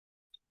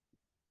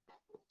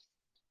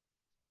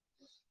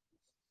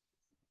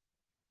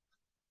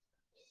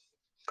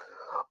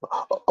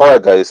All right,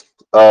 guys.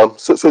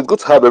 So it's good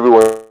to have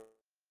everyone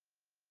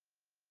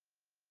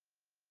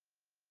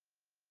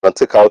and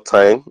take out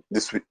time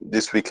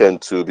this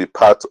weekend to be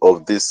part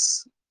of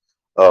this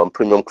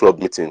Premium Club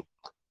meeting.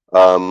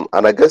 And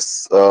I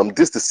guess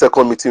this is the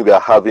second meeting we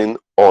are having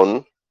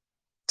on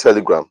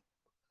Telegram.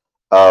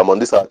 On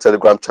this our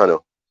Telegram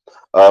channel.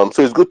 So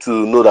it's good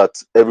to know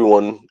that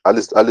everyone, at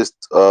least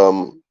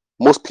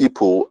most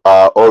people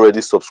are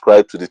already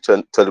subscribed to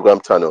the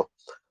Telegram channel.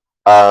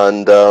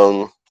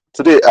 And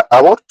today I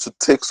want to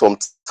take some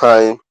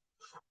time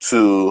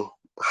to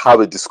have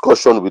a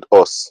discussion with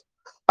us.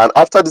 And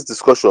after this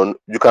discussion,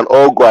 you can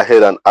all go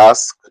ahead and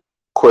ask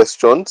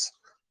questions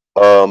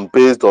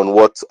based on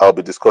what I'll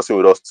be discussing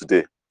with us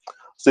today.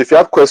 So if you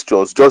have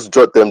questions, just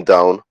jot them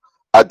down.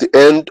 At the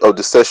end of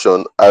the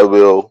session, I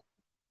will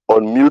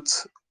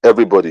unmute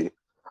everybody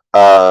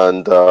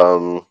and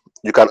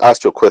you can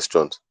ask your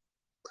questions.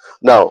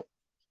 Now,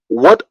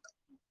 what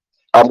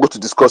I'm going to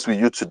discuss with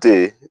you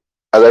today,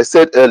 as I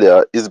said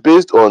earlier, is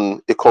based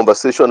on a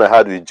conversation I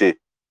had with Jay.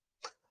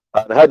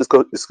 And I had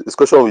this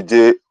discussion with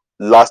Jay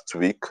last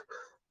week,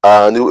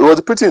 and it was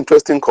a pretty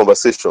interesting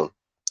conversation.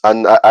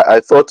 And I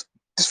thought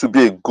this would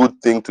be a good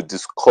thing to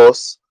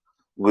discuss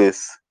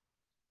with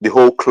the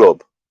whole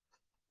club.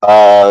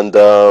 And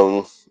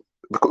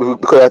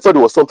because I thought it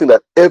was something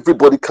that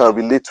everybody can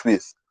relate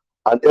with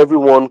and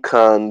everyone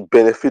can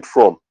benefit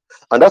from.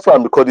 And that's why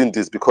I'm recording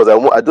this, because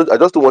I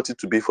just don't want it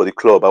to be for the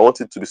club. I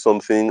want it to be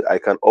something I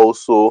can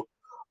also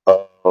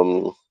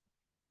um,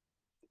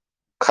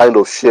 kind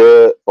of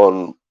share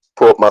on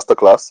Pro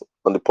Masterclass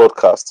on the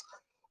podcast,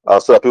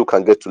 so that people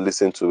can get to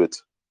listen to it.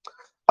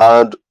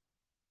 And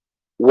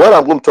what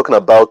I'm going to be talking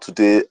about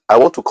today, I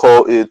want to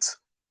call it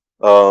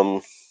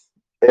um,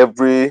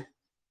 every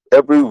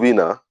every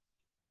winner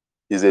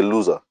is a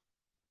loser.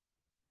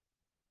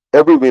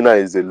 Every winner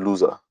is a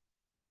loser.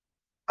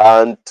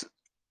 And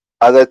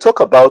as I talk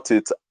about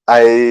it,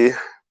 I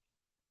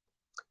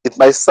it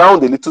might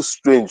sound a little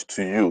strange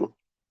to you,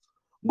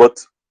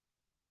 but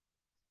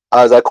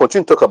as I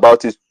continue to talk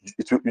about it,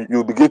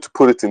 you begin to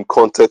put it in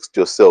context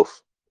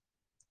yourself.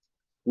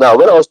 Now,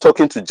 when I was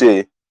talking to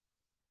Jay,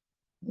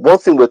 one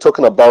thing we're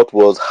talking about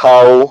was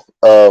how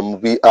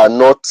we are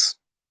not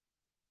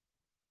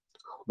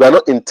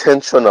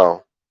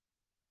intentional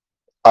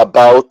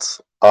about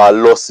our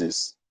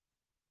losses.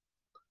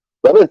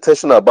 We are not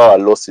intentional about our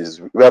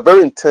losses. We are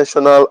very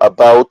intentional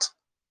about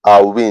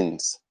our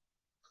wins.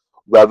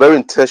 We are very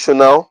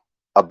intentional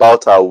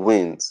about our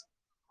wins.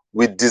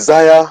 We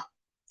desire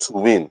to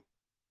win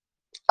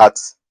at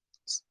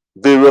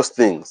various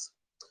things.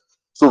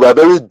 So we are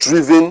very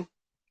driven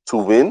to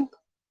win,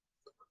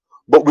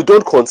 but we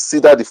don't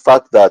consider the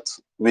fact that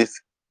with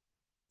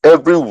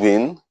every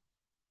win,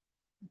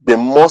 there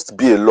must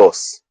be a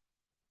loss.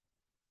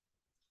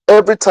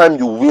 Every time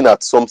you win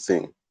at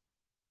something,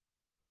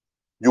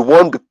 you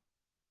won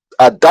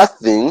at that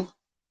thing,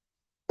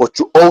 but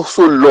you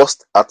also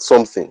lost at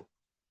something.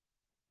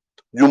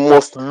 You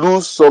must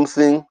lose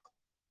something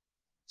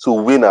to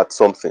win at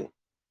something.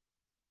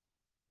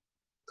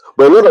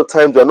 But a lot of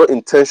times we are not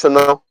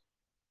intentional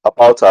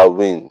about our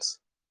wins,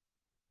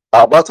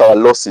 about our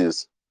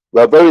losses.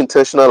 We are very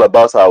intentional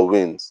about our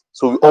wins.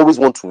 So we always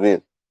want to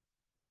win,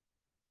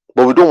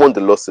 but we don't want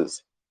the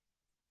losses.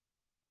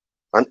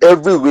 And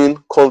every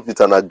win comes with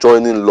an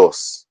adjoining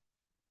loss.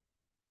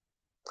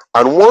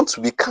 And once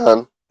we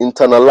can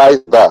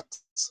internalize that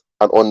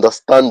and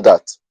understand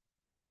that,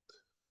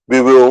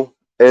 we will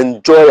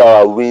enjoy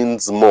our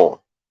wins more.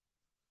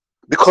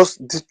 Because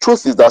the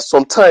truth is that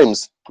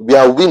sometimes we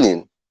are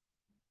winning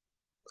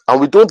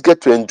and we don't get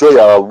to enjoy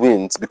our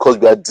wins because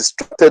we are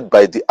distracted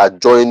by the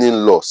adjoining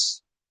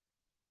loss.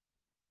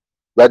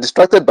 We are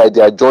distracted by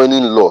the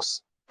adjoining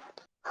loss.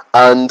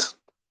 And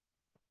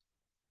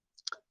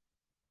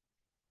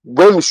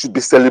when we should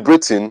be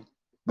celebrating,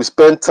 we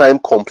spend time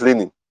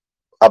complaining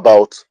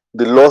about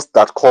the loss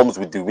that comes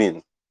with the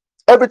win.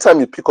 Every time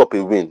you pick up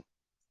a win,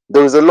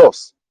 there is a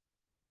loss.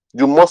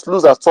 You must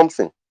lose at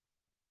something.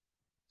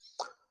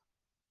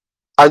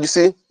 And you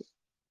see,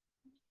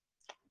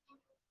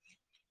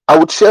 I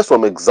would share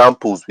some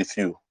examples with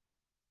you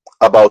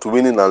about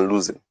winning and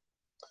losing.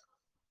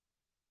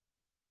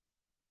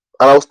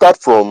 And I'll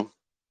start from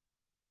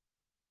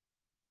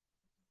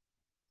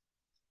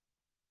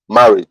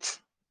marriage.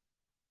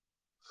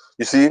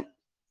 You see,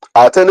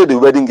 I attended the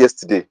wedding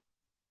yesterday,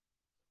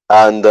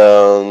 and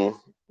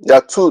there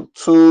are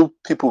two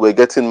people were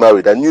getting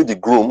married. I knew the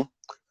groom,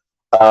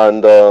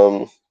 and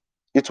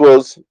it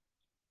was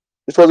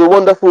a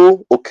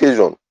wonderful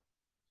occasion.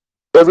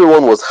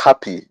 Everyone was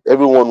happy.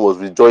 Everyone was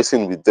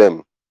rejoicing with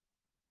them.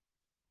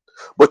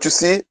 But you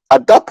see,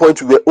 at that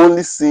point, we were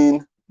only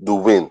seeing the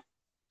win.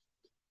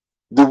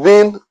 The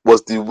win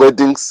was the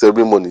wedding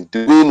ceremony.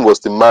 The win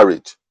was the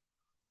marriage.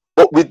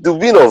 But with the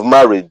win of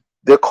marriage,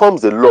 there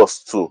comes a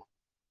loss too.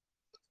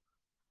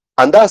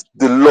 And that's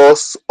the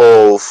loss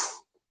of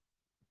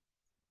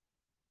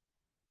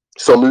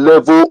some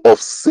level of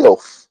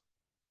self.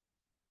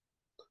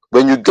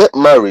 When you get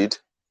married,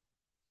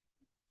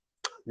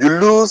 you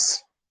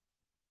lose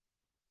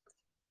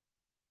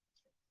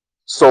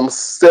some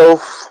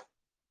self,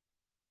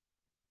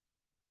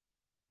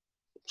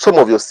 some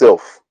of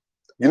yourself.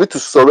 You need to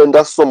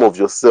surrender some of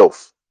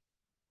yourself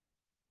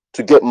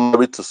to get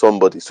married to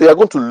somebody. So you're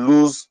going to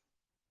lose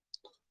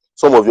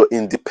some of your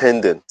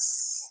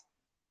independence,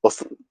 or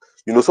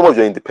some of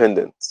your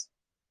independence.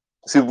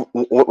 See,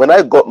 when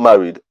I got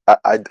married,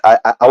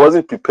 I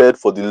wasn't prepared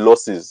for the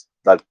losses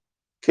that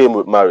came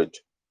with marriage.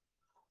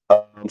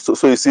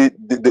 So you see,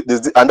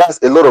 and that's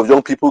a lot of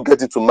young people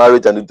get into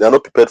marriage and they're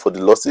not prepared for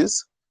the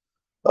losses.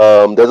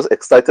 They're just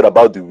excited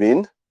about the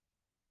win.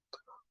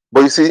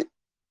 But you see,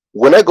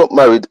 when I got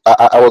married,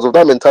 I was of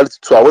that mentality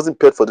too. I wasn't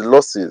prepared for the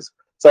losses.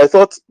 So I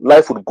thought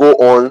life would go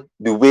on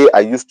the way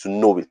I used to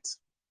know it.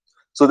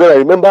 So then I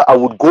remember I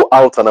would go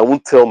out and I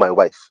won't tell my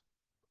wife.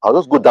 I'll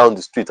just go down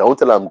the street. I won't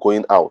tell her I'm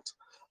going out.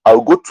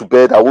 I'll go to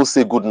bed. I won't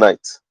say good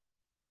night.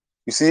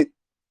 You see,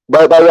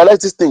 but I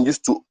realized this thing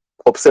used to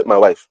upset my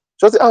wife.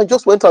 She was like, I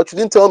just went out. You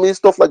didn't tell me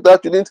stuff like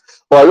that. You didn't.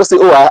 Or I just say,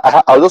 oh,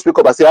 I'll just wake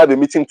up and say I have a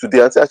meeting today.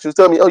 And she'll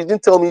tell me, oh, you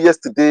didn't tell me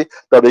yesterday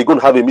that we're going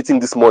to have a meeting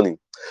this morning.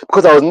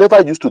 Because I was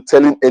never used to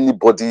telling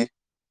anybody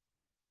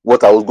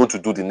what I was going to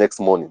do the next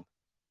morning.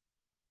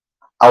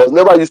 I was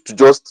never used to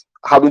just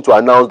having to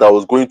announce that I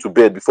was going to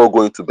bed before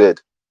going to bed.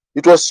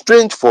 It was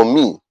strange for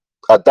me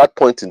at that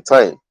point in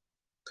time.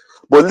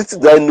 But little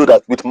did I know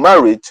that with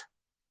marriage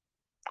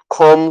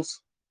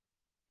comes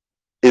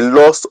a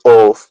loss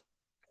of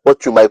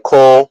what you might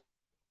call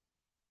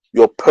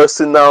your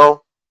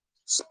personal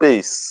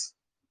space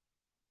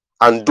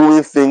and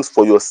doing things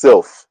for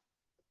yourself.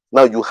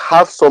 Now you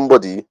have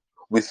somebody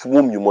with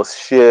whom you must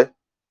share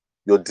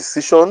your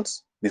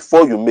decisions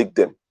before you make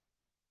them,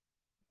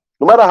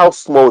 no matter how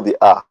small they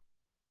are.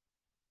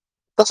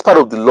 That's part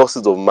of the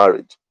losses of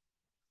marriage.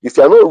 If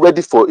you are not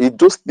ready for it,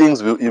 those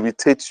things will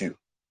irritate you.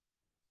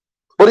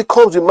 But it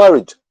comes with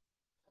marriage.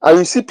 And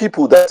you see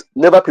people that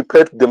never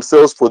prepared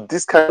themselves for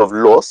this kind of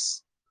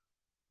loss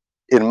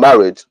in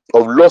marriage,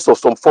 of loss of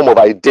some form of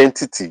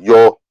identity,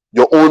 your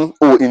own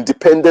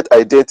independent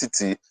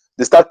identity.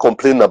 They start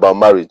complaining about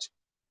marriage.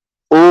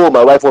 Oh,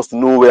 my wife wants to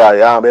know where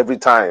I am every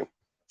time.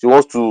 She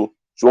wants to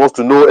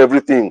know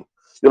everything.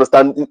 You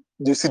understand?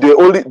 You see, they're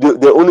only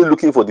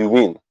looking for the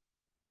win,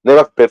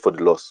 never prepared for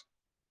the loss.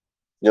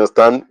 You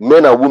understand?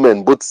 Men and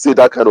women both say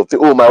that kind of thing.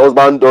 Oh, my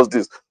husband does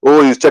this.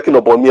 Oh, he's checking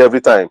up on me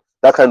every time.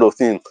 That kind of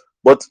thing.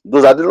 But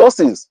those are the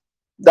losses.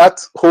 That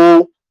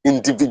whole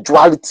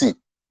individuality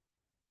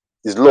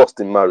is lost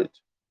in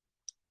marriage.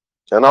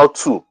 You're now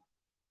two,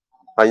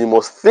 and you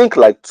must think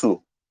like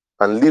two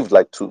and live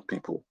like two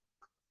people.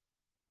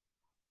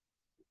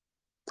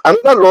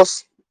 Another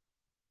loss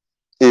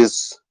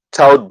is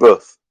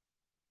childbirth.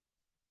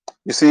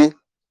 You see,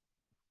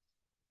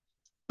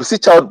 we see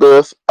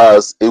childbirth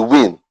as a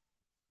win.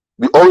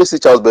 We always see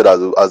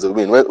childbirth as a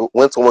win.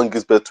 When someone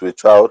gives birth to a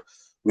child,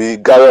 we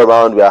gather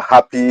around, we are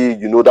happy,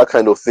 that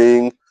kind of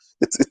thing.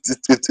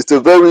 It's a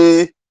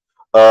very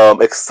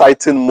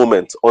exciting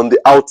moment on the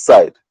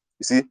outside.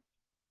 You see,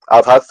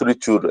 I've had 3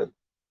 children.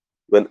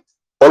 When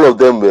all of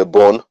them were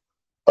born,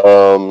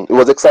 it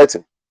was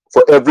exciting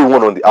for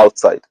everyone on the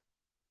outside.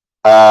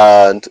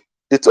 And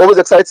it's always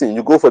exciting.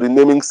 You go for the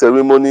naming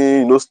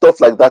ceremony, stuff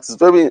like that. It's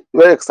very,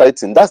 very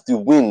exciting. That's the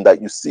win that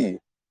you see.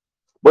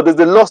 But there's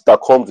a loss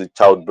that comes with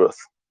childbirth.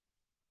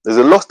 There's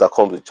a loss that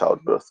comes with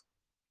childbirth.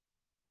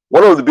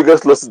 One of the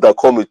biggest losses that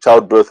come with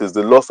childbirth is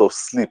the loss of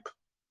sleep,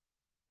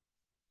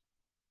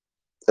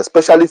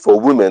 especially for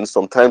women,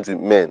 sometimes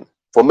with men.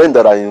 For men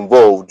that are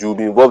involved, you'll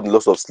be involved in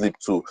loss of sleep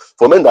too.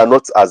 For men that are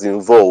not as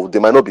involved, they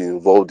might not be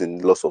involved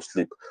in loss of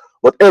sleep.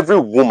 But every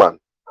woman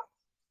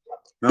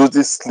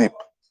loses sleep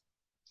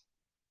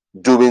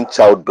during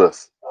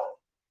childbirth.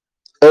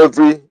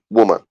 Every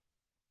woman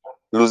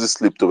loses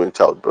sleep during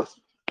childbirth.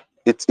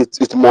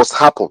 It must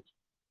happen.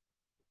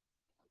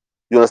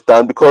 You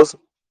understand? Because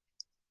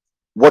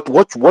what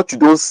you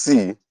don't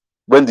see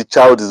when the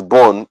child is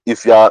born,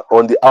 if you are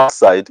on the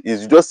outside,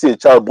 is you just see a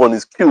child born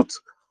is cute.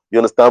 You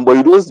understand? But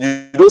you don't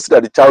see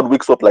that the child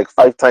wakes up like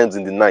 5 times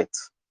in the night.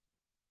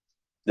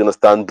 You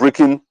understand?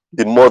 Breaking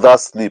the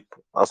mother's sleep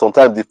and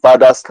sometimes the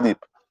father's sleep.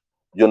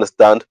 You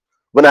understand?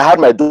 When I had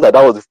my daughter,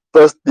 that was the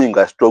first thing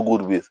I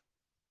struggled with.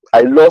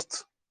 I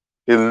lost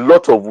a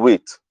lot of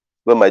weight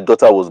when my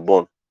daughter was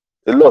born.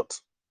 A lot.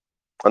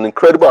 An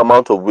incredible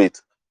amount of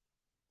weight.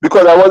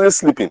 Because I wasn't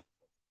sleeping.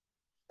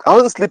 I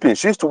wasn't sleeping.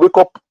 She used to wake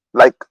up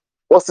like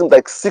what seemed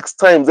like 6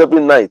 times every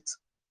night.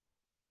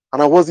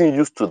 And I wasn't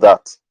used to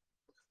that.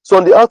 So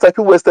on the outside,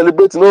 people were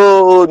celebrating,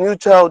 oh, new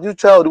child, new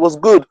child. It was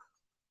good.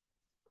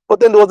 But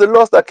then there was a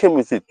loss that came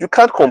with it. You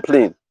can't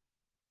complain.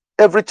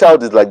 Every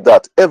child is like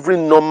that. Every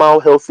normal,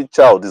 healthy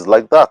child is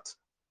like that.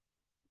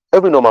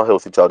 Every normal,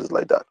 healthy child is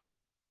like that.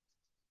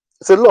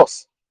 It's a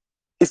loss.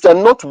 If you're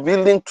not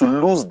willing to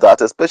lose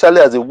that,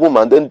 especially as a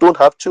woman, then don't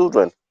have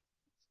children.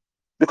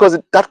 Because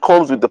that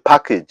comes with the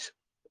package.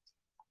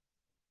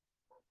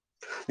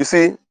 You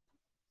see,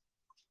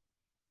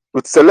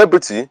 with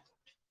celebrity,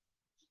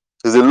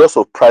 there's a loss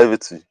of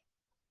privacy.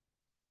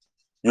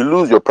 You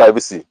lose your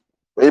privacy.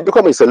 When you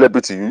become a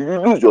celebrity,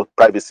 you lose your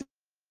privacy.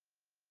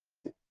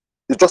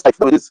 It's just like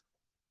it is.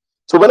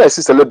 So when I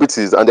see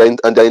celebrities and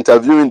they're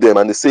interviewing them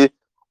and they say,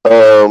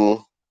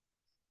 um,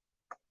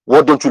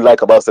 what don't you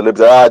like about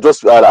celebrity?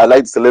 I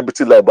like the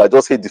celebrity life, but I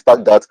just hate the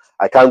fact that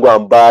I can't go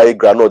and buy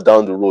granite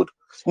down the road.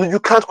 You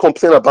can't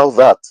complain about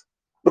that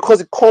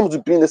because it comes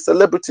with being a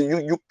celebrity.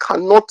 You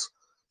cannot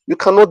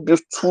be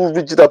too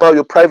rigid about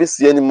your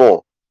privacy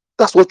anymore.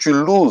 That's what you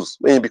lose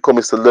when you become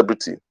a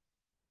celebrity.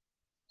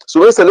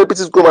 So when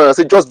celebrities come out and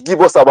say, just give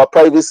us our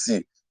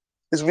privacy,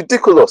 it's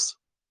ridiculous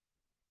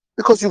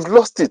because you've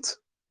lost it.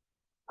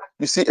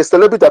 You see, a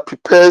celebrity that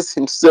prepares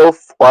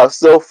himself or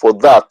herself for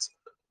that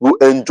will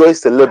enjoy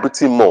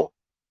celebrity more.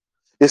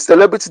 A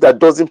celebrity that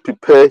doesn't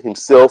prepare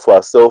himself or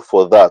herself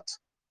for that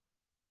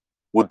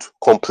would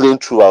complain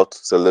throughout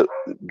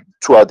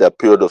their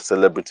period of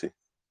celebrity.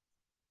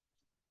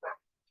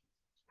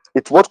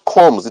 It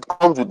comes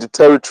with the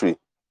territory.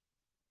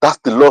 That's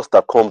the loss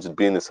that comes with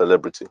being a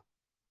celebrity.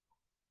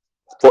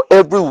 For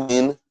every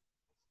win,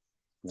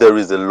 there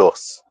is a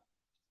loss.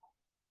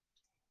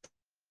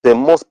 There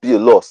must be a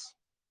loss.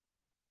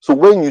 So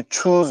when you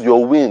choose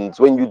your wins,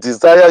 when you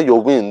desire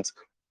your wins,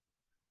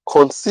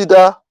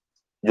 consider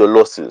your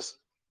losses.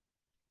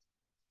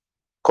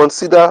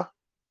 Consider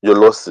your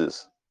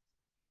losses.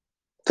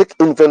 Take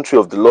inventory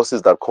of the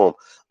losses that come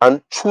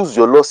and choose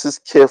your losses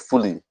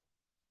carefully.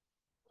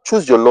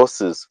 Choose your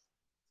losses.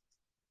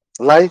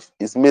 Life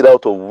is made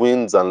out of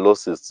wins and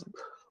losses.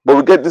 But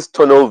we get this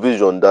tunnel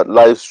vision that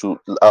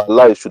our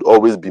life should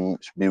always be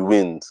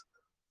wins.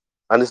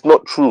 And it's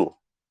not true.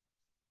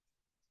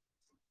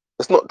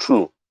 It's not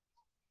true.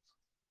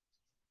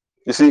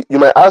 You see, you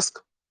might ask,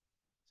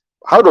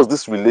 how does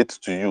this relate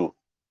to you?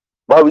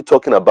 Why are we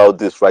talking about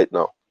this right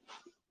now?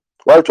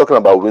 Why are we talking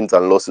about wins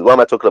and losses? Why am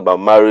I talking about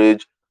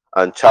marriage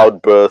and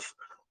childbirth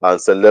and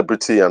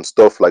celebrity and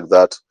stuff like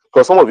that?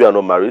 Because some of you are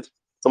not married.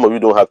 Some of you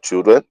don't have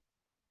children.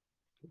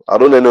 I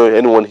don't know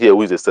anyone here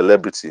who is a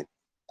celebrity.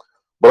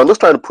 But I'm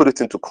just trying to put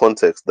it into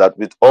context that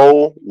with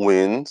all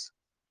wins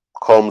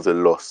comes a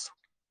loss.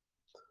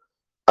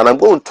 And I'm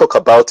going to talk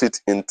about it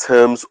in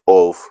terms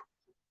of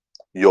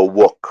your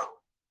work.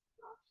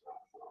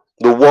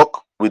 The work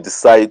we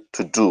decide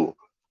to do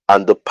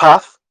and the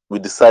path we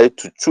decide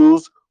to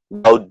choose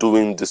while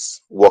doing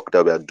this work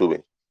that we are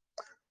doing.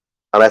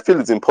 And I feel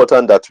it's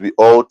important that we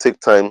all take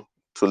time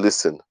to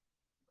listen.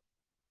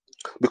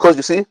 Because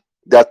you see,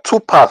 there are two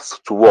paths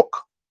to work.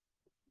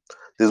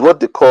 There's what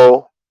they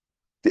call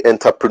the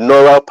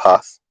entrepreneurial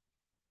path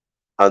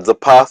and the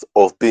path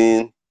of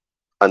being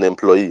an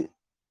employee.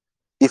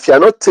 If you are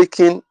not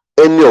taking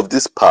any of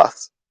these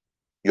paths,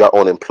 you are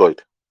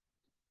unemployed.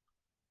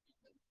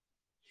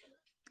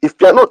 If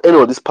you are not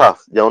any of these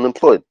paths, you are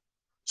unemployed.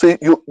 So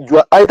you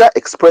are either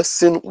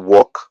expressing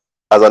work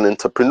as an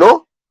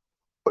entrepreneur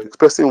or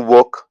expressing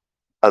work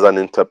as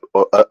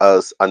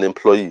as an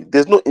employee.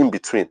 There's no in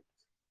between.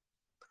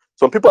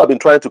 Some people have been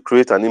trying to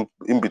create an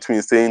in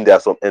between, saying there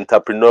are some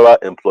entrepreneurial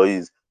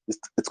employees.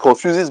 It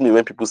confuses me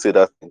when people say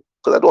that thing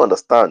because I don't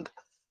understand.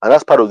 And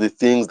that's part of the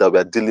things that we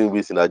are dealing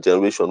with in our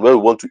generation, where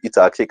we want to eat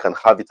our cake and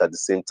have it at the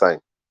same time.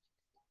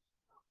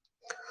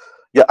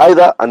 You're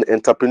either an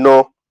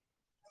entrepreneur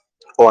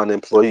or an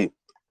employee.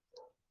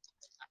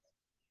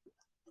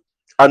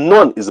 And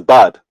none is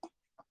bad.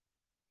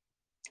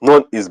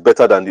 None is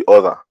better than the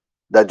other.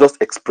 They're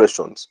just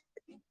expressions.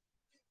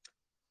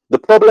 The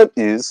problem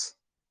is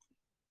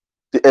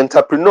the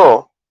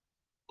entrepreneur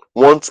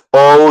wants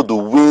all the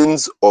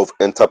wins of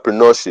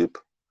entrepreneurship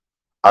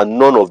and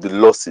none of the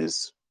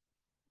losses.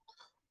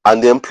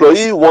 And the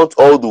employee wants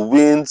all the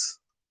wins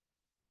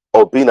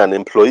of being an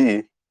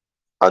employee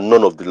and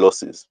none of the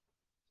losses.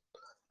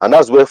 And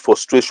that's where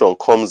frustration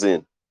comes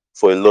in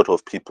for a lot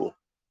of people.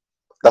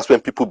 That's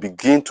when people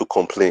begin to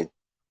complain.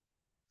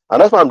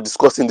 And that's why I'm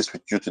discussing this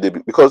with you today,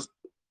 because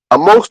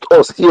amongst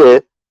us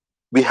here,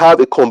 we have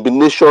a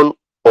combination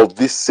of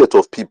this set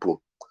of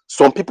people.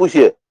 Some people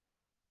here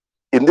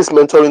in this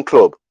mentoring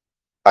club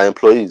are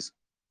employees.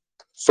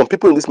 Some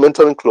people in these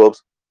mentoring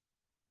clubs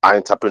are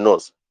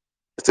entrepreneurs.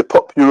 It's a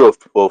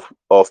plurality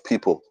of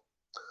people.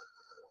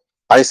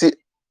 I see,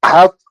 I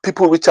have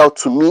people reach out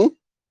to me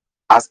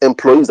as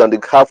employees and they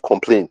have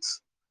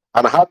complaints.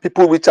 And I have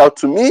people reach out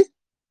to me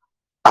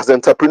as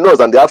entrepreneurs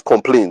and they have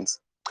complaints.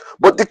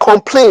 But the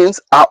complaints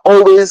are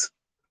always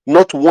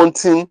not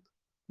wanting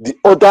the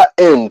other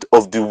end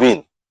of the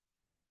win.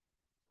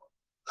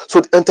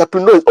 So the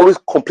entrepreneur is always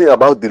complaining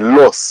about the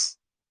loss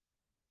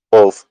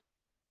of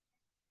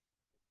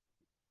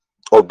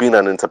being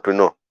an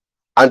entrepreneur.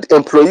 And the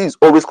employee is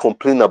always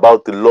complaining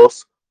about the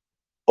loss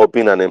of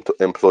being an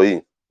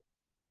employee.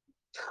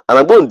 And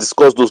I'm going to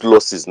discuss those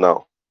losses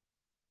now.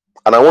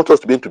 And I want us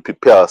to be able to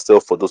prepare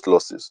ourselves for those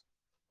losses.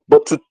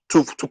 But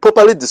to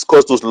properly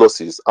discuss those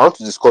losses, I want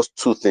to discuss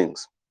two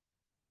things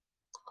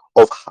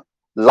of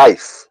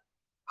life.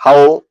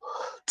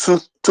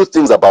 Two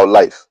things about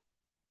life.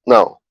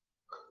 Now,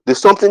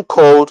 there's something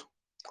called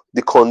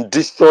the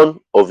condition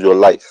of your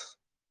life.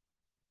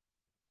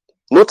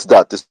 Note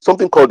that there's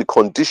something called the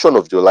condition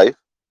of your life,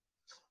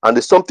 and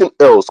there's something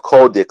else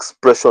called the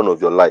expression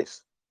of your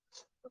life.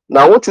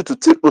 Now, I want you to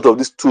take note of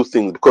these two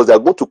things because they are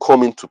going to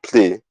come into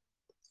play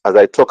as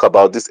I talk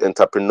about this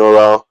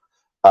entrepreneurial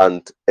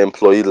and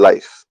employee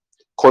life.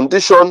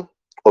 Condition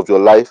of your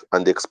life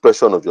and the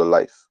expression of your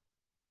life.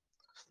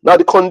 Now,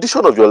 the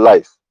condition of your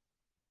life,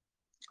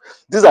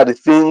 these are the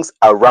things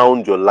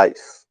around your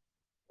life.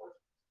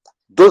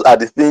 Those are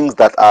the things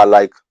that are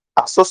like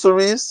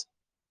accessories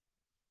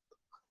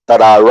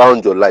that are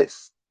around your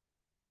life.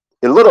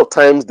 A lot of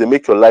times they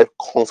make your life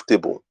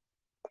comfortable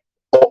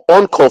or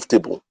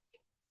uncomfortable,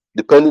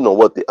 depending on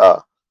what they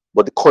are.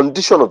 But the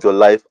condition of your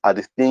life are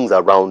the things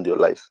around your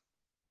life.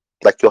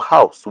 Like your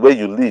house, where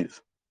you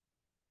live.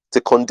 It's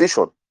a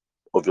condition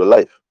of your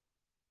life.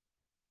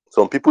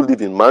 Some people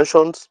live in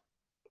mansions.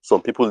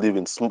 Some people live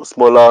in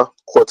smaller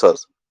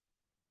quarters.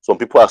 Some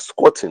people are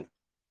squatting.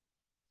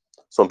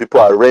 Some people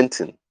are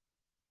renting.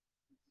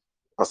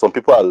 And some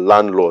people are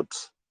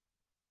landlords.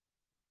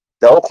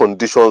 They're all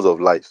conditions of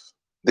life.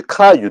 The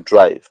car you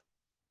drive.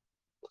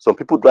 Some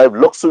people drive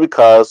luxury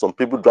cars. Some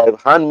people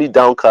drive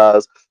hand-me-down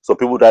cars. Some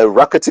people drive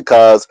rackety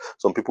cars.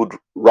 Some people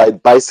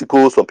ride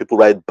bicycles. Some people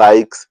ride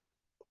bikes.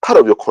 Part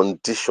of your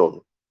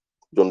condition.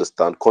 You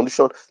understand?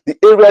 Condition. The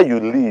area you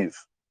live.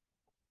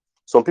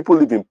 Some people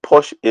live in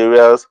posh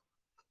areas.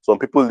 Some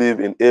people live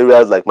in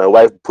areas like my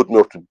wife put me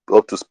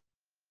up to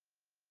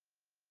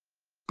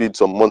speed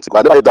some months ago.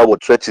 I never heard that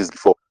word trenches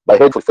before, but I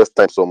heard for the first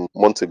time some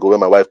months ago when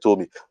my wife told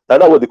me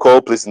that's what they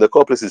call places. They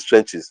call places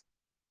trenches.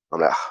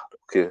 I'm like,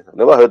 okay, I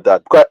never heard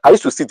that. Because I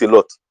used to see it a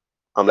lot.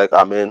 I'm like,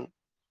 man,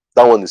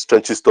 that one is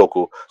trenches talk.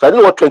 Oh. So I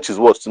didn't know what trenches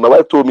was. So my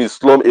wife told me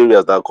slum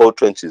areas that are called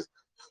trenches.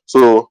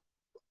 So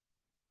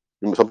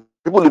some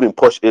people live in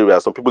posh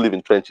areas, some people live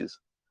in trenches.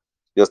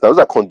 You understand?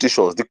 Those are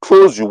conditions. The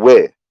clothes you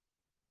wear,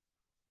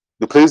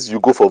 the place you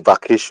go for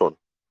vacation.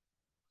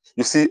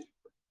 You see,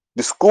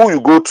 the school you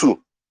go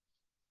to,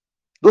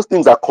 those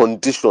things are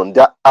conditioned.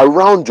 They are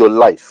around your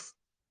life.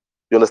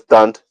 You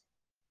understand?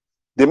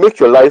 They make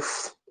your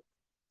life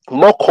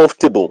more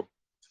comfortable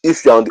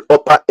if you're on the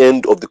upper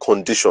end of the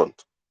condition.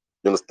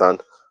 You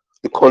understand?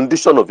 The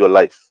condition of your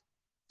life.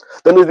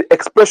 Then there's the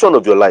expression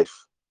of your life.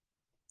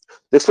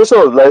 The expression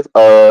of life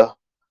are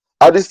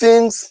the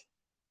things,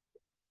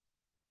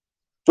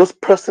 those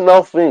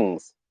personal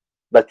things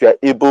that you are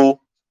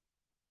able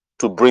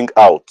to bring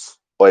out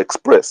or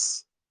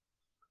express.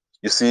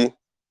 You see,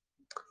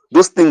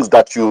 those things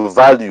that you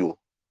value,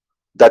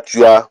 that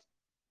you are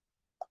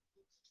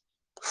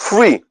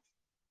free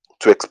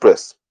to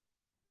express.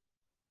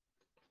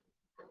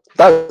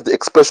 That's the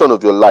expression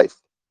of your life.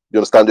 You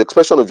understand? The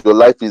expression of your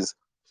life is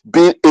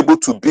being able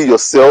to be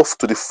yourself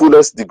to the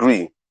fullest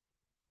degree.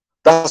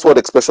 That's what the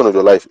expression of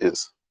your life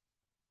is.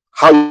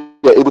 How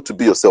you're able to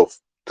be yourself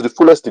to the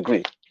fullest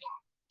degree.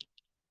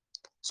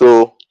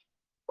 So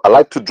I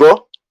like to draw.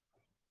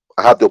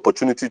 I have the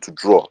opportunity to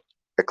draw,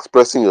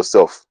 expressing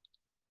yourself.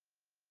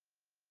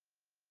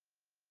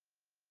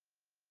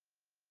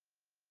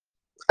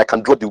 I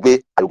can draw the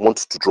way I want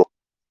to draw.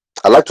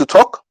 I like to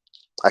talk.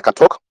 I can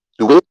talk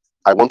the way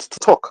I want to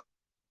talk.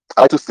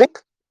 I like to think.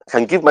 I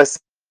can give myself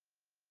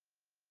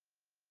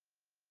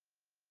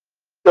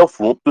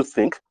room to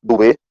think the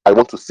way I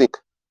want to think.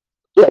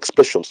 Those are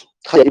expressions.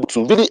 How you're able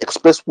to really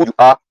express who you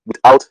are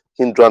without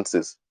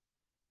hindrances.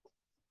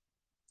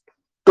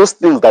 Those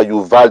things that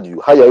you value,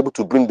 how you're able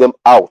to bring them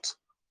out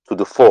to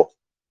the fore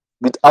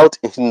without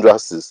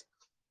hindrances.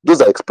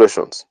 Those are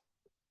expressions.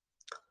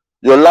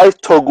 Your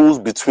life toggles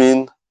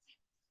between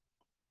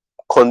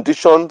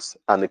conditions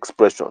and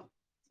expression.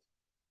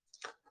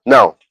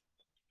 Now,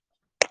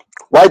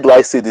 why do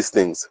I say these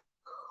things?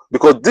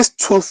 Because these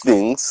two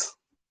things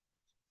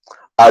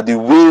are the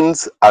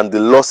wins and the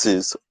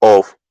losses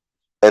of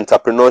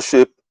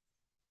entrepreneurship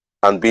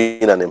and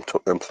being an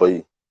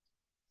employee.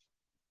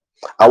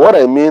 And what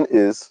I mean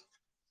is,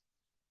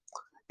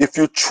 if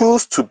you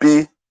choose to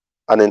be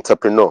an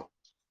entrepreneur,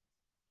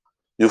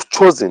 you've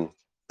chosen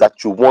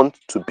that you want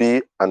to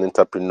be an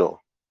entrepreneur.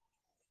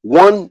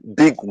 One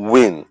big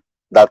win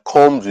that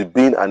comes with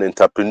being an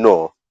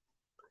entrepreneur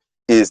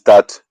is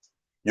that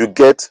you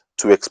get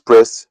to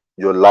express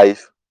your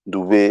life the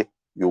way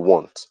you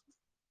want.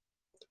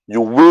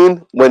 You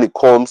win when it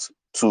comes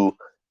to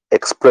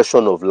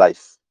expression of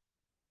life.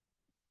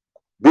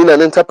 Being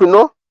an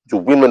entrepreneur, you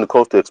win when it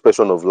comes to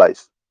expression of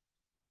life.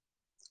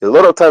 A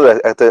lot of times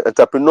as an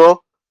entrepreneur,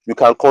 you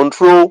can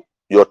control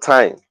your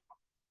time.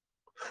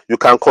 You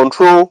can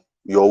control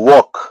your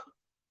work.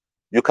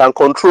 You can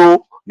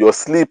control your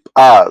sleep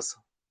hours.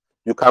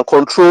 You can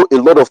control a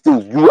lot of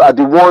things. You are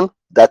the one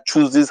that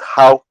chooses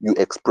how you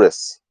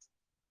express.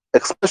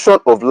 Expression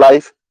of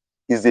life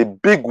is a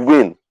big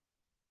win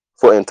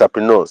for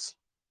entrepreneurs.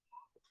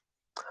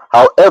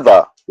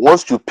 However,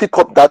 once you pick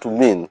up that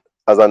win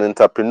as an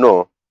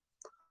entrepreneur,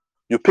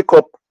 you pick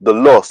up the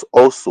loss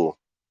also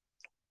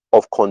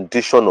of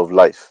condition of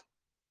life.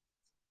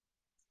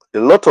 A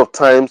lot of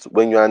times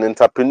when you're an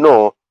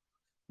entrepreneur,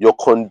 your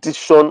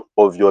condition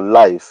of your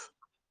life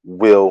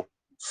will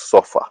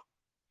suffer.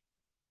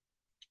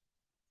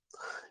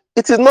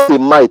 It is not a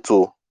might,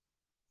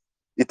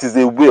 it is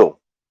a will.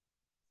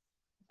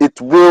 It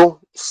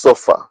will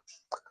suffer.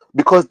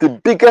 Because the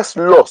biggest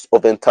loss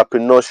of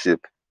entrepreneurship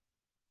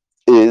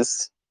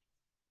is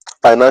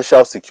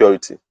financial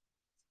security.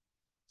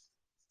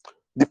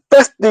 The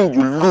first thing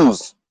you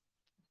lose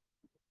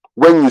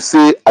when you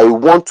say, I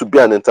want to be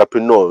an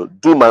entrepreneur,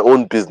 do my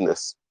own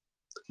business,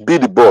 be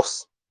the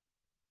boss,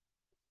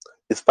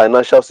 is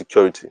financial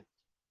security.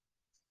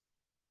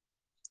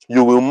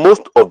 You will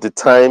most of the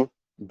time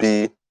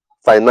be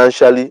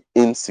financially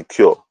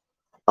insecure.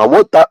 And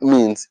what that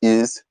means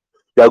is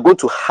you are going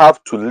to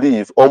have to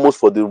live almost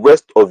for the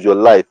rest of your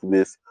life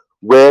with,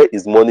 where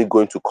is money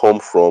going to come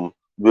from?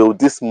 Will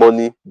this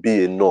money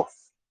be enough?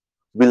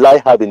 Will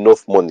I have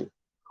enough money?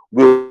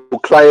 Will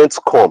clients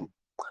come?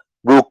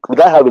 Will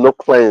I have enough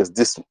clients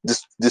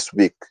this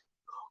week?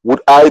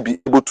 Would I be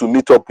able to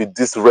meet up with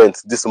this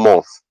rent this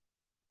month?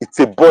 It's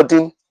a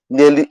burden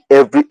nearly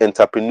every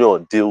entrepreneur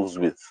deals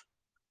with.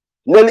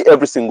 Nearly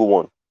every single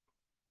one.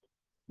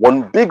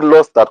 One big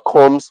loss that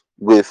comes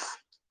with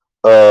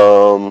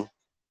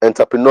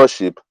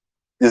entrepreneurship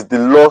is the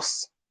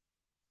loss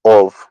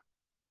of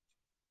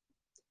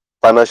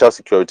financial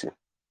security.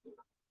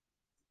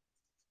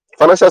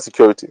 Financial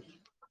security.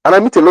 And I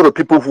meet a lot of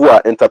people who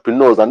are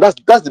entrepreneurs, and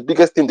that's the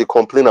biggest thing they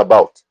complain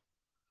about.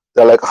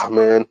 They're like, oh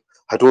man,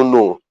 I don't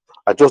know.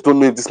 I just don't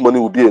know if this money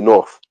will be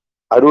enough.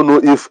 I don't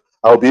know if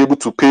I'll be able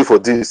to pay for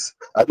this.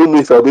 I don't know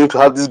if I'll be able to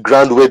have this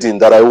grand wedding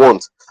that I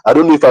want. I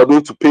don't know if I'll be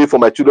able to pay for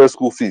my children's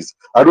school fees.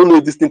 I don't know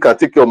if this thing can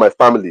take care of my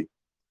family.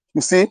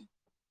 You see,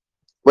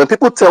 when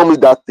people tell me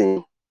that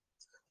thing,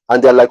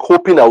 and they're like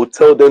hoping I will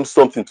tell them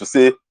something to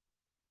say,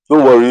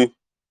 don't worry,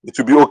 it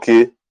will be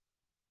okay.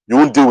 You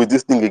won't deal with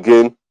this thing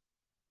again.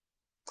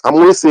 I'm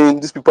always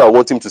saying these people are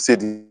wanting to say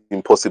the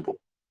impossible.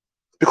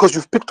 Because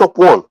you've picked up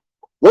one.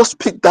 Once you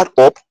pick that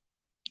up,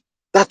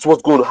 that's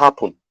what's going to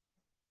happen.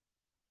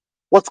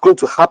 What's going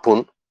to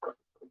happen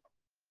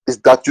is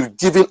that you've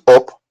given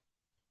up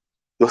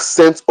your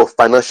sense of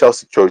financial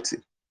security.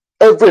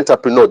 Every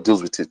entrepreneur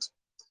deals with it.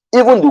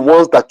 Even the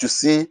ones that you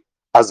see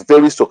as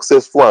very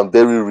successful and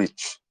very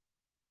rich.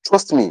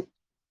 Trust me,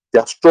 they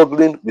are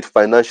struggling with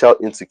financial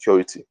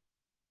insecurity.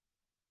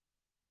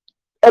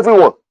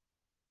 Everyone.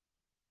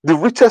 The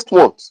richest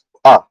ones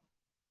are.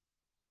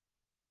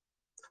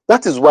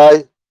 That is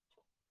why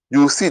you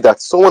will see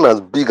that someone as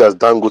big as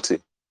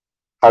Dangote,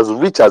 as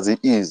rich as he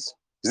is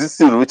he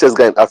still the richest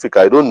guy in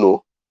Africa? I don't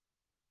know.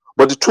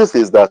 But the truth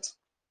is that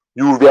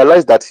you will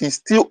realize that he's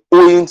still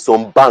owing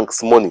some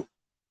banks money.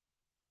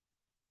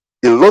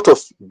 A lot of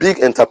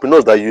big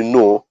entrepreneurs that you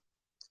know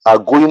are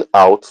going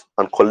out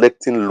and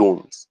collecting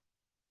loans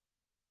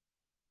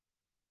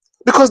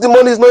because the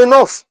money is not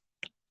enough.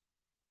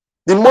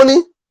 The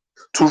money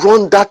to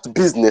run that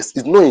business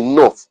is not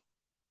enough.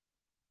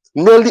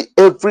 Nearly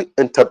every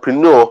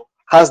entrepreneur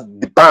has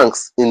the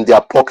banks in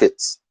their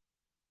pockets.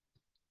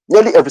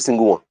 Nearly every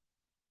single one.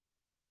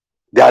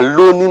 They are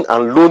loaning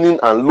and loaning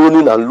and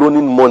loaning and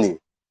loaning money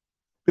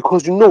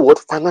because you know what?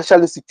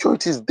 Financial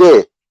insecurity is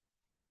there.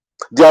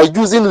 They are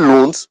using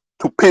loans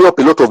to pay up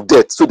a lot of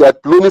debt. So they are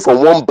loaning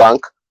from one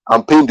bank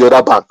and paying the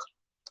other bank.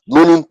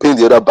 Loaning, paying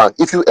the other bank.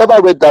 If you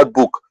ever read that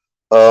book,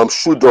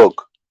 Shoe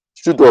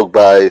Dog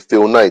by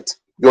Phil Knight,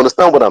 you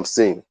understand what I'm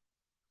saying.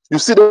 You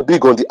see the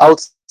big on the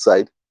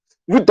outside,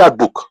 read that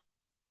book.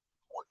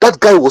 That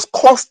guy was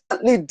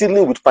constantly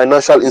dealing with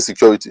financial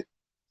insecurity.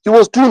 He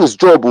was doing his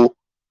job,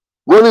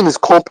 running his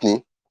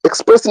company,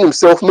 expressing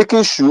himself,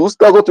 making shoes.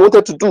 That's what he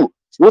wanted to do.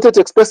 He wanted to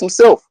express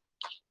himself,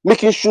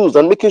 making shoes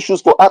and making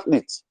shoes for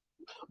athletes.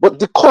 But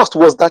the cost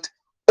was that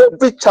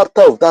every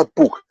chapter of that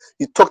book,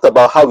 he talked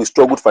about how he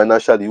struggled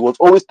financially. He was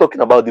always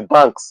talking about the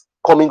banks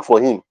coming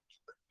for him.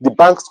 The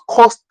banks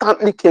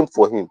constantly came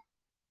for him,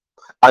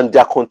 and they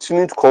are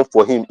continuing to come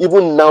for him,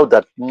 even now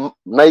that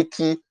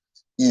Nike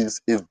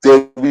is a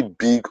very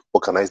big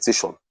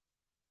organization.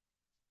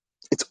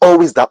 It's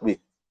always that way.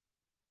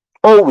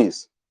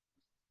 Always.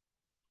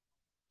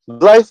 The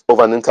life of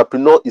an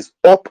entrepreneur is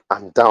up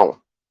and down.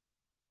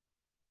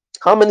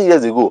 How many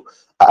years ago?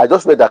 I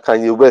just read that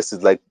Kanye West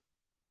is like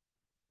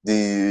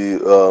the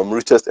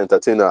richest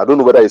entertainer. I don't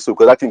know whether it's so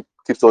because that thing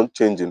keeps on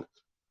changing.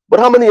 But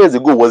how many years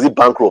ago was he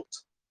bankrupt?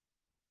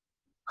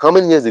 How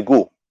many years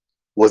ago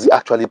was he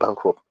actually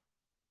bankrupt?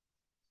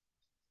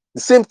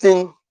 The same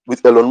thing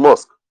with Elon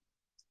Musk.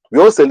 We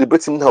all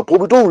celebrate him now, but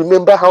we don't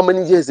remember how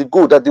many years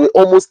ago that they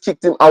almost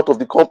kicked him out of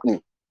the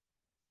company,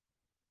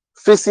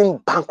 facing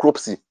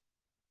bankruptcy.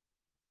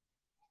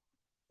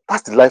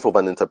 That's the life of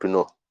an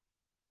entrepreneur.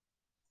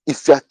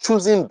 If you are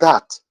choosing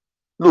that,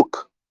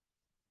 look,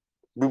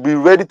 be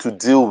ready to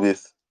deal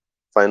with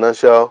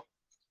financial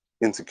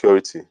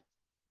insecurity.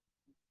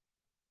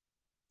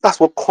 That's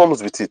what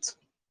comes with it.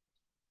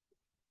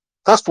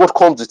 That's what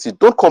comes with it.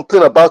 Don't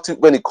complain about it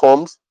when it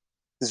comes.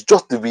 It's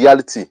just the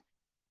reality.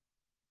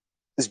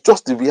 It's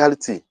just the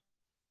reality.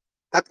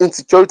 That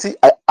insecurity,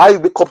 I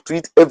wake up to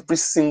it every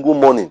single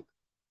morning.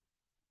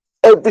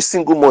 Every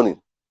single morning.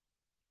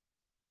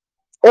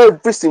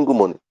 Every single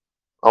morning.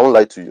 I won't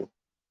lie to you.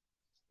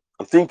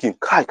 I'm thinking,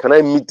 Kai, can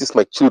I meet this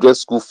my children's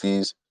school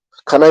fees?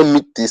 Can I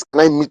meet this?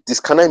 Can I meet this?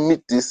 Can I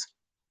meet this?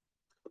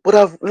 But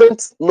I've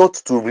learned not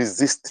to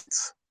resist it.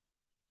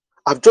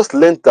 I've just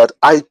learned that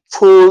I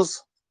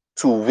chose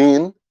to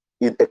win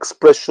in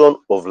expression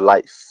of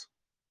life.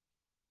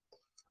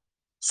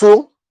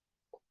 So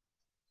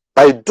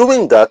by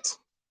doing that,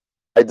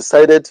 I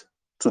decided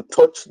to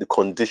touch the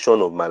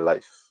condition of my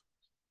life.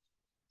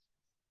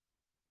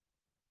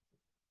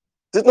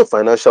 There's no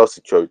financial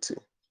security.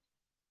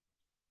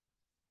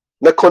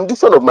 The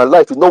condition of my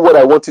life is not what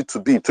I want it to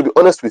be be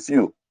honest with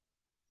you.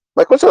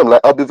 My question,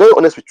 I'll be very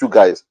honest with you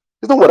guys.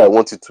 It's not what I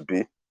want it to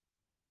be.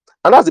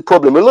 And that's the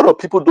problem. A lot of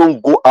people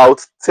don't go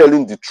out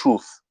telling the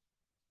truth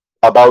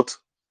about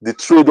the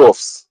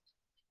trade-offs.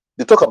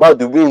 They talk about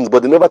the wins,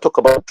 but they never talk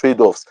about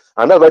trade-offs.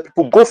 And that's why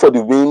people go for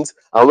the wins,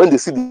 and when they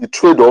see the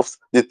trade-offs,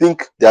 they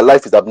think their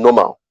life is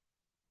abnormal.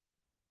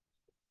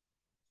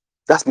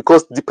 That's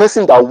because the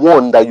person that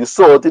won that you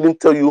saw didn't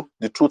tell you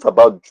the truth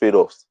about the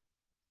trade-offs.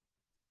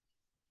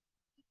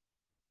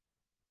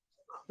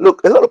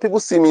 Look, a lot of people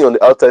see me on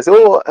the outside say,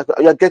 "Oh,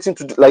 you're getting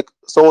to do," like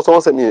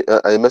someone sent me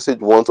a message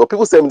once, or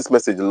people send me this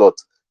message a lot,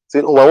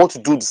 saying, "Oh, I want to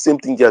do the same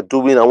thing you're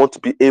doing. I want to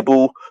be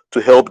able to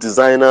help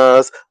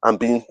designers and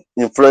be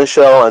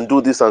influential and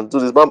do this and do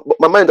this." But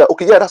my mind, that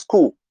okay, yeah, that's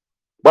cool.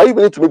 Why you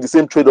need to make the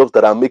same trade-offs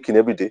that I'm making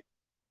every day?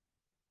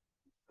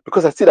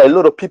 Because I see that a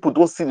lot of people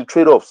don't see the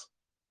trade-offs.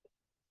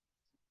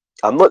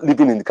 I'm not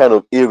living in the kind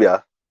of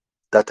area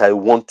that I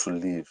want to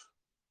live.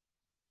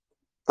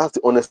 That's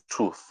the honest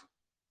truth.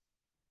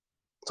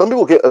 Some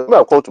people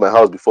have come to my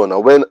house before now.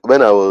 When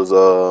I was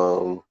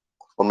on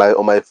my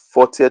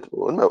 40th,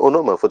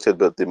 not my 40th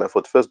birthday, my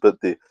 41st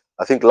birthday,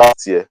 I think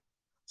last year.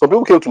 Some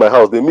people came to my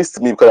house. They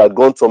missed me because I'd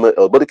gone somewhere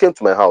else, but they came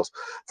to my house.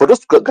 For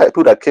those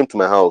people that came to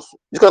my house,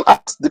 you can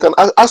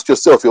ask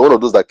yourself, if you're one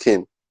of those that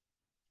came,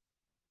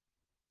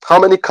 how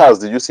many cars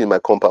did you see in my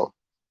compound?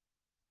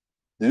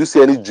 Did you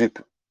see any Jeep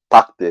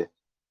parked there,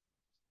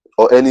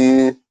 or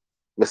any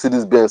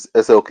Mercedes Benz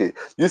SLK?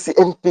 You see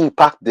anything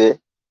parked there?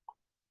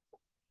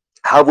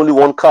 I have only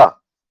one car.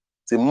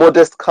 It's a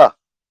modest car.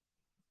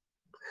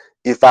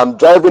 If I'm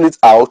driving it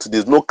out,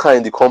 there's no car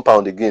in the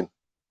compound again.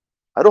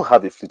 I don't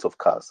have a fleet of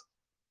cars.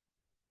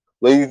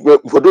 For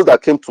those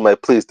that came to my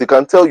place, they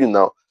can tell you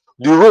now,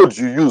 the road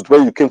you used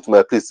when you came to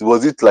my place,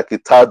 was it like a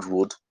tarred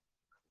road?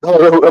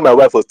 When my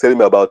wife was telling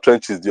me about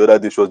trenches the other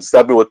day, she was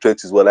describing what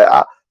trenches were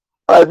like.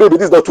 Baby,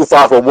 this is not too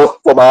far from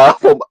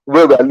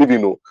where we are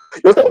living. No.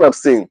 You understand what I'm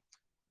saying?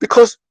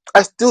 Because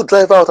I still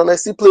drive out and I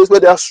see places where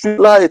there are street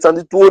lights and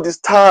the road is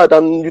tarred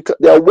and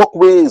there are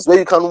walkways where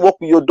you can walk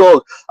with your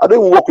dog. I don't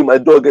even walk with my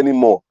dog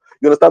anymore.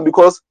 You understand?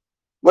 Because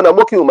when I'm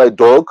walking with my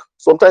dog,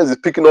 sometimes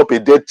it's picking up a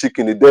dead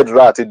chicken, a dead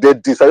rat, a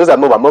dead dish.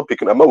 I'm not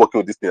working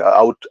with this thing.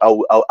 I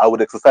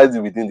would exercise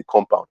it within the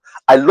compound.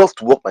 I love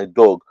to walk my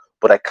dog,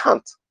 but I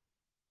can't.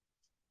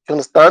 You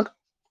understand?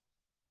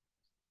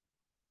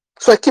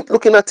 So I keep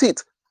looking at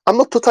it. I'm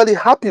not totally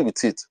happy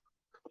with it.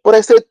 But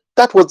I said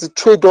that was the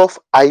trade-off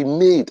I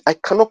made. I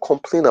cannot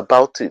complain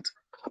about it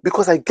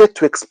because I get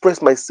to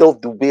express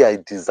myself the way I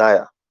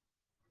desire.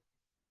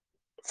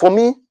 For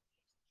me,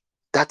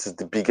 that is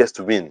the biggest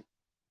win.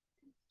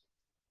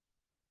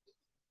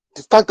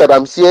 The fact that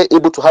I'm here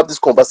able to have this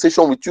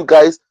conversation with you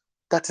guys,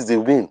 that is a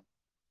win.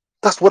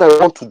 That's what I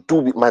want to do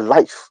with my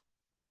life.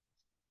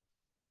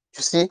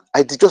 You see,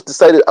 I just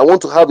decided I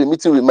want to have a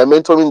meeting with my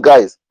mentoring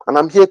guys, and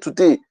I'm here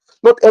today.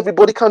 Not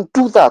everybody can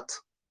do that,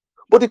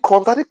 but it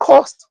comes at a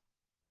cost.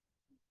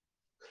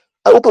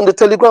 I opened the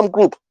Telegram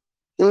group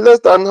in less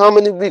than how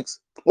many weeks?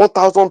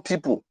 1,000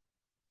 people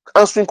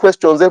answering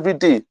questions every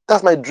day.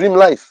 That's my dream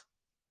life.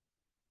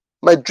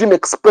 My dream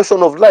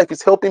expression of life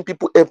is helping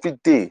people every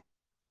day.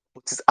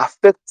 It is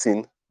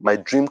affecting my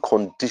dream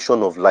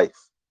condition of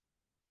life.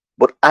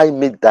 But I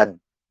made that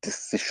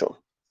decision.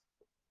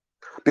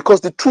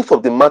 Because the truth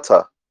of the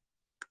matter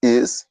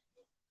is,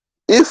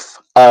 if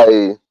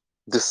I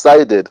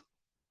decided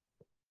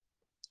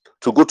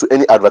to go to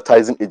any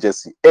advertising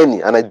agency,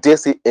 any, and I dare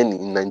say any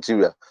in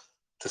Nigeria,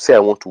 to say I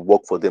want to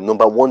work for them,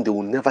 number one, they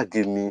will never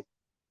give me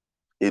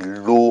a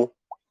low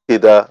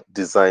header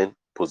design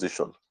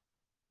position.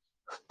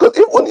 Because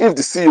even if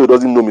the CEO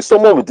doesn't know me,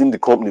 someone within the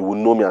company will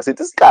know me and say,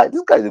 this guy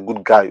is a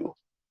good guy. You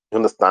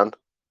understand?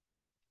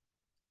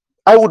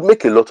 I would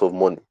make a lot of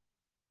money.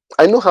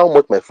 I know how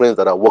much my friends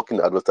that are working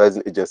in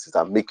advertising agencies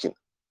are making.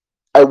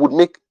 I would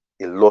make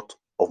a lot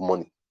of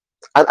money.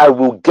 And I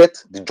will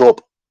get the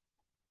job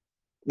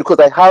because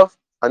I have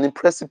an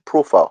impressive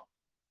profile.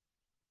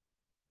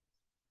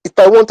 If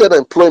I wanted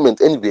employment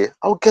anywhere,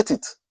 I'll get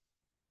it.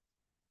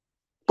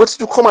 But it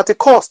will come at a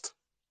cost.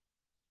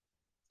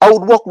 I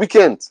would work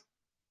weekends,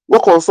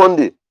 work on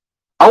Sunday.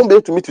 I won't be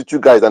able to meet with you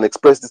guys and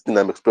express this thing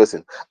I'm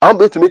expressing. I won't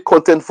be able to make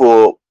content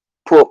for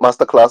Pro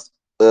Masterclass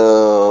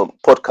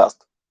podcast.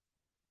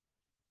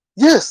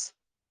 Yes,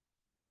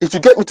 if you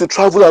get me to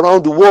travel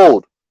around the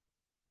world,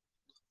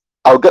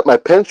 I'll get my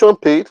pension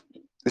paid,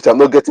 which I'm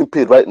not getting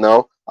paid right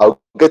now.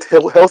 I'll get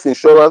health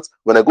insurance.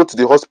 When I go to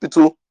the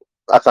hospital,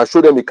 I can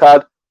show them a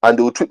card and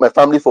they will treat my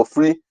family for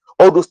free.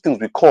 All those things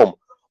will come.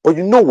 But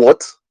you know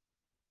what?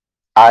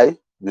 I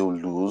will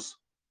lose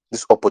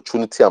this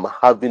opportunity I'm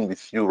having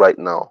with you right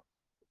now.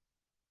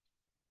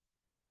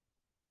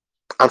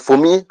 And for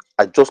me,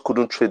 I just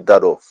couldn't trade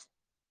that off.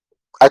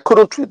 I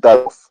couldn't trade that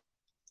off.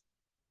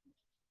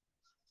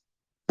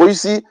 But you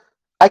see,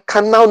 I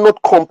can now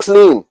not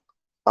complain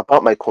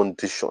about my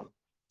condition.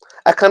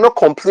 I cannot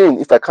complain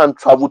if I can't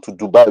travel to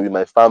Dubai with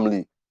my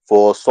family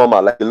for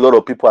summer like a lot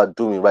of people are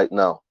doing right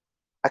now.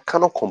 I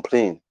cannot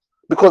complain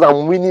because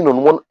I'm winning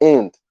on one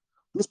end.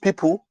 Those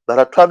people that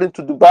are traveling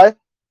to Dubai,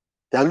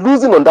 they are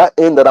losing on that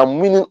end that I'm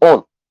winning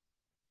on.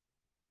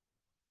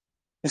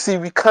 You see,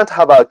 we can't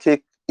have our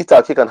cake, eat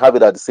our cake and have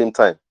it at the same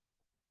time.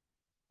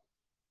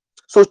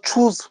 So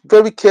choose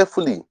very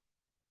carefully.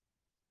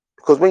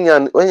 Because when you're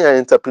an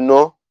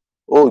entrepreneur,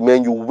 oh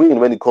man, you win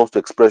when it comes to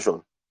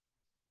expression,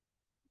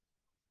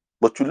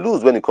 but you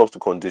lose when it comes to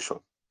condition.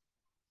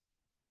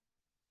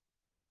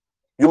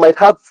 You might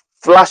have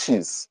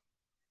flashes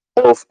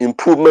of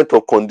improvement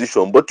of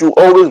condition, but you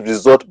always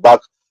resort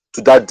back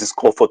to that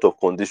discomfort of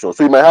condition.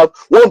 So you might have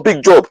one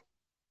big job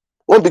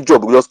will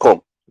just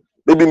come,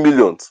 maybe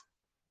millions.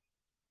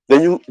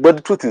 But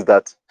the truth is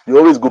that you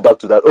always go back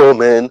to that. Oh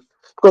man,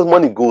 because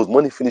money goes,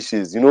 money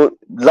finishes.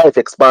 Life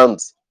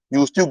expands.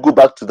 You still go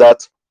back to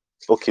that.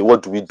 Okay,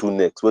 what do we do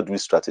next? What do we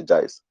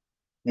strategize?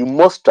 You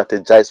must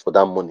strategize for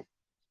that money,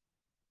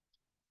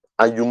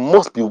 and you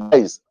must be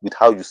wise with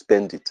how you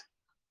spend it.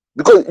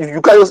 Because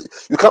you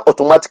can't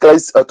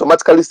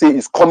automatically say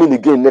it's coming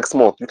again next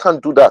month. You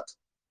can't do that.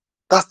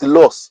 That's the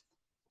loss.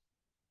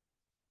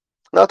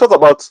 Now talk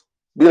about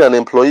being an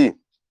employee.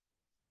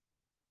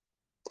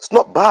 It's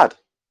not bad.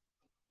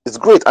 It's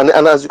great. And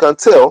as you can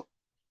tell,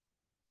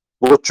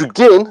 what you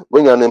gain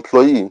when you're an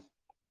employee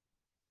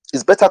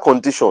is better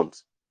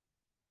conditions.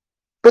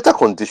 Better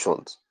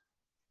conditions.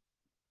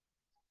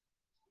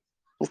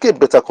 You get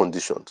better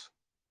conditions.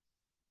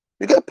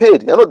 You get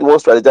paid. You're not the one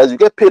strategizing. You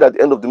get paid at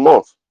the end of the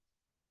month.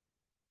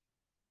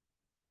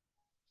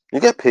 You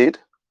get paid.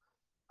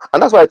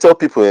 And that's why I tell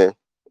people,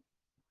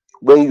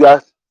 when you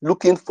are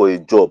looking for a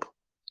job,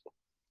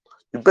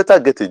 you better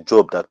get a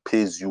job that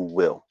pays you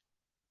well.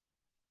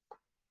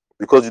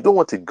 Because you don't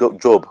want a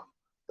job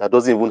that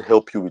doesn't even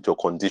help you with your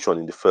condition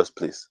in the first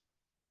place.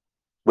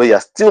 Where you're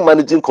still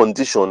managing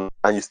condition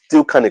and you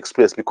still can't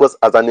express. Because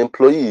as an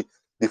employee,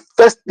 the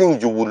first thing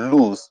you will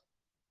lose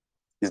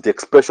is the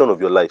expression of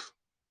your life.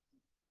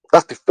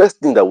 That's the first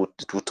thing that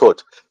it will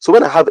touch. So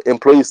when I have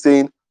employees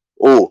saying,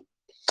 oh,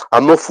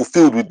 I'm not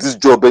fulfilled with this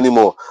job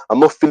anymore. I'm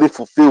not feeling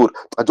fulfilled.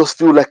 I just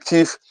feel like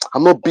if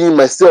I'm not being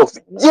myself.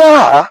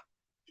 Yeah,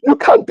 you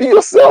can't be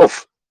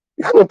yourself.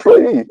 You're an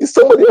employee. It's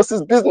somebody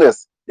else's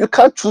business. You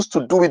can't choose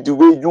to do it the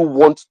way you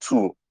want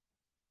to.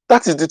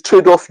 That is the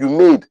trade-off you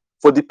made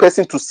for the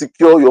person to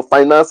secure your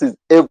finances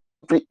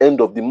every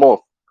end of the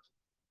month.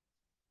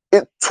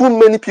 Too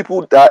many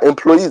people that are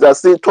employees are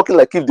talking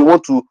like if they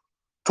want to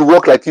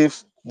work like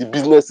if the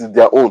business is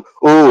their own.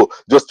 Oh,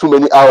 just too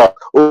many hours.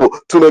 Oh,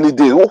 too many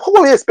days. Who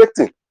are you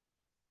expecting?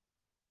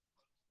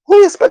 Who are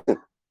you expecting?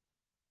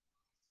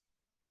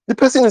 The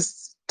person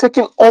is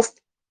taking off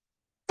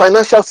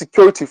financial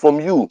security from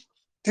you.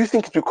 Do you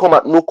think it will come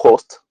at no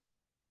cost?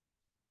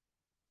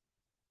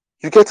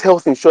 You get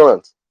health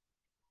insurance.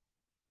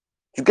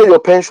 You get your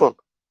pension.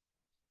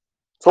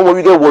 Some of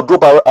you get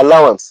wardrobe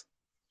allowance.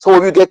 Some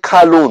of you get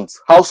car loans,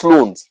 house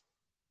loans.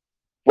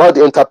 While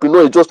the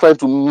entrepreneur is just trying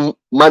to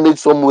manage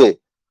somewhere,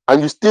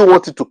 and you still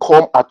want it to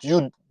come at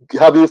you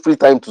having free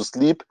time to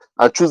sleep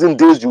and choosing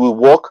days you will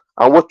work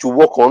and what you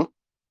work on.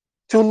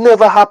 It will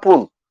never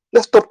happen.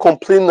 Let's stop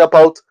complaining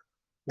about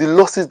the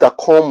losses that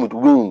come with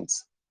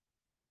wins.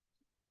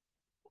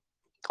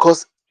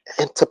 Because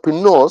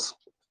entrepreneurs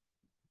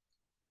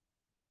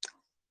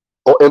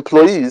or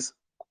employees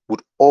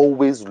would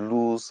always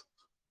lose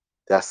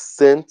their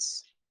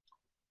sense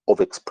of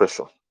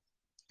expression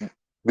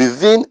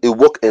within a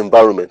work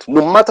environment.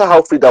 No matter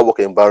how free that work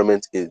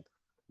environment is,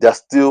 there are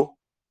still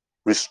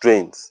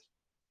restraints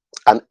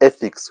and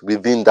ethics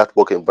within that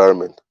work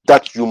environment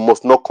that you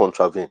must not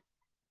contravene.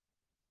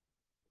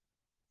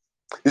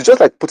 It's just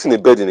like putting a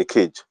bird in a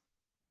cage.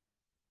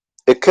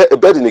 A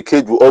bird in a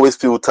cage will always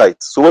feel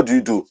tight. So what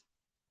do?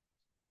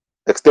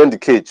 Extend the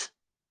cage.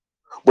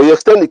 But you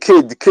extend the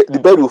cage, the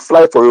bird will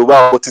fly for a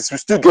while, but it will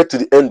still get to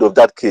the end of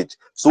that cage.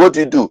 So what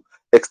do?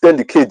 Extend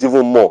the cage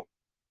even more.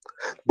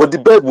 But the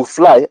bird will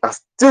fly and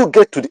still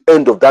get to the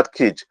end of that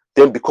cage,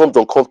 then becomes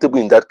uncomfortable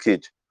in that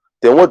cage.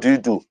 Then what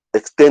do?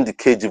 Extend the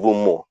cage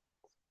even more.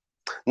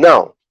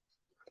 Now,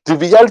 the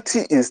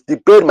reality is the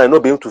bird might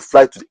not be able to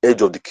fly to the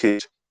edge of the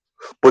cage,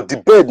 but the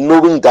bird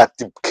knowing that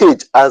the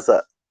cage has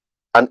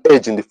an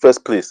edge in the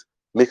first place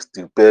makes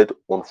the bird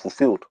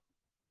unfulfilled.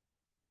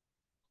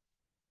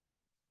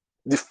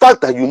 The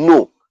fact that you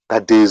know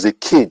that there is a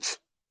cage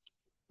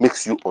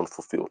makes you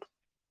unfulfilled.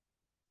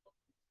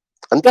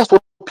 And that's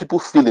what people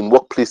feel in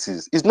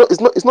workplaces. It's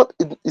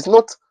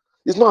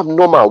not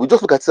abnormal. We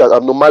just look at it as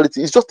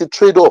abnormality. It's just a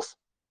trade-off.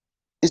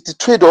 It's the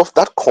trade-off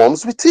that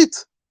comes with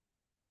it.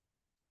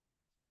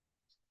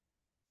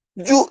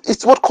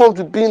 It's what comes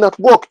with being at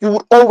work. You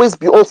would always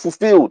be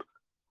unfulfilled.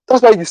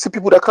 That's why you see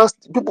people that can't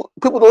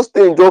people don't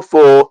stay in job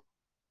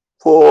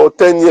for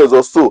 10 years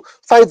or so.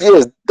 5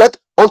 years, that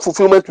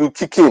unfulfillment will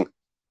kick in.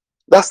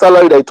 That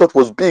salary that you thought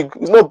was big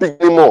is not big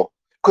anymore,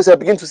 because you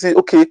begin to say,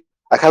 okay,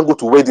 I can't go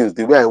to weddings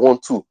the way I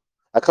want to.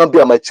 I can't be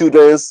at my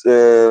children's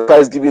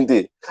prize giving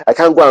day. I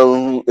can't go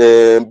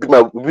and be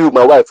with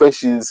my wife when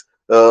she's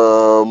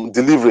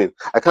delivering.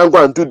 I can't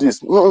go and do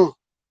this.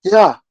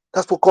 Yeah,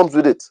 that's what comes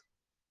with it.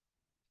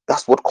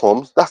 That's what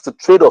comes. That's the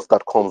trade-off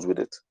that comes with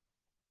it.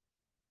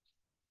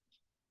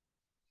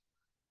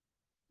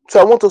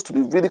 So I want us to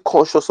be really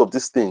conscious of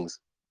these things.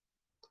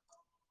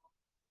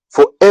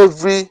 For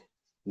every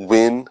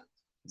win,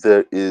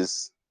 there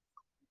is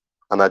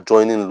an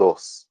adjoining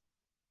loss.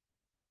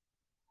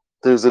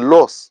 There is a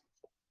loss.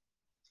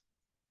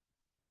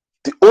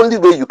 The only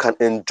way you can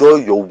enjoy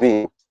your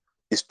win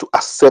is to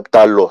accept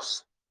that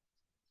loss.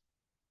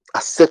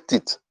 Accept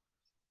it.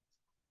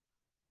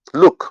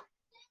 Look,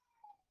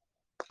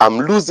 I'm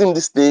losing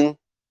this thing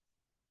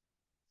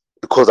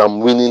because I'm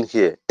winning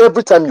here.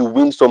 Every time you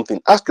win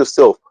something, ask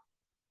yourself,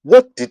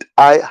 what did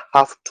I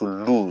have to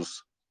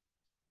lose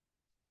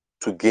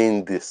to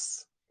gain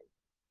this?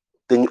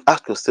 Then you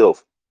ask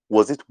yourself,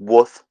 was it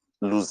worth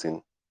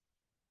losing?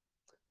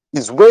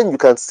 It's when you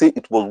can say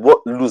it was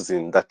worth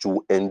losing that you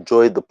will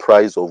enjoy the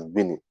prize of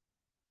winning.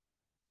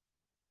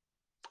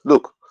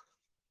 Look,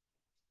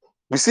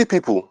 we see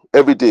people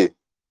every day.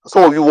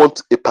 Some of you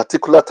want a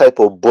particular type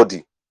of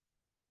body.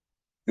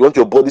 You want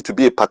your body to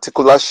be a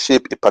particular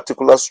shape, a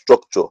particular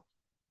structure.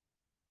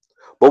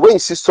 But when you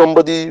see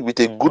somebody with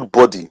a good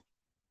body,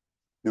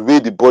 the way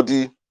the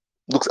body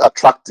looks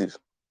attractive,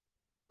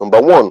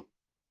 number one,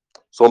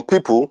 some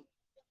people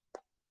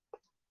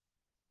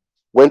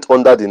went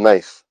under the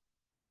knife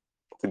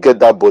to get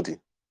that body.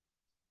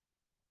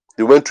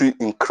 They went through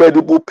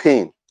incredible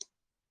pain.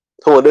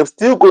 Some of them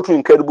still go through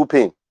incredible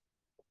pain.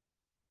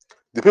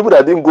 The people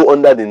that didn't go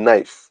under the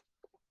knife,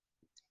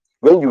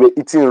 when you were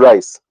eating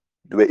rice,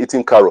 they were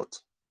eating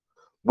carrot.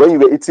 When you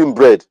were eating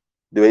bread,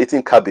 they were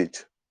eating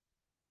cabbage.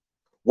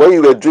 When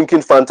you were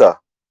drinking Fanta,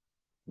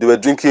 they were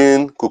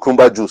drinking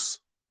cucumber juice.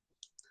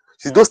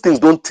 See, those things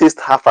don't taste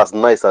half as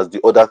nice as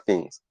the other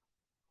things,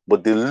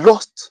 but they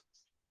lost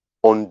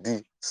on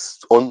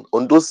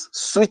those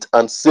sweet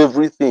and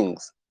savory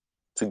things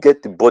to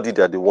get the body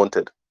that they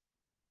wanted.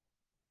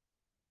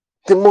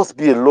 There must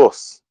be a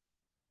loss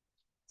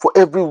for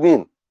every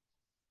win.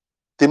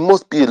 There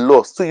must be a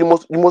loss. So you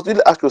must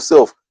really ask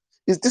yourself,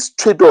 is this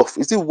trade-off,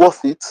 is it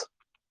worth it?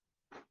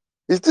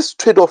 Is this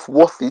trade-off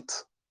worth it?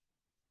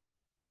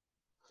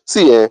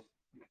 See,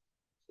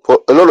 for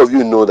a lot of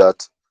you know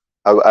that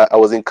I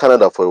was in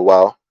Canada for a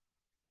while.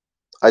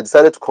 I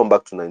decided to come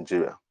back to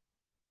Nigeria.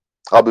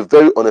 I'll be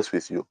very honest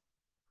with you.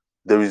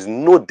 There is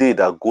no day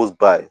that goes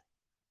by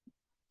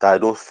that I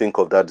don't think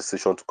of that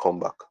decision to come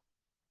back.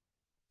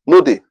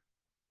 No day.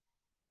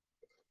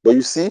 But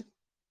you see,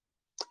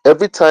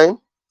 every time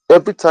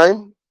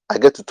I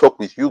get to talk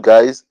with you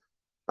guys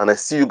and I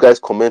see you guys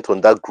comment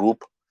on that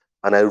group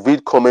and I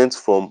read comments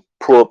from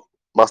Pro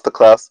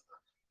Masterclass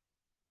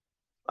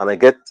and I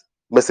get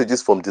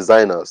messages from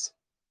designers,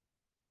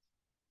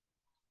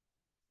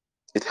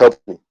 it helps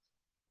me.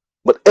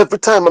 But every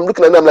time I'm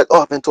looking at them, I'm like,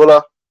 oh,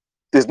 Pentola,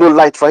 there's no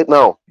light right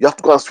now. You have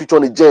to go and switch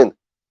on a gen.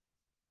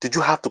 Did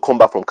you have to come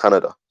back from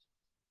Canada?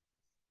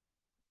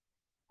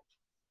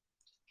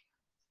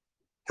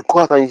 You go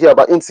out and you hear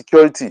about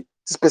insecurity.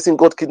 This person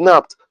got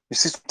kidnapped. You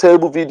see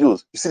terrible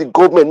videos. You see the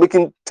government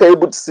making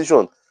terrible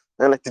decisions.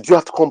 And like, did you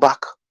have to come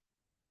back?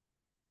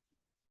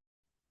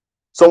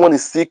 Someone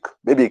is sick,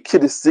 maybe a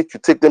kid is sick, you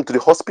take them to the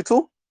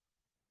hospital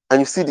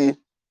and you see the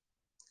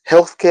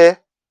healthcare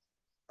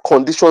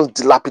conditions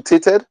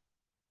dilapidated.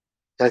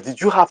 Like,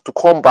 did you have to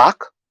come back?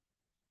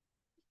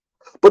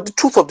 But the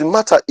truth of the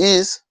matter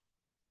is,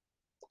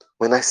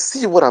 when I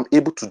see what I'm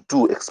able to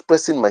do,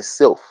 expressing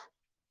myself,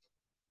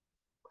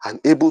 I'm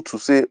able to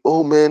say,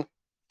 oh man,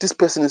 this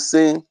person is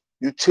saying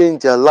you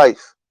change their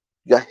life.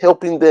 You are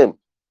helping them.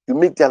 You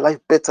make their life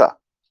better.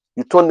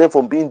 You turn them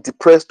from being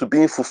depressed to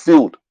being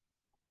fulfilled.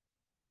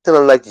 Then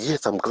I'm like,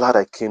 yes, I'm glad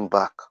I came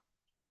back.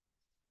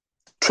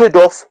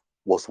 Trade-off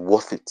was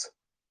worth it.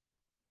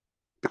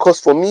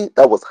 Because for me,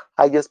 that was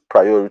highest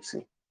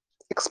priority.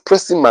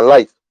 Expressing my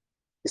life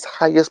is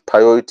highest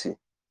priority.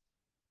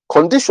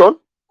 Condition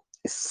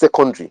is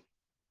secondary.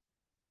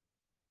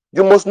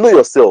 You must know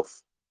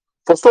yourself.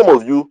 For some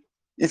of you,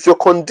 if your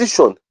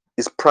condition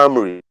is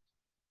primary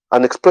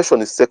and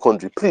expression is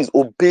secondary, please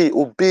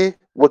obey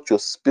what your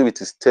spirit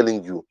is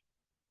telling you.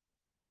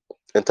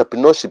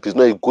 Entrepreneurship is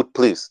not a good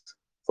place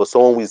for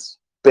someone who is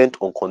bent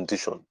on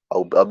condition.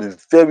 I'll be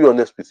very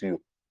honest with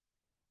you.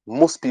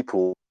 Most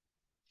people,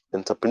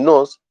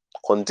 entrepreneurs,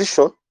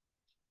 condition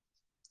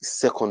is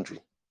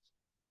secondary.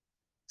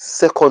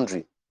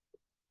 Secondary.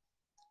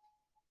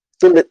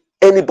 Don't let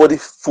anybody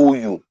fool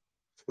you,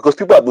 because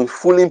people have been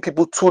fooling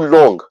people too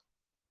long.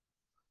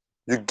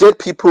 You get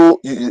people,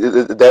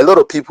 there are a lot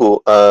of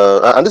people,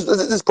 and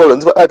this problem,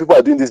 this is why people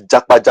are doing this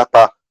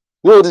japa.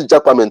 You know what this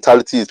japa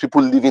mentality is?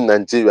 People leaving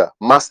Nigeria,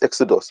 mass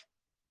exodus.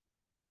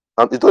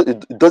 And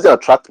it doesn't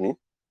attract me.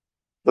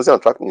 It doesn't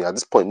attract me at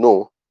this point,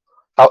 no.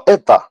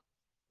 However,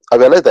 I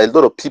realize that a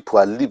lot of people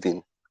are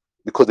leaving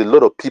because a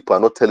lot of people are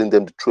not telling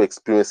them the true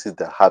experiences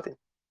they're having.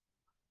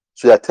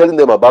 So you're telling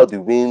them about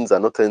the wins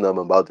and not telling them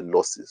about the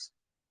losses.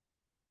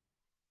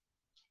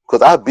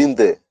 Because I've been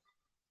there.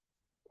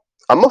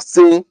 I'm not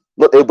saying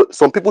not everybody,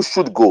 some people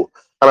should go,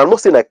 and I'm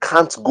not saying I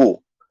can't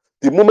go.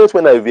 The moment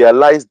when I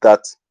realized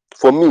that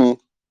for me,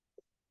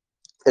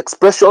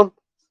 expression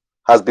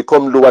has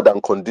become lower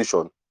than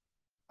condition,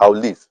 I'll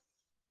leave.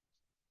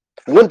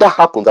 When that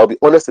happens, I'll be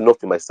honest enough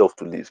with myself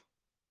to leave.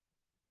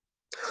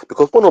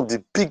 Because one of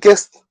the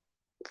biggest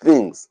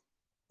things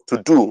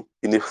to do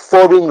in a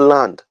foreign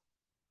land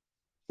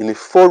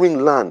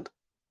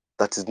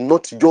that is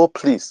not your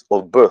place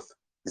of birth,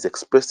 is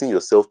expressing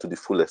yourself to the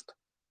fullest.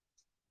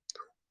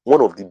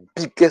 One of the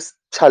biggest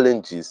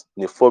challenges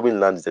in a foreign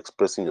land is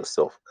expressing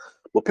yourself.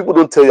 But people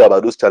don't tell you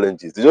about those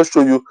challenges. They just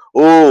show you,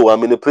 oh,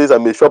 I'm in a place,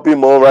 I'm in a shopping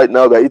mall right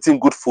now, we're eating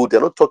good food. They're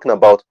not talking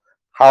about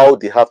how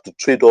they have to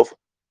trade off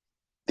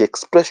the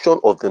expression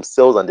of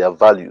themselves and their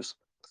values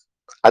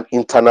and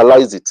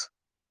internalize it.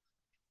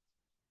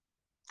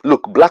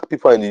 Look, black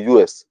people in the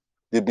US,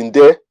 they've been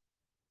there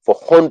for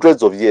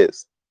hundreds of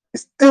years.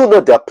 It's still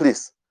not their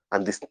place,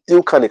 and they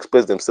still can't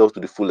express themselves to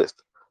the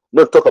fullest.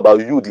 Not talk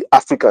about you, the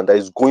African that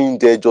is going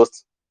there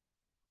just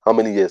how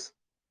many years?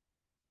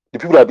 The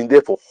people that have been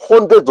there for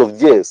hundreds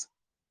of years,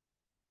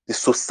 the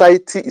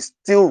society is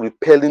still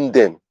repelling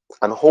them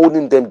and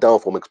holding them down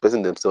from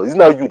expressing themselves. It's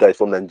not you that is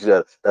from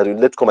Nigeria that will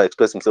let come and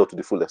express himself to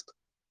the fullest.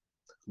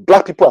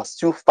 Black people are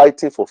still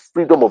fighting for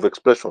freedom of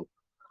expression.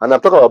 And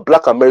I'm talking about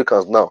black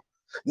Americans now.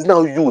 It's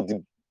now you,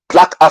 the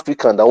black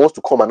African, that wants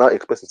to come and now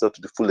express himself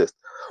to the fullest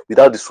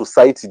without the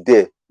society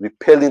there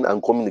repelling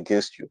and coming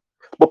against you.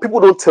 But people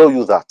don't tell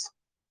you that.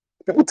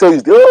 People tell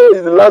you, oh,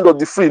 it's the land of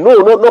the free. No,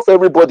 not for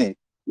everybody.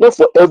 Not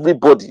for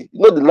everybody. It's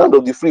not the land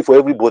of the free for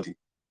everybody.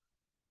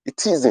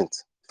 It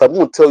isn't. If I'm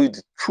going to tell you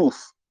the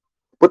truth.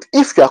 But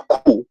if you are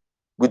cool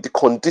with the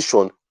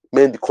condition,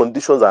 man, the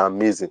conditions are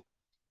amazing.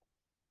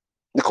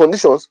 The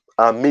conditions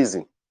are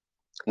amazing.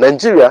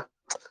 Nigeria,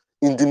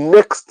 in the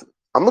next,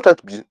 I'm not trying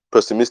to be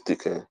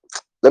pessimistic.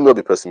 Let me not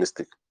be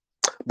pessimistic.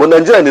 But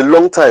Nigeria in a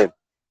long time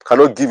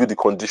cannot give you the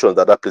conditions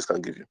that that place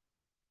can give you.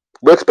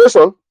 But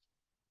expression,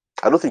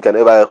 I don't think you can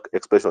ever have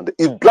expression.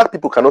 If black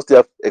people cannot still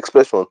have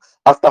expression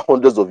after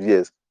hundreds of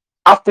years,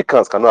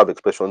 Africans cannot have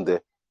expression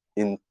there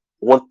in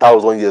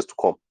 1,000 years to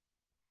come.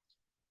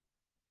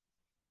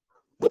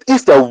 But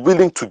if they are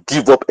willing to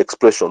give up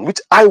expression,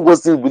 which I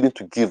wasn't willing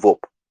to give up,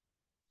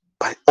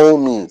 by all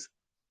means,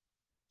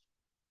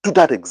 do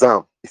that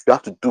exam if you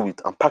have to do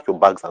it and pack your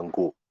bags and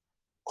go.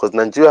 Because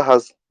Nigeria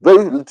has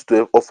very little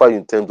to offer you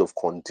in terms of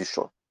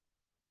condition.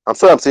 I'm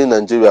sorry I'm saying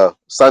Nigeria.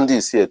 Sandy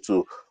is here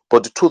too.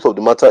 But the truth of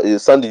the matter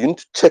is, Sandy, you need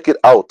to check it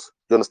out.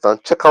 You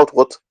understand? Check out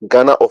what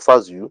Ghana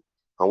offers you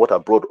and what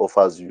abroad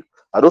offers you.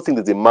 I don't think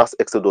there's a mass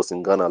exodus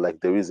in Ghana like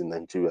there is in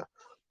Nigeria.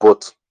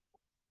 But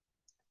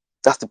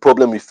that's the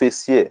problem we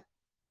face here.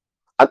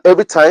 And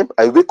every time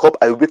I wake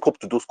up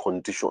to those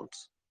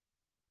conditions.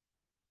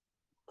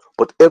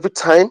 But every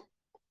time,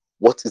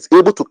 what is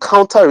able to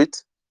counter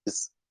it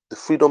is the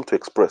freedom to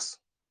express.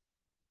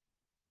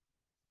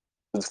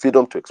 The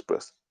freedom to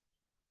express.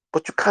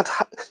 But you can't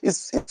have,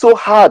 it's so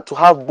hard to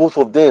have both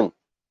of them.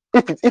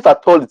 If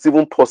at all it's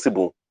even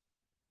possible.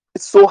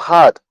 It's so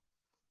hard.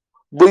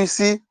 But you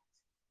see,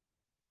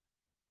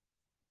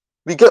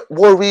 we get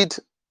worried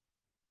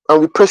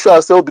and we pressure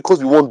ourselves because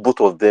we want both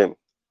of them.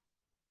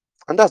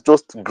 And that's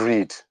just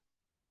greed.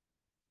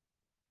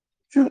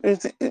 You can,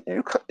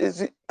 and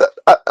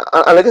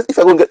I guess if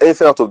I don't get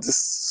anything out of this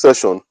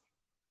session,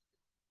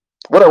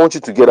 what I want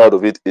you to get out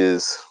of it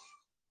is,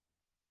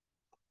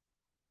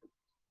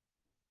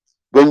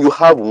 when you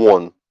have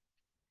one,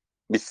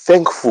 be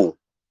thankful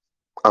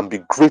and be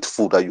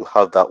grateful that you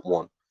have that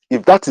one.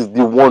 If that is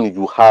the one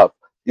you have,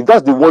 if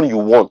that's the one you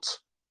want,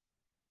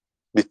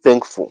 be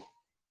thankful.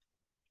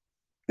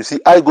 You see,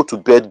 I go to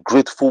bed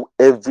grateful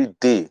every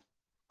day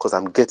because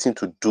I'm getting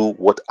to do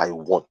what I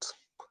want.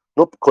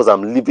 Not because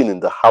I'm living in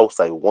the house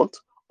I want,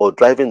 or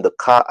driving the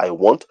car I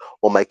want,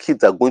 or my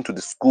kids are going to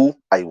the school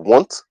I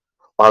want,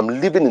 or I'm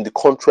living in the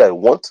country I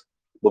want,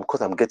 but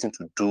because I'm getting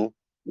to do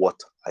what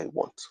I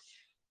want.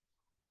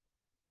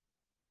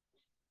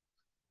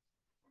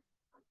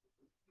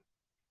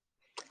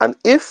 And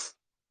if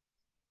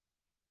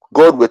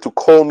God were to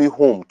call me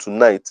home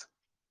tonight,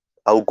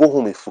 I'll go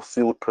home a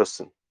fulfilled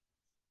person.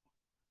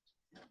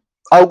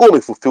 I'll go home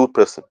a fulfilled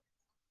person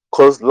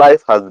because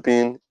life has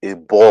been a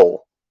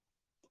ball.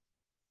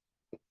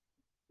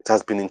 It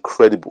has been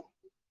incredible.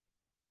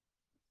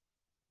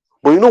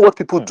 But you know what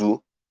people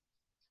do?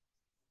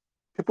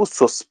 People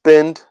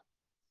suspend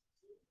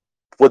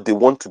what they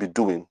want to be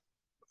doing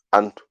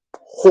and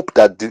hope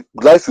that the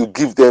life will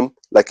give them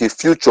like a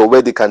future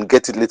where they can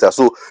get it later.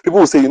 So people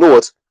will say, you know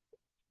what?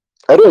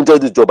 I don't enjoy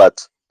this job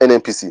at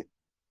NNPC.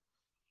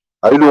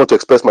 I really want to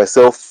express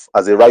myself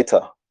as a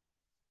writer.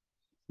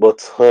 But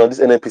this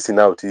NNPC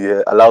now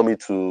to allow me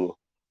to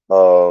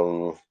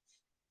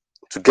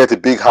get a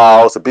big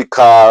house, a big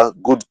car,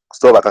 good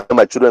stuff. I can send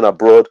my children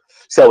abroad.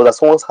 See, I was at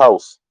someone's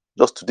house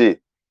just today.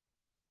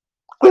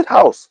 Great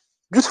house.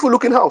 Beautiful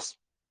looking house.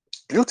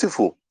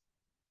 Beautiful.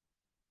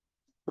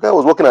 The guy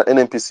was working at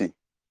NNPC.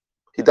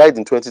 He died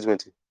in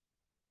 2020.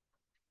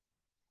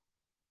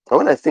 And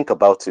when I think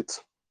about it,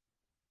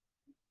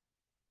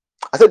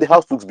 I said the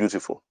house looks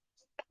beautiful.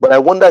 But I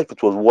wonder if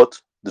it was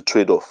worth the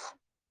trade-off.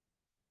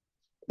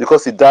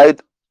 Because he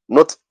died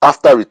not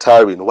after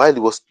retiring, while he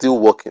was still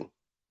working.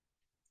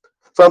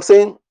 So I'm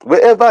saying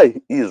wherever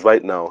he is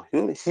right now,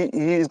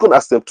 he's going to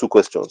ask them two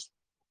questions.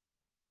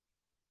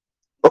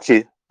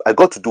 Okay, I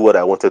got to do what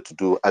I wanted to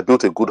do. I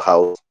built a good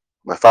house.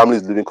 My family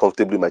is living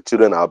comfortably. My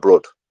children are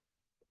abroad.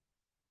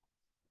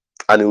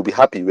 And he will be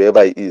happy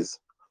wherever he is.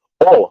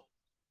 Or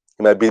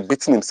he might be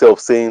beating himself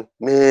saying,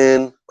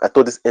 man, I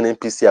thought this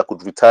NNPC, I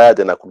could retire,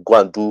 then I could go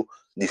and do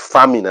the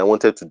farming I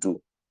wanted to do.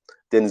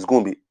 Then he's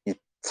going to be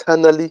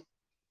eternally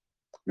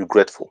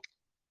regretful.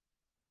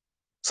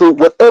 So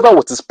whatever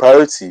was his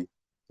priority,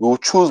 we will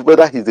choose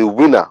whether he's a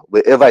winner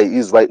wherever he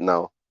is right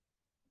now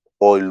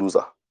or a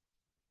loser.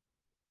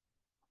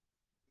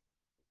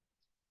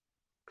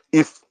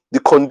 If the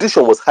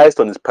condition was highest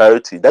on his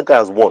priority, that guy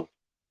has won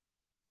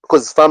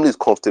because his family is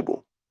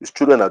comfortable, his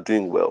children are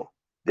doing well,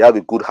 they have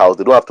a good house,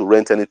 they don't have to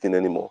rent anything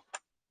anymore.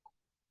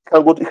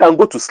 He can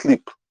go to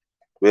sleep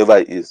wherever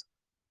he is.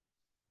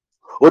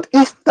 But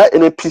if that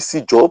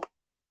NNPC job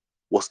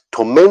was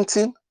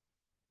tormenting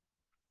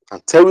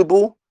and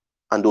terrible,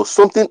 and there was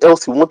something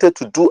else he wanted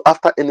to do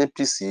after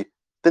NNPC,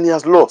 then he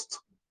has lost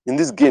in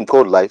this game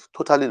called life.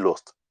 Totally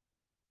lost.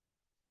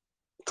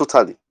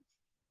 Totally.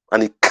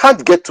 And he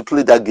can't get to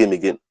play that game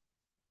again.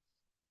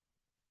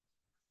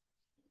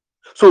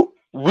 So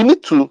we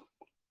need to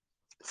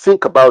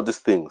think about these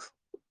things.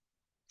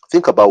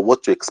 Think about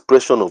what your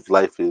expression of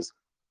life is,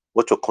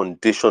 what your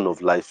condition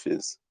of life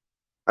is,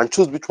 and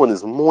choose which one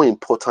is more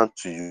important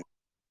to you.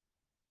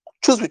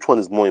 Choose which one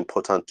is more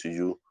important to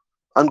you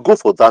and go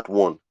for that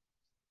one.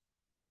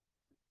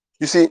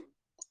 You see,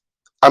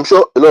 I'm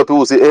sure a lot of people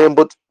will say,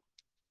 but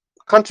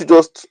can't you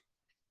just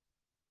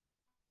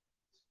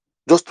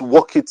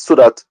work it so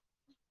that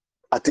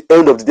at the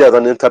end of the day, as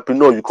an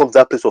entrepreneur, you come to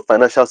that place of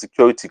financial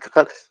security?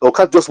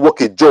 Can't just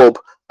work a job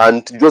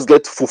and you just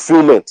get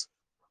fulfillment?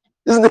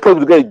 Isn't it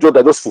possible to get a job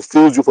that just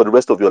fulfills you for the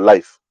rest of your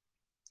life?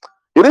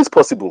 It is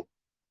possible.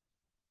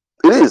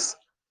 It is.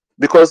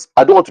 Because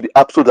I don't want to be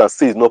absolute and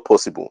say it's not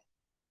possible.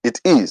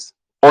 It is.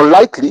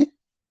 Unlikely,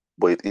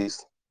 but it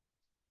is.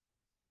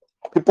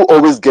 People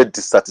always get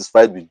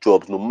dissatisfied with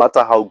jobs, no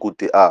matter how good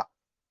they are.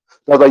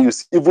 That's why you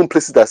see even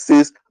places that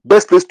says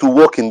best place to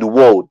work in the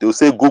world, they will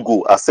say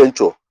Google,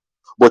 Accenture.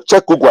 But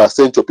check Google,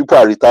 Accenture, people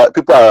are retired,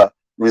 people are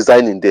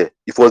resigning there.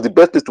 If it was the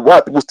best place to, why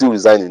are people still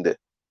resigning there?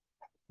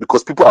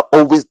 Because people are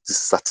always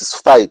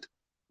dissatisfied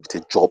with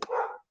a job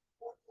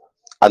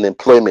and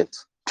employment.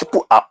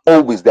 People are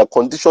always, they are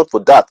conditioned for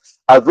that.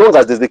 As long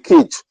as there's a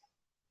cage,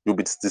 you'll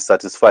be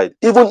dissatisfied.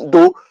 Even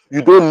though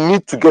you don't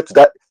need to get to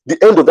that, the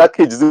end of that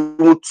cage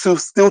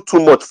is still too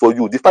much for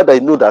you. The fact that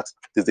you know that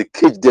there's a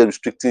cage there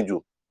restricting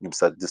you, you'll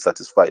be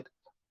dissatisfied.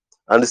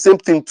 And the same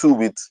thing too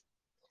with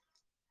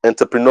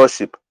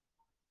entrepreneurship.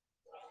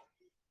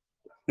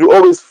 You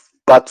always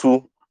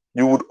battle,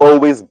 you would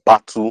always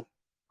battle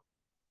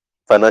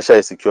financial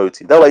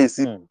insecurity. That's why you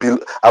see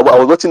I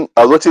was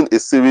watching a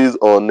series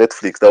on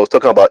Netflix that was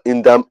talking about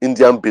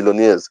Indian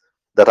billionaires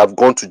that have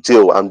gone to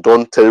jail and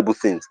done terrible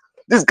things.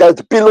 These guys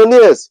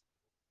billionaires,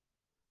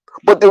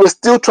 but they were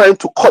still trying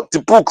to cut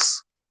the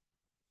books.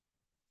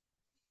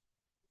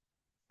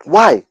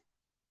 Why?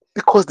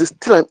 Because there's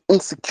still an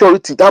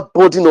insecurity, that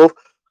burden of,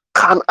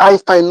 can I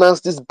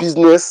finance this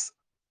business?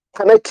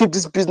 Can I keep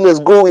this business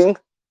going?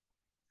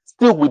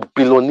 Still with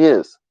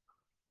billionaires.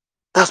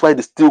 That's why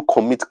they still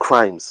commit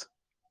crimes.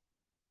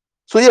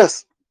 So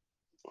yes,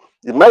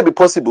 it might be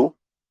possible,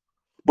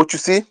 but you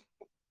see,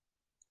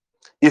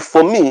 if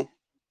for me,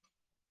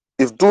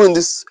 if doing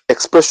this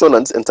expression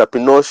and this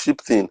entrepreneurship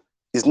thing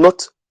is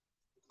not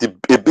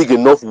a big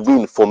enough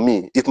win for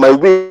me, if my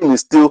win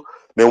is still,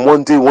 man,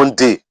 one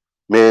day,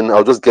 man,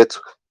 I'll just get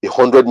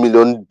 $100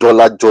 million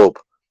job,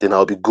 then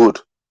I'll be good.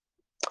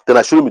 Then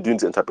I shouldn't be doing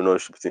the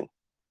entrepreneurship thing.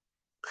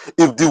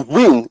 If the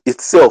win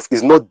itself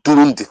is not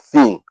doing the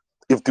thing,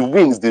 if the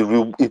win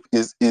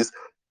is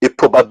a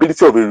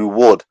probability of a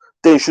reward,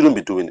 then you shouldn't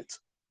be doing it.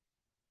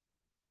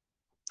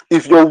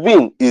 If your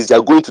win is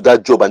you're going to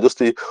that job and just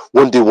say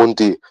one day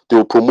they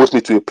will promote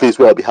me to a place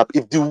where I'll be happy.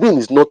 If the win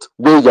is not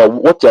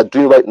what you're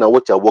doing right now,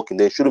 what you're working,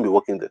 then you shouldn't be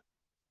working there.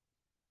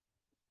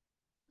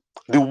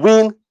 The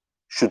win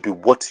should be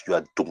what you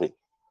are doing.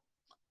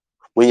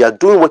 When you're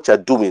doing what you're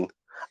doing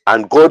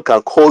and God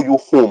can call you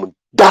home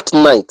that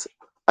night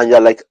and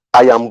you're like,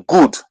 I am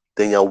good,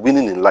 then you're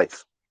winning in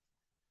life.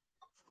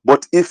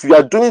 But if you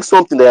are doing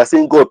something that you're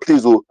saying, God,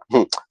 please,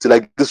 till I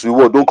get this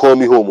reward, don't call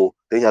me home,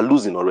 then you're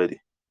losing already.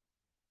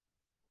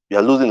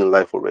 You're losing in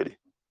life already.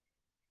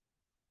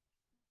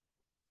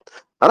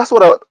 And that's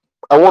what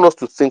I want us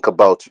to think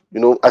about.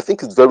 I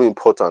think it's very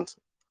important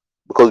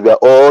because we are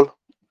all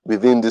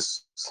within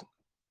this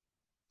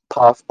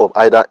path of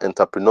either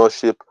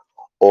entrepreneurship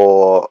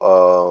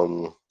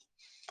or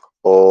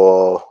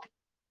or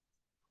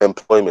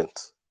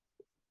employment.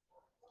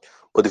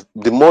 But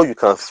the more you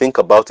can think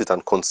about it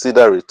and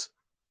consider it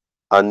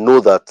and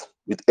know that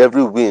with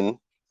every win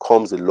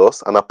comes a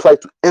loss, and apply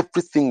to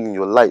everything in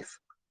your life,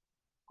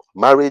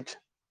 marriage,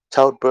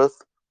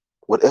 childbirth,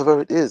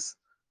 whatever it is,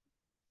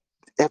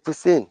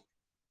 everything,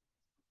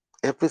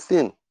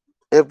 everything,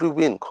 every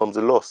win comes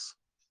a loss.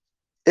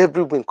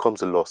 Every win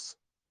comes a loss.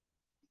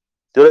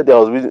 The other day I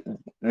was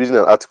reading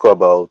an article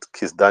about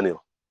Kiss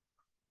Daniel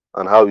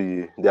and how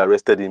they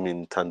arrested him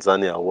in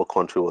Tanzania. What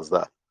country was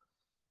that?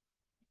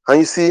 And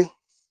you see,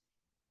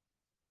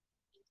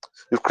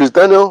 I'm sure Chris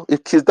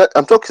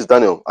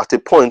Daniel at a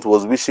point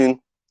was wishing,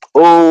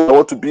 oh, I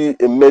want to be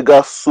a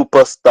mega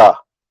superstar.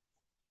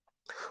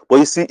 But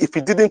you see, if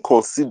he didn't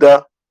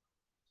consider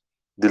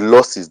the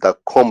losses that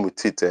come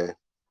with it,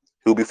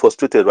 he'll be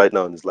frustrated right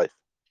now in his life.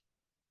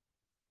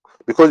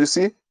 Because you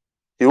see,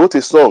 he wrote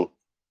a song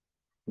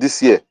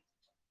this year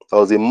that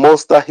was a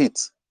monster hit.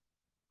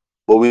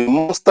 But with a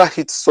monster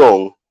hit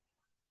song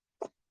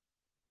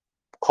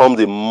comes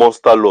a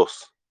monster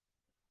loss.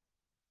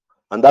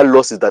 And that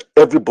loss is that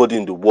everybody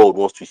in the world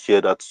wants to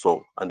hear that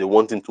song and they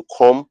want him to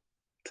come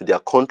to their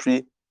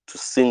country to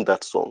sing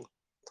that song.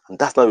 And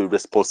that's now a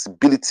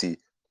responsibility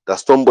that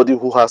somebody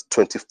who has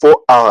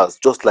 24 hours,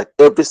 just like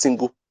every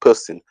single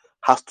person,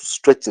 has to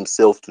stretch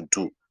himself to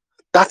do.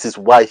 That is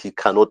why he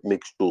cannot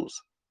make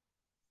shows.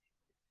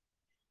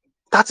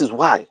 That is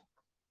why.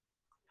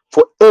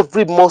 For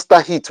every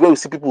monster hit, where we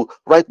see people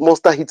write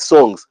monster hit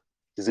songs,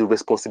 is a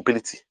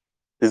responsibility.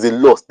 There's a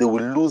loss. They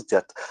will lose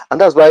that. And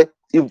that's why,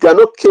 if they are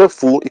not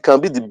careful, it can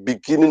be the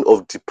beginning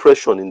of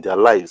depression in their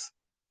lives.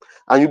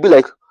 And you'll be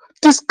like,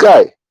 this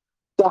guy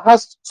that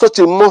has such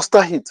a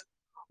monster hit,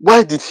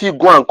 why did he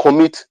go and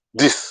commit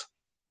this?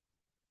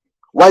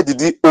 Why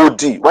did he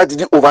OD? Why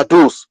did he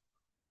overdose?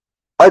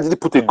 Why did he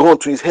put a gun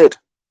to his head?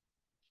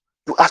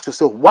 You ask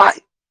yourself, why?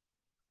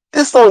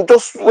 This song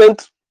just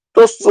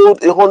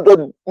sold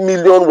 100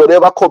 million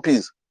whatever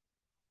copies.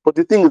 But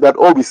the thing is that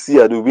all we see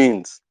are the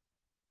wins.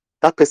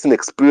 That person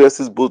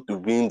experiences both the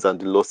wins and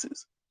the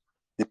losses.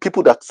 The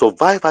people that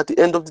survive at the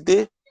end of the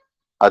day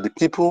are the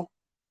people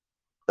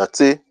that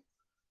say,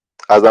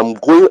 as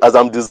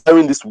I'm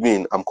desiring this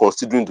win, I'm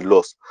considering the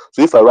loss.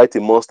 So if I write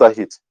a monster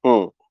hit,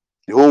 the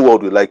whole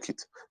world will like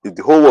it. If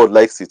the whole world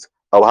likes it,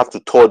 I will have to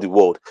tour the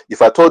world.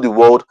 If I tour the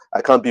world,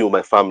 I can't be with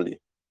my family.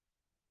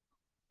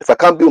 If I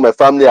can't be with my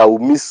family, I will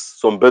miss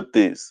some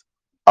birthdays.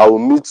 I will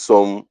miss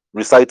some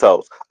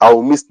recitals. I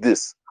will miss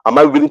this. Am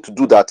I willing to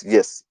do that?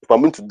 Yes. If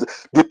I'm willing to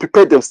they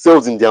prepare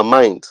themselves in their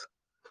mind.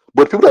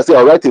 But people that say,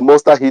 I'll write a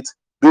monster hit,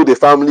 build a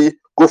family,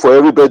 go for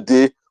every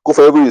birthday, go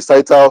for every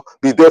recital,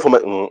 be there for my...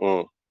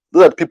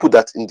 Those are the people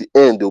that in the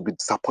end, they'll be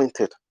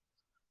disappointed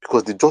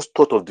because they just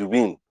thought of the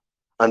win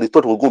and they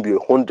thought it was going to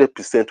be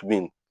 100%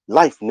 win.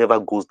 Life never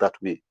goes that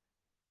way.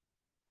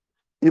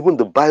 Even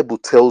the Bible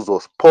tells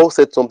us, Paul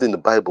said something in the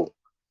Bible.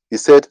 He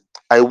said,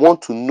 I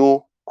want to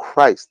know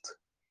Christ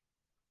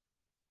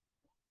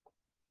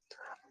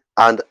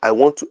and I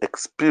want to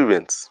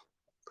experience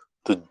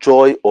the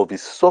joy of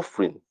his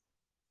suffering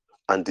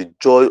and the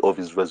joy of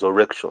his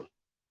resurrection.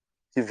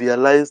 He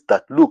realized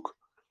that, look,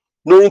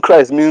 knowing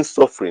Christ means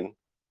suffering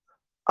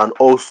and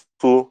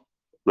also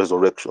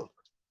resurrection.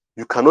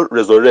 You cannot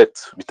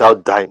resurrect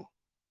without dying.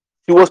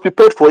 He was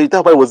prepared for it.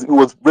 That's why he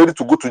was ready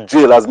to go to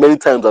jail as many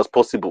times as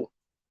possible.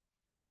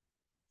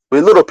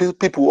 But a lot of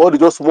people, all they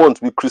just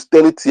want with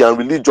Christianity and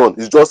religion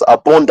is just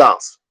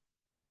abundance.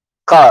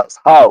 Cars,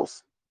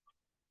 house,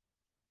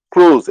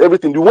 clothes,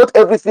 everything. You want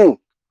everything,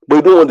 but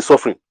you don't want the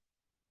suffering.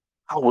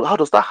 How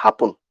does that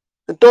happen?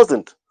 It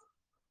doesn't.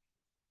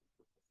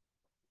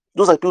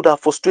 Those are people that are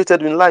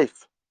frustrated in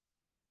life.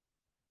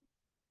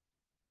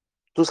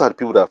 Those are the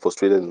people that are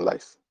frustrated in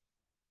life.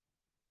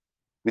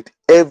 With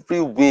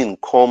every win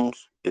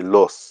comes a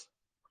loss.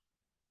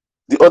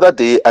 The other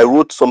day, I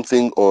wrote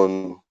something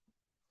on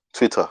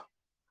Twitter,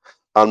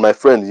 and my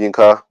friend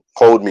Yinka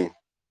called me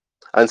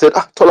and said,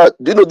 Tola,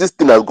 do you know this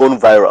thing has gone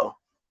viral?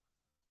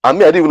 I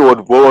mean, I didn't even know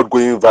what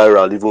going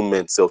viral even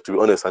meant, self, to be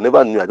honest. I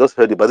never knew. I just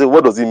heard it. But I said,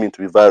 what does it mean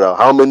to be viral?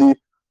 How many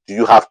do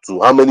you have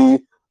to? How many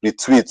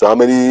retweets? How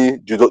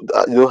many,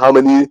 how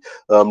many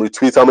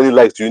retweets? How many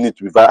likes do you need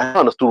to be viral? I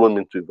understood what it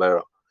meant to be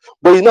viral.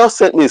 But he now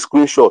sent me a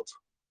screenshot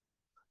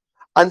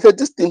and said,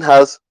 this thing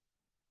has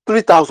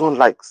 3,000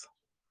 likes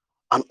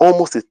and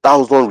almost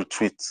 1,000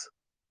 retweets.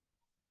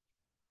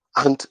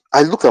 And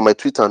I looked at my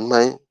Twitter and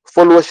my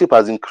followership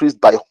has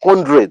increased by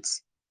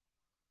hundreds.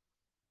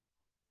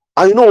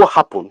 And you know what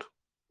happened?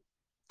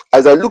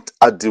 As I looked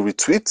at the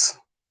retweets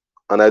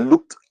and I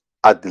looked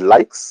at the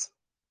likes,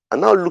 I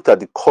now looked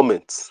at the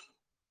comments.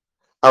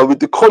 And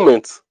with the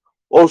comments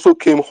also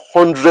came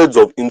hundreds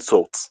of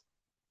insults.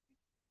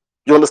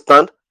 You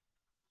understand?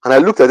 And I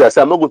looked at it, I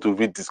said, I'm not going to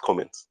read these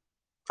comments.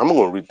 I'm not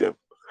going to read them.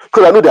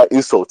 Because I know there are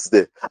insults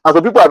there. And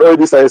some people had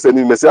already started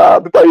sending me, say,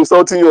 people are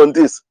insulting you on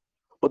this.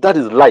 But that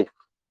is life.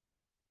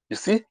 You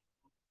see,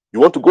 you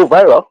want to go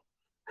viral?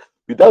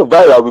 With that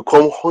viral will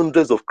come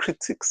hundreds of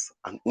critics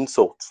and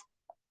insults.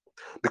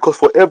 Because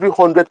for every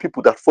 100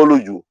 people that follow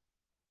you,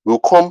 will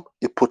come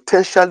a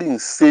potentially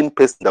insane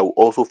person that will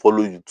also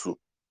follow you too.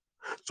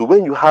 So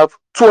when you have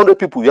 200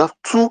 people, you have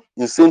two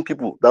insane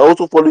people that are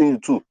also following you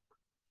too.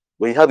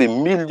 When you have a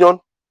million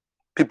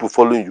people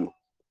following you,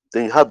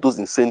 then you have those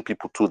insane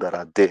people too that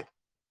are there.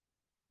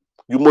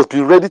 You must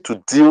be ready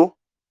to deal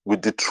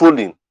with the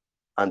trolling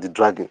and the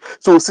dragging.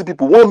 So see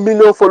people, 1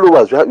 million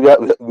followers,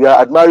 we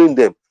are admiring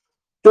them.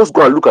 Just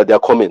go and look at their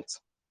comments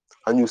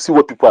and you see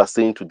what people are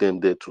saying to them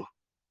there too.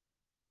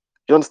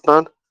 You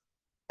understand?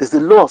 There's a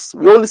loss.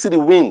 We only see the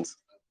wins.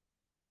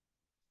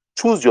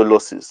 Choose your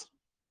losses.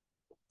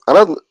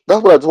 And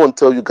that's what I just want to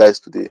tell you guys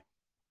today.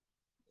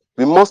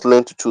 We must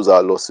learn to choose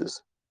our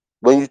losses.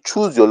 When you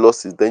choose your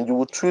losses, then you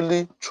will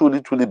truly,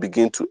 truly, truly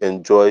begin to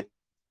enjoy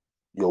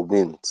your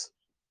wins.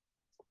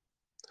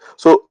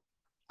 So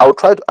I'll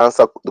try to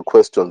answer the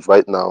questions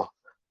right now.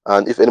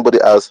 And if anybody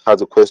else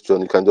has a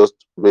question, you can just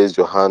raise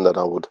your hand and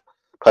I would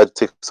try to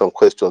take some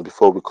questions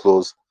before we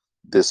close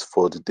this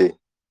for the day.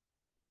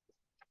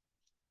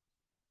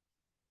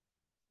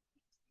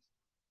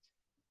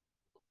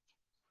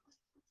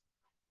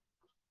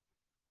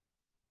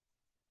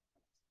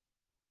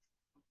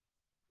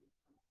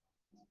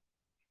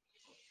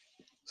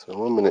 So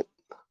 1 minute.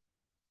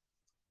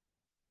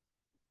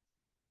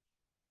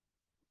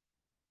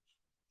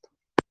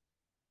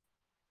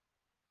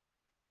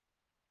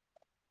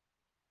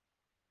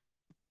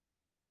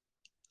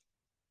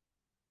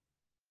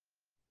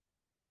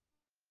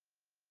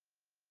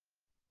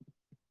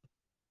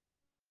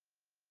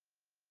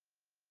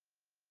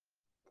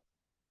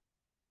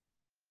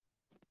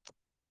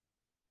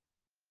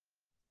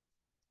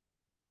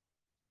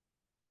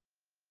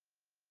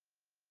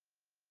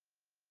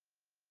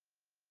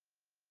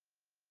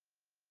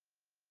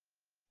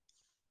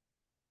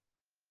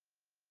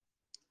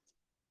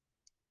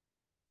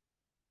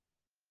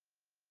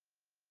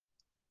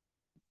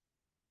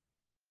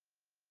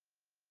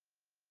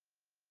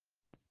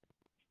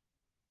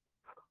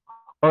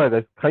 All right,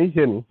 guys, can you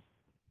hear me?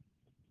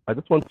 I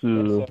just want Yes,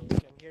 to. sir. We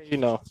can hear you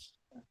now.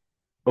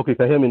 Okay,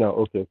 can you hear me now?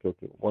 Okay, okay,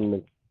 okay. 1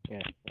 minute.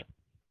 Yeah.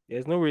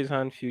 There's no raise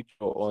hand feature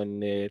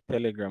on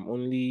Telegram,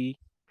 only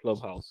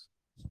Clubhouse.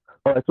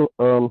 All right,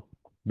 so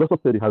Joseph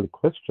said he has a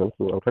question,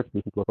 so I'll try to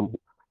listen to some.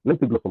 Let me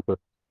take Blossom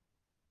first.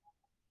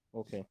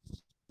 Okay.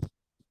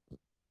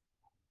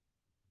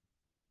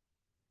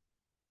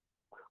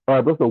 All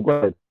right, Blossom, go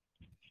ahead.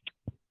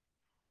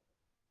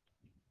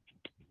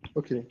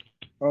 Okay.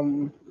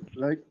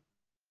 Like,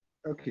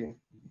 okay.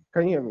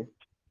 Can you hear me?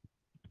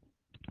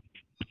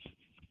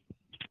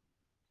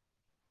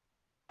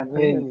 Can you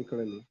hear me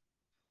clearly?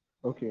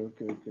 Okay,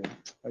 okay, okay.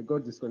 I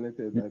got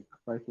disconnected like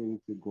 5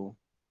 minutes ago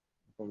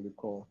from the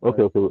call,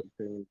 Okay, 5 to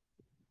 10 minutes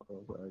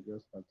ago, so I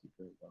just had to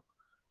get back.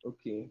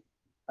 Okay.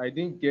 I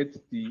didn't get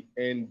the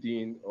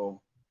ending of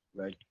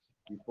like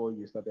before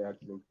you started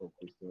asking for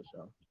questions,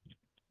 Sha.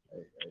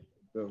 I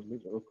so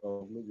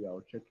maybe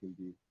I'll check in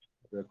the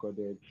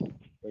recorded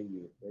when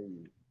you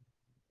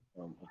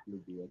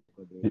upload the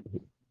recorded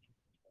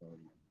um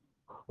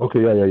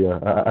okay, yeah, yeah,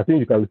 yeah. I think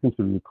you can listen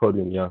to the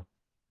recording. Yeah.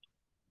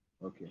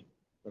 okay.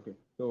 Okay.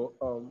 So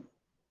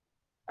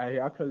I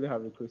actually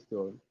have a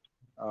question.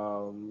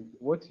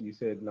 What you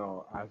said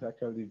now has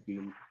actually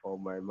been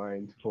on my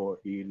mind for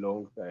a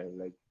long time,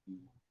 like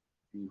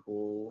the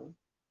whole,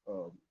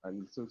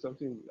 and so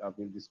something I've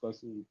been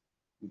discussing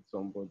with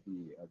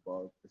somebody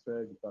about,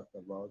 especially the fact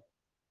about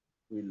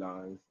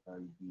freelance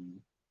and the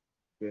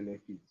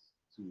benefits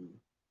to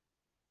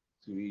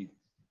it,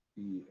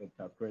 the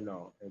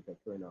entrepreneur and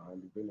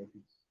the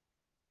benefits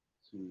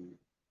to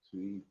to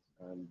it,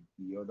 and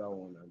the other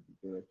one and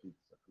the benefits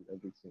and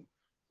everything.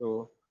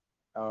 So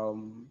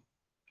um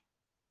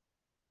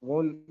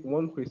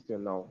one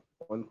question now,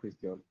 one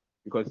question,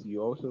 because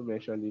you also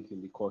mentioned it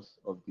in the course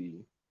of the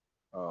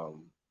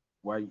um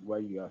why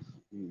you are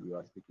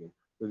speaking.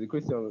 So the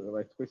question,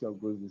 my question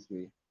goes this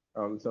way.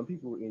 Some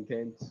people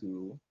intend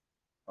to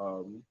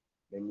um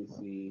let me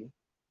see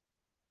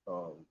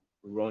um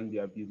run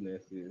their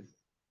businesses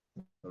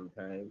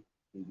sometime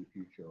in the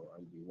future,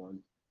 and they want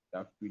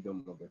that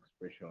freedom of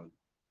expression.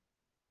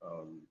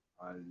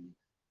 And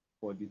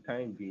for the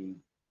time being,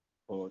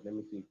 for let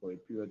me say for a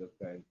period of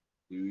time,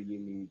 they really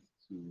need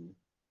to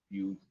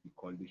build the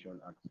condition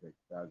aspect,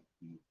 that's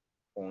the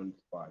fund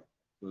part.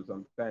 So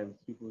sometimes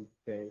people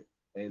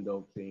end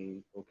up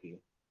saying, okay,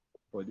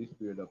 for this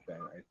period of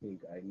time, I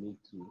think I need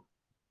to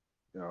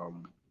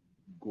um,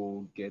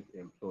 go get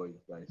employed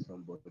by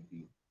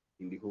somebody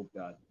in the hope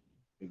that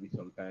maybe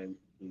sometime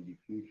in the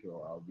future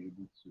I'll be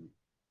able to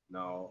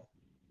now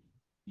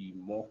be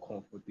more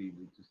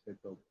comfortable to set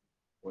up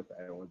what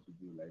I want to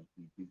do, like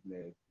the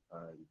business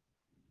and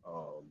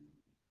um,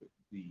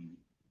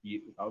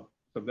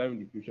 sometime in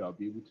the future I'll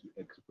be able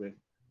to express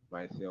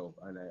myself.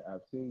 And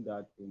I've seen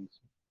that in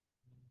some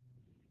cases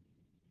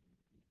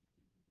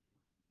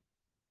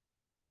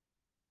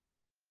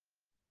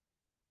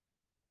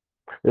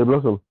where Hey,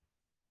 Blossom.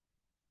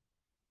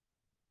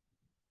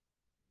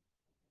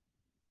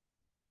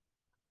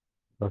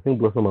 I think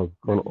Blossom has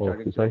like gone the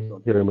off. You trajectory of can't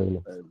some hear him people's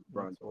anymore.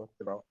 brand or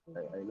Network.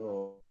 whatever I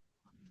know.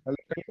 Hello,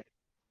 can you hear me?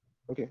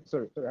 Okay,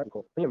 sorry, I had to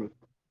call. Can you hear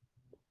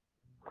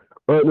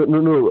me? Oh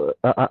no.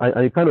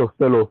 I kind of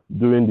fell off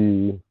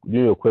during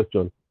your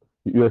question.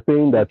 You were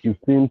saying that Okay. you've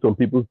seen some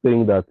people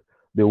saying that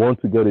they want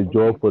to get a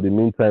job Okay. for the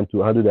meantime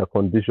to handle their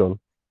condition.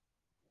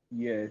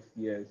 Yes.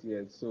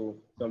 So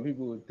some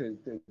people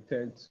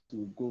tend to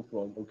go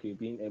from okay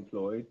being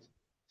employed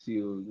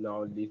till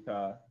now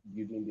later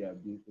building their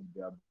business,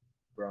 their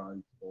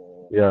brand,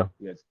 or Yeah.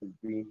 yes, to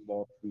being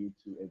more free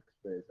to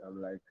express.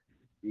 I'm like,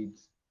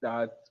 is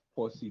that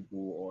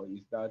possible, or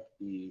is that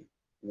a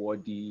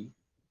worthy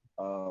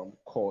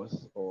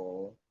course,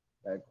 or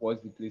like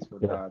what's the place for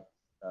Yeah. that?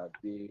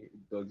 They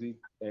does it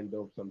end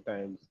up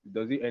sometimes?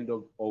 Does it end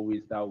up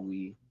always that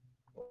way,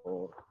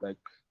 or like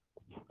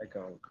that's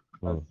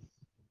Mm.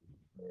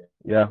 yeah,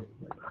 Yeah. like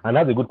And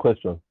that's a good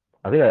question.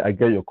 I think I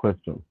get your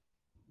question.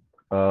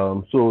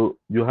 So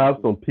you have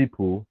okay. some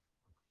people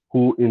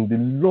who, in the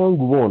long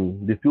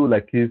run, they feel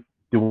like if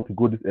they want to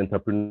go this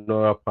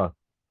entrepreneurial path,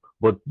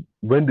 but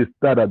when they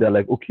start out, they're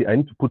like, okay, I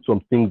need to put some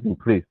things in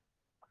place.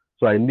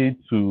 So I need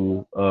Yeah.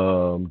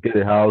 to get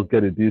a house,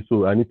 get a this,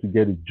 so I need to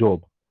get a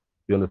job.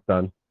 You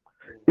understand?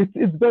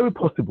 It's very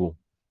possible.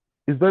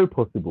 It's very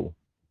possible.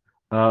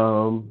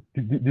 And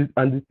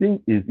the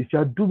thing is, if you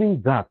are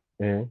doing that,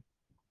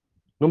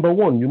 number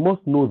one, you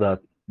must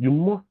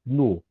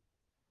know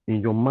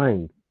in your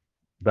mind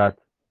that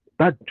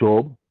that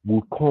job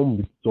will come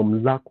with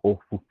some lack of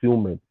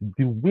fulfillment.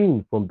 The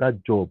win from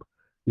that job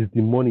is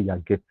the money you're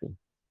getting.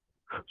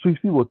 So you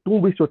see what?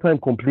 Don't waste your time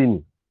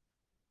complaining.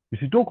 You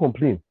see, don't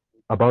complain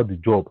about the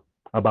job,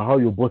 about how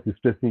your boss is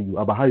stressing you,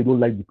 about how you don't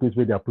like the place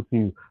where they are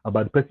putting you,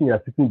 about the person you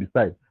are sitting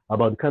beside,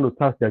 about the kind of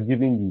task they are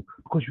giving you,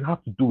 because you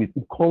have to do it.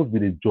 It comes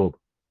with a job.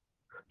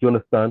 Do you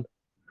understand?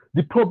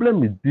 The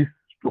problem with this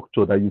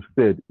structure that you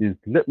said is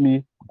let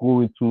me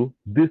go into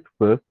this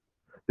first,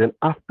 then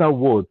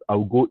afterwards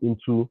I'll go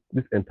into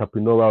this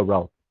entrepreneurial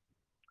route.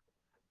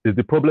 Is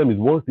the problem is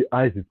once the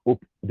eyes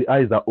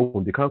are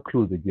open, they can't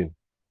close again.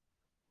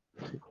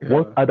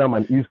 Once Yeah. Adam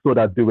and Eve saw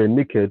that they were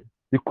naked,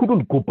 they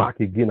couldn't go back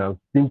again and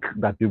think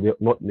that they were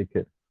not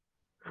naked.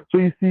 So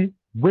you see,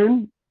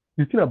 when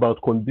you think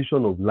about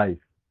condition of life,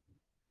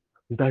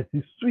 that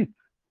is sweet.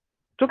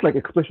 Just like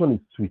expression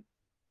is sweet.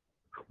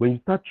 When you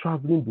start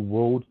traveling the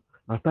world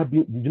and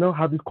you now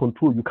have this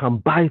control, you can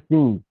buy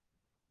things.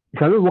 You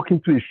can just walk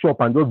into a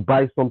shop and just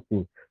buy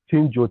something,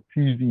 change your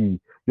TV.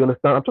 You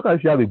understand? I'm talking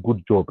if you have a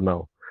good job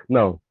now.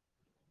 Now,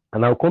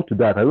 and I'll come to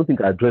that. I don't think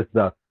I addressed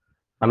that.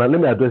 And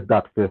let me address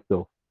that first.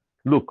 Though.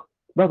 Look,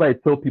 that's why I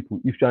tell people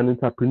if you're an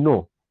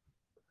entrepreneur,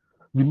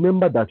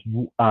 remember that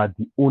you are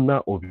the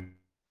owner of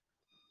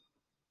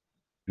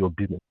your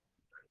business.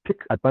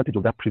 Take advantage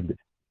of that privilege.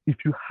 If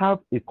you have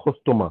a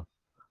customer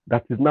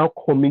that is now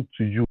coming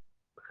to you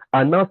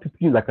and now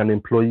treating you like an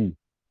employee,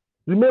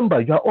 remember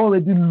you are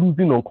already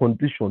losing on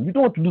condition. You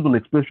don't want to lose on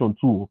expression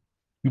too.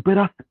 You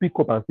better speak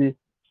up and say,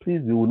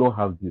 please, you will not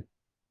have this.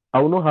 I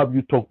will not have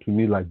you talk to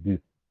me like this.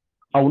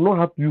 I will not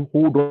have you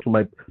hold on to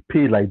my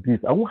pay like this.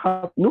 I won't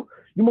have, you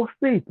must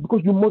say it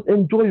because you must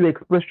enjoy your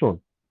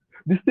expression.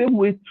 The same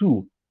way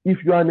too,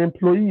 if you are an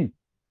employee,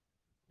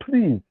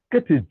 please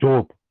get a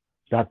job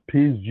that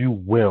pays you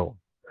well.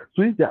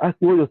 So if they're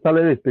asking what your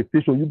salary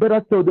expectation, you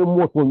better tell them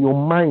what's on your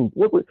mind.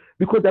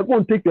 Because they're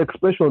going to take your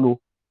expression. Oh,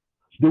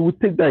 they will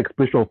take that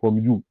expression from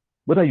you,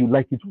 whether you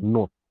like it or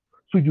not.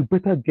 So you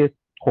better get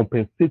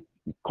compensated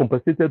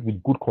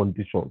with good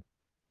conditions.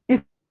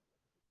 If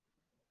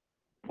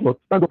not,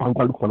 stand up and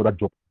go and look for another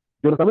job.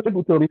 You understand? When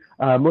people tell me,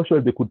 I'm not sure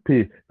if they could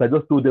pay, so I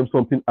just told them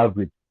something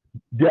average.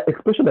 Their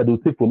expression that they'll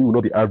take from you will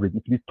not be average.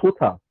 It will be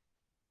total.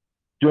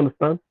 Do you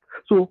understand?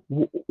 So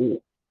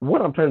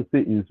what I'm trying to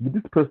say is with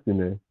this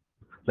person,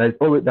 that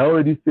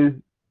already says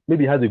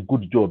maybe has a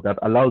good job that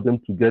allows them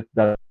to get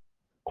that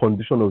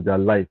condition of their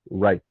life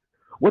right.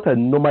 What I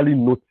normally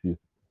notice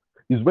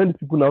is when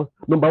people now,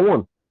 number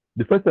one,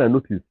 the first thing I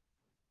notice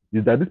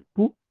is that these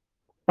people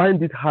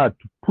find it hard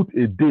to put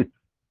a date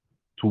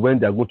to when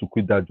they are going to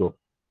quit that job.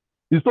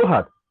 It's so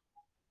hard.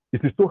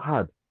 It is so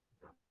hard.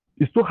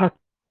 It's so hard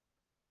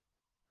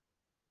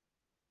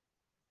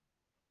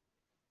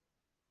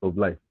of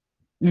life.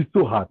 It's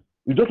so hard.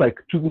 It's just like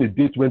choosing a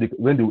date when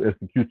they will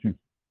execute you.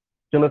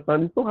 Do you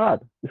understand? It's so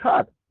hard. It's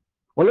hard.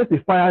 Unless they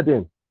fire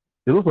them.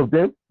 A lot of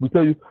them will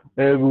tell you,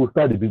 we will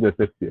start the business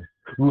next year.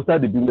 We will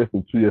start the business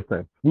in 2 years'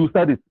 time. We will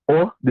start it.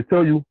 Or they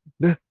tell you,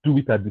 let's do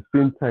it at the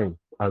same time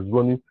as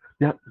running.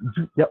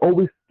 They're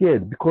always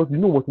scared because you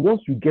know what? On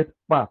once you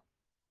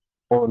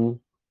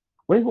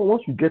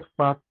get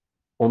fat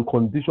on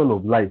condition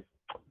of life,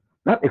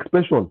 that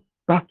expression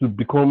starts to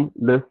become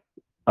less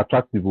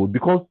attractive or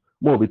becomes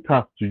more of a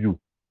task to you.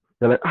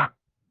 They're like,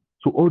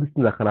 so all these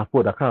things I can't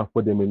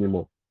afford them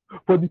anymore.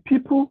 For the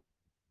people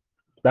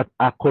that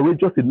are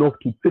courageous enough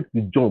to take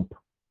the jump,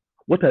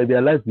 what I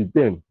realize with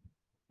them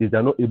is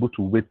they're not able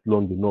to wait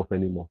long enough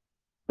anymore.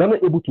 They're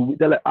not able to wait.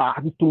 They're like,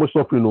 this is too much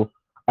suffering. No.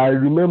 I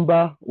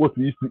remember what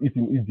we used to eat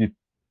in Egypt.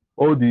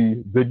 All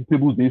the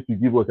vegetables they used to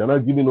give us, they're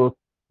not giving us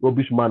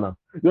rubbish manna.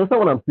 You understand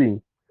what I'm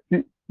saying?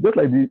 See, just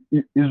like the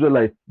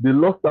Israelites, they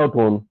lost out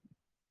on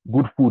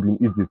good food in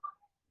Egypt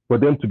for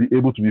them to be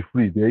able to be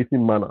free. They're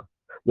eating manna.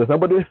 There's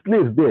somebody were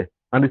slaves there,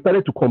 and they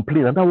started to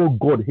complain, and that's what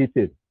God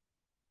hated.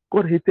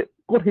 God hated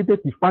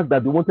the fact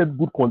that they wanted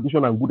good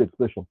condition and good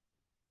expression.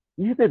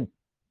 He hated it.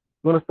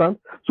 You understand?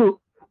 So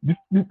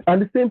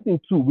and the same thing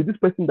too with this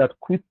person that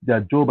quit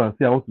their job and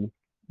say, I want to.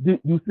 You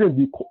see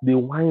them, they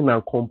whine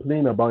and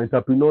complain about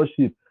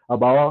entrepreneurship,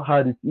 about how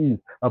hard it is,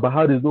 about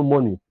how there's no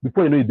money.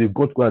 Before you know it, they've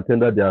got to go and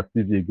tender their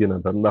CV again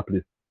at another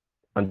place,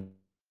 and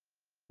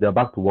they're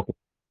back to working.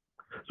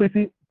 So you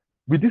see,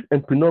 with this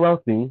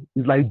entrepreneurial thing,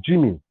 it's like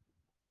gymming.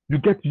 You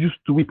get used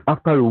to it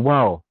after a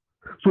while.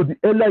 So the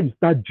earlier you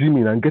start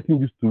gymming and getting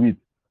used to it,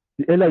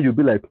 the earlier you'll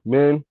be like,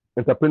 man,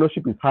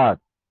 entrepreneurship is hard.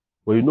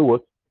 But you know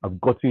what?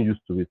 I've gotten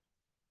used to it.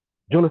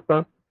 Do you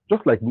understand?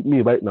 Just like with me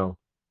right now.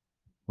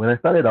 When I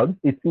started out,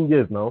 18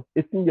 years now,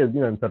 18 years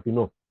being an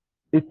entrepreneur.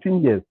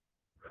 18 years.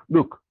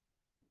 Look,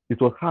 it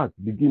was hard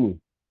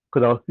beginning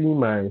because I was seeing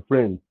my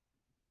friends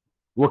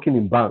working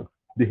in banks.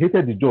 They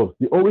hated the jobs.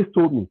 They always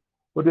told me,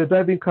 but they're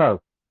driving cars,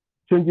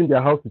 changing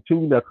their houses,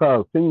 changing their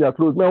cars, changing their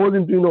clothes. Man, I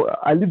wasn't doing no,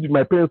 I lived with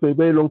my parents for a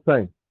very long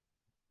time.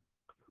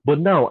 But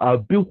now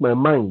I've built my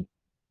mind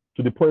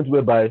to the point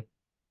whereby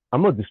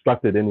I'm not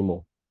distracted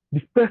anymore.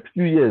 The first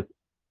few years,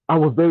 I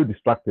was very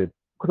distracted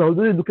because I was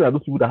really looking at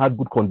those people that had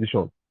good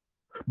conditions.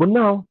 But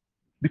now,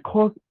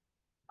 because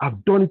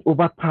I've done it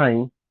over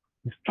time,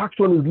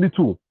 distraction is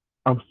little.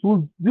 I'm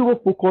so zero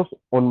focused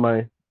on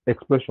my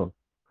expression.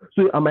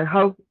 So I might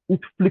have it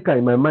flicker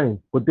in my mind,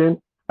 but then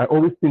I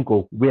always think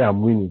of where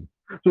I'm winning.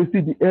 So you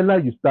see, the earlier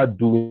you start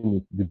doing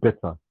it, the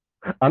better.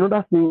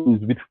 Another thing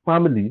is with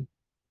family,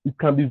 it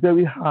can be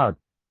very hard.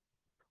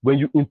 When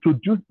you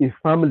introduce a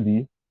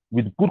family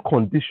with good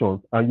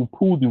conditions and you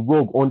pull the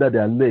rug under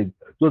their legs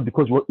just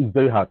because it's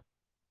very hard.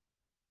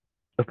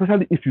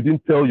 Especially if you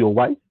didn't tell your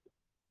wife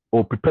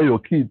or prepare your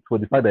kids for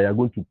the fact that you're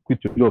going to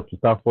quit your job to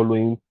start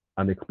following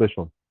an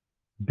expression.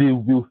 They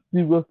will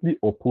seriously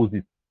oppose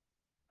it.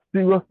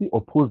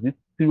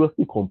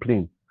 Seriously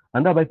complain.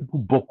 And that's why people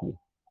buckle.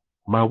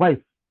 My wife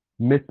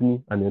met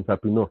me an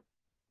entrepreneur.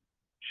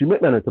 She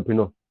met me an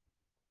entrepreneur.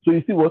 So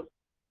you see what?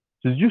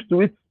 She's used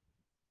to it.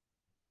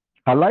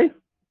 Her life,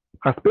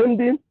 her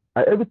spending,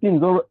 everything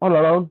is all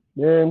around.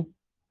 Man,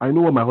 I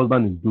know what my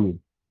husband is doing.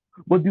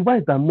 But the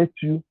wife that met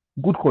you,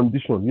 good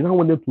condition, you now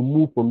want them to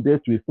move from there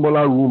to a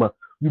smaller room.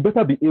 You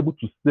better be able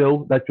to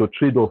sell that your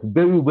trade-off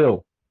very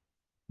well.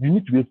 You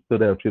need to be able to sell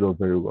that your trade-off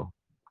very well.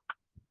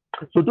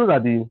 So those are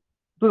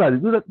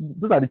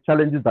the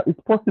challenges that it's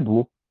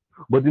possible,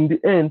 but in the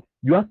end,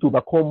 you have to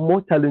overcome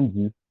more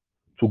challenges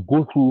to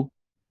go through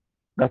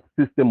that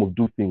system of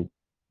doing things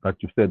that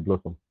you said,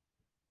 Blossom.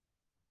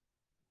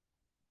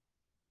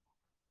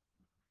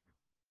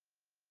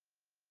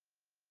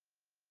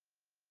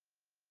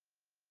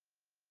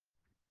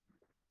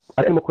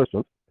 Are there any more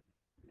questions?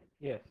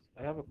 Yes,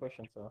 I have a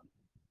question, sir.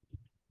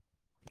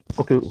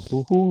 Okay,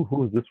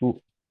 who is this? Who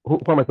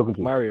am I talking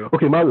to? Mario.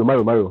 Okay,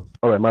 Mario.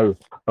 All right, Mario.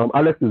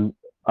 Alex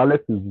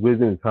is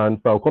raising his hand,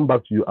 so I'll come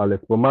back to you,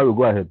 Alex. But Mario,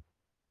 go ahead.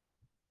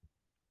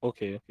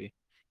 Okay.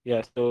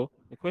 Yeah, so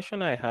the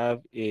question I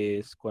have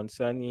is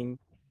concerning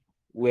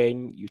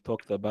when you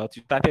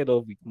started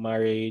off with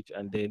marriage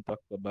and then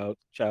talked about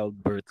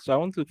childbirth. So I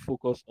want to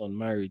focus on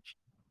marriage,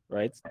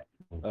 right?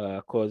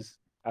 Because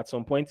at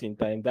some point in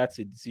time, that's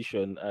a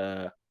decision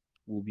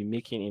we'll be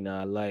making in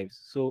our lives.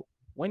 So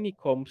when it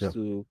comes Yeah.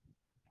 to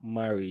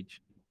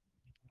marriage,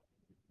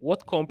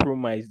 what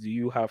compromise do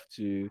you have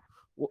to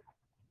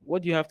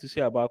what do you have to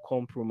say about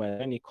compromise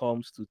when it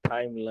comes to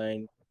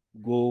timeline,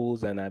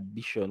 goals, and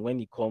ambition? When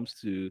it comes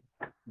to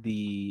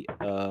the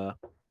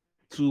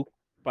two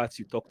parts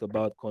you talked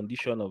about,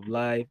 condition of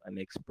life and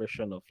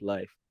expression of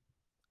life.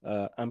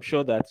 I'm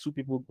sure that two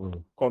people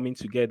coming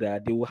together,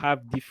 they will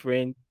have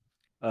different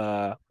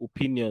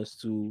opinions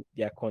to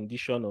their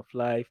condition of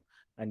life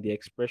and the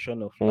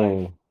expression of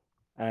life.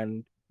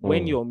 And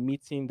when you're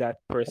meeting that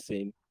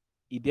person,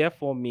 it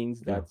therefore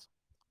means that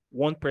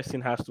one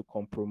person has to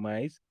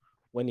compromise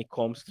when it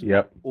comes to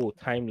Yep.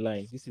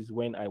 timeline. This is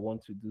when I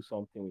want to do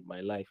something with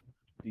my life.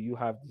 Do you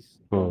have this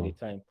on the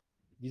time?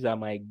 These are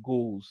my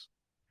goals.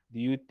 Do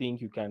you think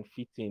you can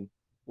fit in?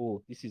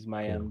 Oh, this is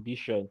my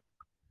ambition.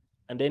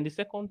 And then the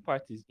second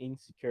part is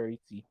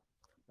insecurity.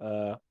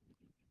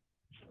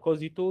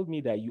 Because you told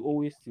me that you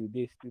always still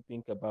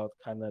think about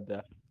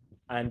Canada,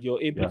 and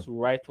you're able to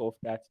write off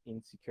that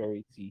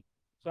insecurity.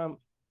 So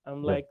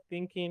I'm like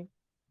thinking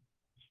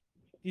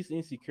these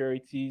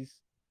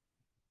insecurities,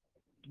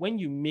 when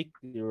you make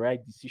the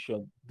right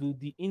decision, do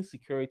the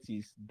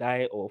insecurities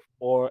die off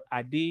or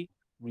are they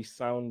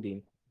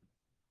resounding?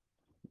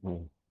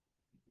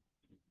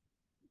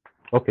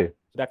 Okay.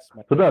 That's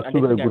my So question. that's And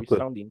two then if very they are good questions.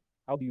 resounding,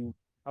 how do you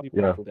Yeah.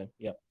 control them?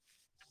 Yeah.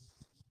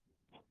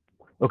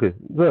 Okay.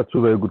 Those are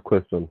two very good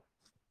questions.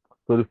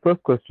 So the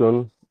first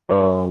question,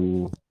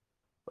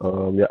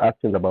 you're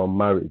asking about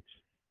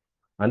marriage,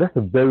 and that's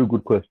a very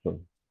good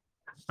question.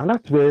 And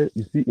that's where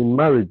you see in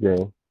marriage,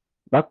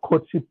 that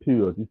courtship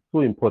period is so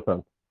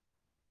important.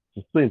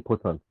 It's so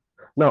important.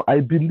 Now, I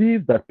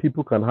believe that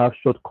people can have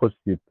short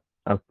courtship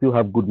and still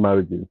have good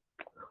marriages,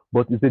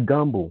 but it's a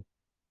gamble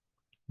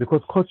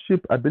Because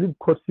courtship, I believe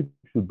courtship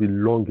should be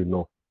long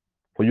enough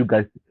for you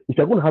guys. If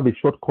you're going to have a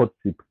short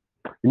courtship,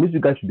 it means you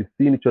guys should be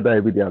seeing each other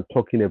every day and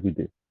talking every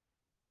day.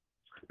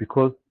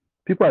 Because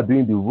people are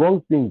doing the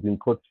wrong things in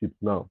courtship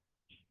now.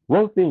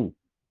 Wrong things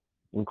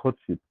in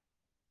courtship.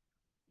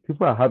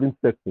 People are having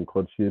sex in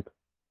courtship,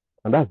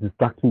 and that's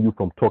distracting you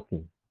from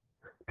talking.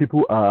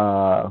 People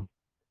are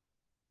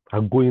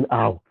going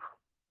out,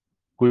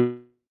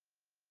 going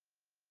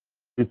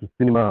to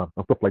cinema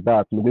and stuff like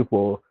that, going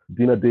for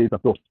dinner dates and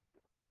stuff.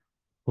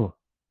 Huh.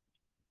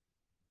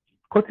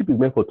 Courtship is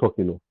meant for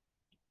talking, you know?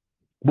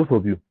 Both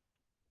of you.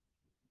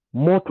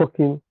 More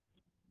talking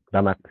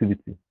than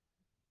activity.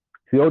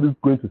 See, all this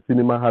going to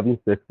cinema, having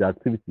sex, the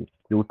activity,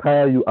 they will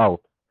tire you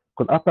out.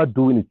 Because after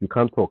doing it, you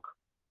can't talk.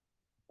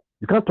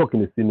 You can't talk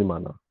in a cinema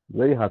now. It's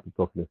very hard to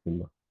talk in a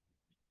cinema.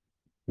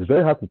 It's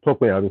very hard to talk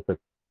when you're having sex.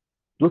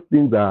 Those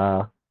things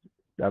are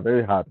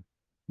very hard.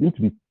 You need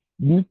to be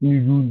you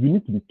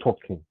need to be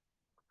talking.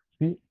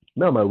 See,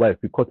 now my wife,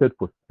 we courted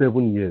for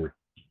 7 years.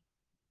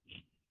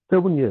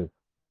 7 years.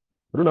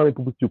 I don't know how many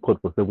people still court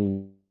for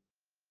 7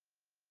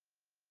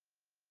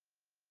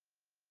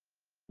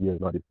 years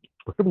nowadays.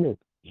 For 7 years.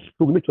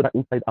 So we make sure that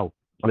inside out,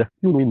 and we're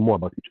still knowing more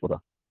about each other.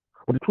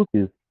 But the truth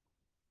is,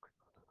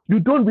 you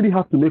don't really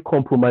have to make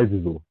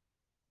compromises though.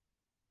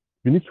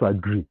 You need to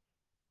agree.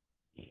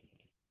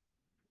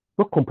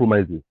 Not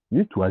compromises. You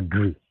need to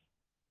agree.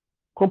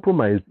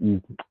 Compromise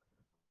is,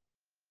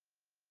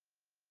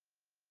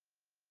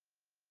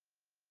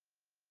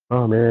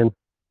 oh man,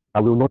 I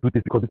will not do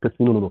this because this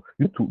person. No.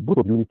 You need to, both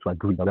of you need to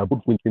agree that we are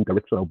both going in the same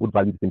direction and both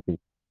value the same thing.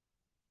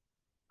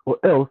 Or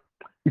else,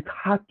 it's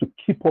hard to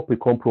keep up a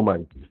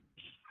compromise.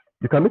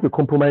 You can make a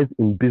compromise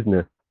in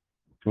business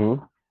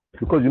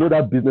because you know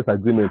that business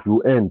agreement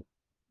will end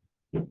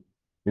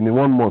in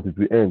 1 month. It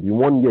will end in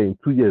 1 year, in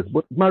 2 years.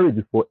 But marriage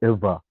is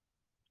forever.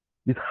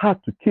 It's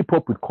hard to keep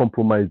up with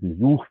compromises.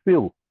 You will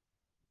fail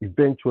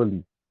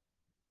eventually.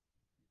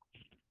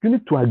 You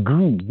need to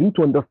agree. You need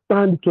to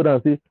understand each other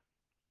and say,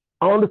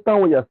 I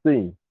understand what you're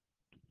saying,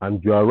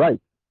 and you are right.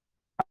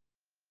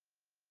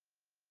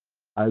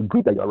 I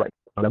agree that you're right,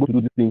 and I'm going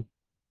to do this thing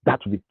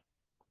that way.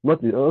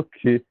 Not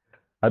okay.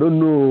 I don't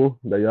know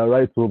that you're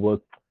right, so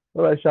but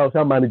all right, shall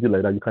manage it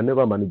like that. You can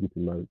never manage it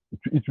in marriage.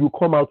 It will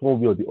come out one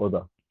way or the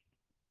other.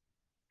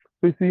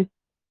 So you see, me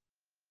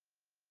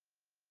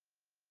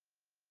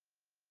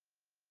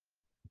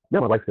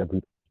and my wife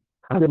agreed.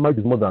 And the marriage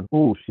is more than,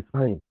 oh, she's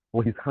fine,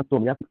 or he's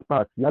handsome, he has six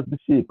packs, he has the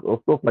shape,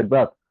 or stuff like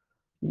that.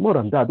 More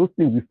than that, those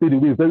things will fade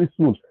away very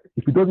soon.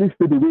 If it doesn't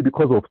fade away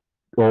because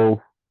of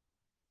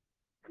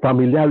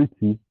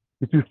familiarity,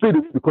 it will fade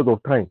away because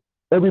of time.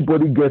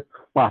 Everybody gets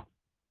fat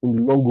in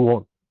the long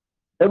run.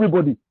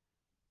 Everybody.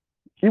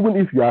 Even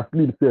if you are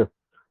slim self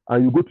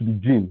and you go to the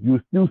gym, you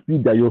still see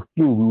that your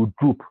skin will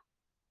droop.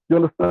 You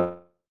understand?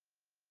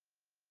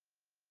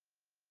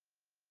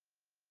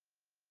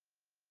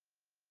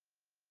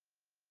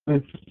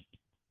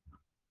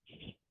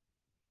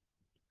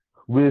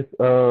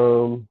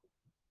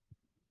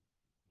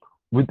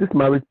 With this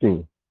marriage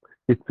thing,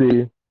 it's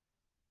a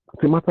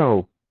matter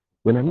of,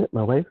 when I met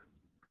my wife,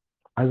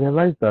 I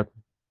realized that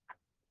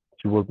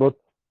she was not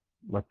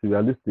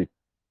materialistic.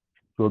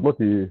 She was not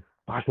a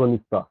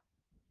fashionista.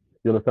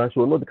 You understand? She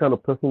was not the kind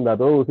of person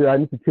that, oh, say, I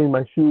need to change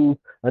my shoes,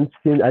 I need to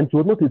change, and she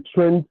was not a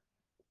trend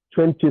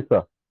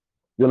chaser.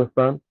 You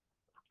understand?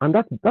 And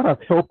that has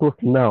helped us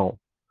now.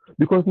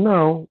 Because you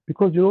know,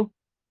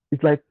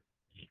 it's like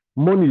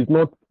money is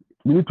not,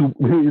 you need to,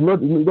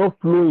 it's not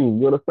flowing.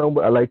 You understand?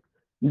 But like,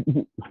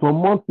 some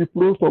months it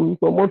flows, some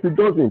months it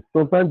doesn't.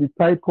 Sometimes the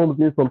tide comes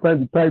in,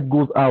 sometimes the tide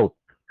goes out.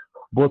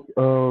 But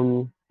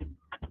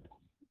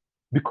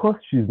because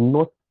she's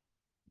not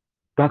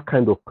that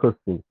kind of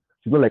person,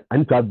 she's not like, I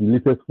need to have the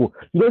latest phone.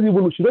 She doesn't even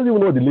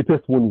know what the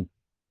latest phone is,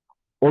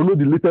 or know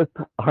the latest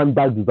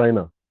handbag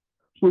designer.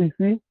 So you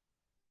see,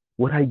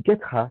 when I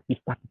get her, she's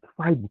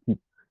satisfied with it.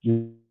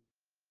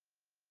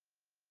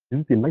 Is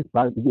it a nice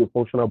bag? Is it a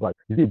functional bag?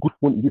 Is it a good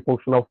phone? Is it a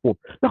functional phone?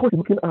 That's what she's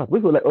looking at. We're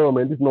like, oh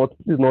man, this is not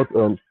the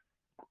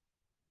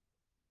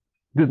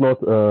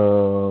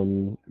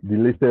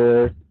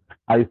latest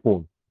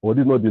iPhone, or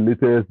this is not the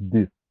latest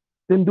this.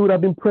 Then there would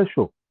have been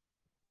pressure.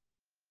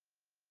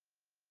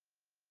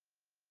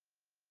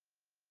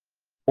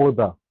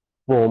 Order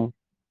from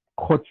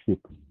courtship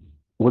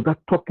was that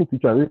talking to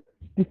each other.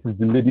 This is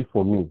the lady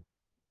for me,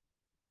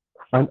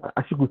 and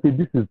she could say,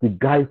 this is the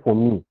guy for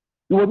me.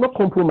 It was not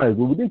compromise.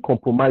 We didn't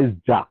compromise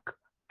Jack.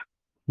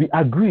 We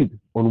agreed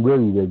on where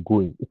we were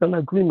going. It's an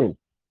agreement.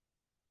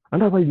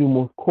 And that's why you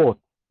must court.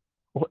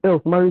 Or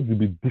else marriage will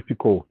be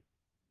difficult.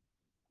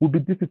 Will be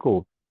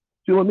difficult.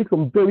 So you will make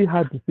some very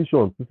hard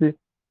decisions to say,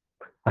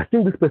 I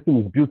think this person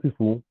is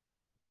beautiful,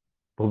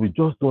 but we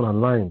just don't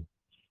align.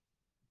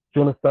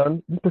 Do you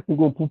understand? This person is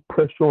going to put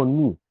pressure on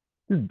me.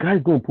 This guy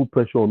is going to put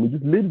pressure on me.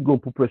 This lady is going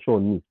to put pressure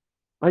on me.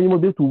 And you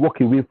must be able to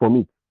walk away from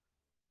it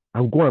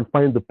and go and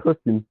find the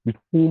person with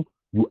whom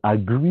you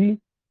agree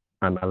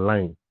and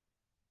align.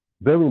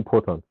 Very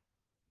important.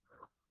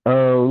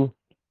 With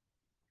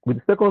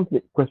the second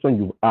question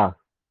you've asked,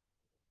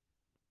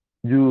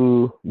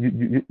 you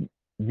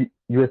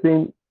were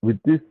saying with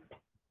this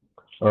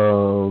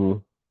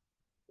um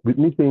with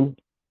me saying,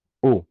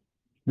 oh,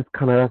 this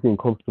Canada thing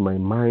comes to my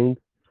mind,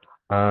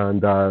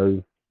 and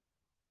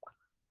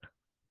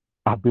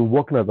I've been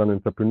working as an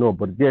entrepreneur,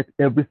 but yet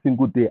every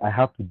single day I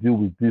have to deal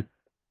with this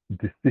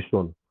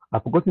decision.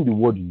 I've forgotten the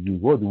word you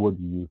use. What's the word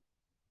you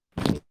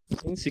use?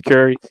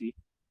 Insecurity.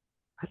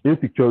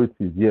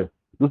 Insecurities, yes.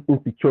 Those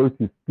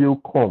insecurities still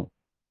come.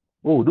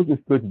 Oh, those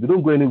insecurities, they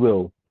don't go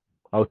anywhere.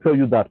 I'll tell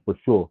you that for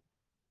sure.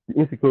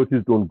 The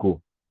insecurities don't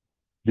go.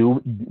 They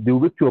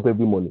wake you up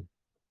every morning.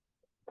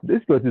 The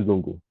insecurities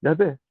don't go. They're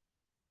there.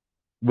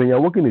 When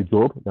you're working a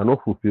job, you're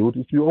not fulfilled,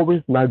 it will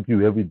always nag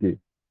you every day.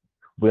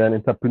 But you're an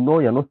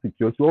entrepreneur, you're not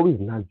secure, it will always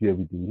nag you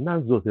every day. It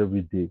nags us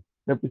every day,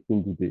 every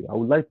single day. I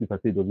would like to if I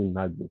say it doesn't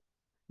nag me.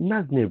 It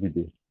nags me every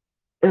day.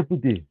 Every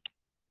day.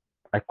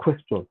 I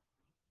question,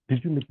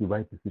 did you make the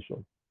right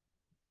decision?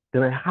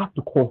 Then I have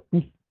to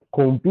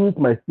convince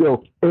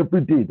myself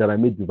every day that I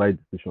made the right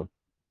decision.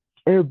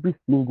 Every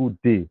single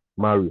day,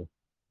 Mario.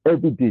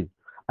 Every day.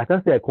 I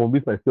can't say I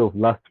convinced myself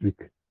last week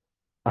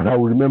and I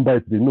will remember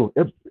it today. No,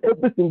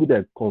 every single day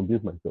I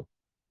convince myself.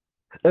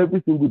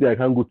 Every single day I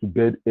can't go to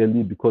bed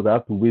early because I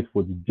have to wait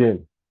for the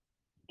gen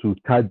to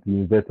charge the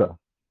inverter.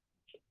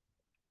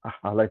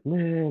 I'm like,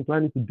 man, do I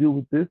need to deal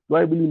with this? Do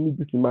I really need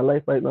this in my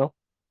life right now?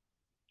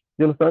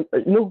 You understand?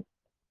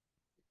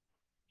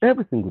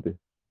 Every single day.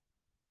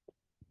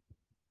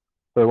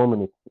 Sorry, 1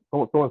 minute.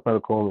 Someone's trying to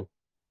call me.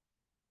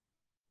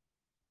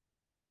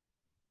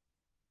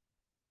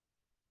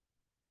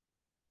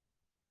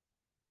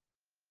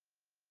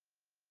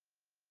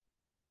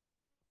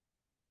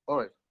 All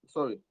right,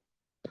 sorry.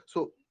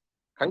 So,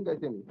 can you guys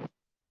hear me?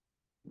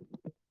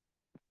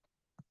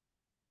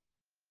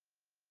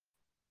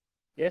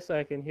 Yes,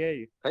 I can hear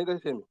you. Can you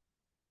guys hear me?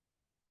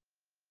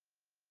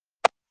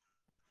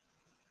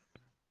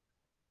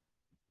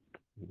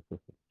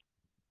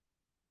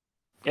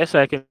 Yes,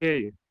 I can hear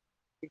you.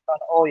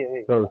 Oh,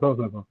 yeah. Sorry, someone's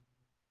trying to come.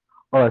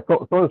 All right,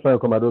 someone's trying to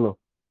come. I don't know.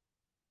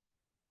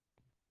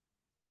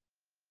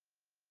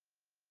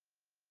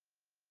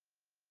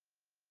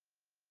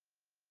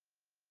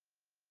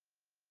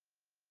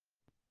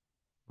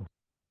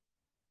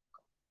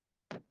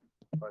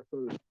 All right,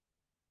 sorry.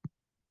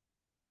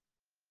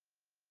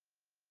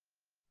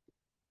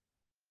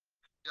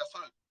 Yeah,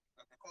 sorry.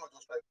 Okay, come on,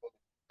 just try for me.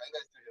 Can you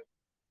guys still hear me?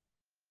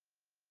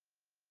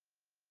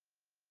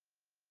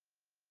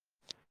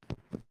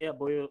 Yeah,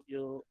 but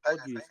your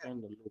audio is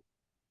kind of low.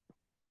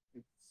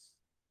 It's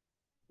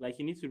like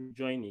you need to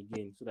join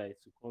again so that it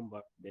will come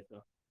back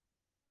better.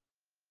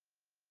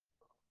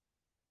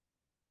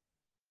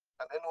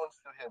 Can anyone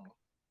still hear me?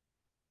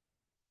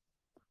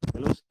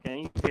 Hello, can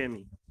you hear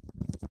me?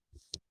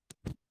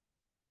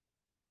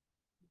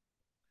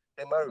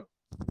 Hey, Mario.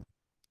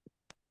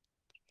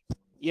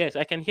 Yes,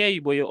 I can hear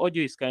you, but your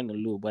audio is kind of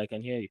low, but I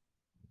can hear you.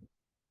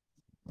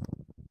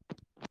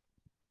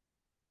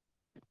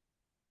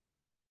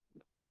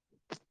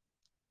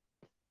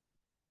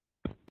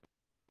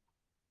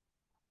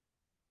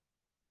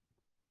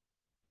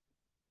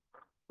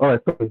 All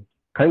right, sorry.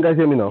 Can you guys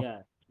hear me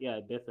now? Yeah,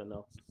 better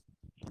now.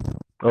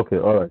 Okay,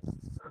 all right.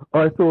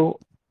 All right, so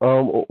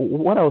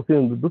what I was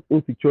saying, those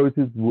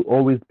insecurities will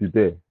always be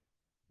there.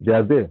 They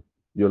are there.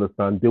 You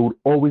understand? They will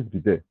always be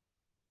there.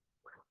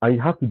 And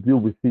you have to deal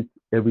with it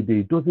every day.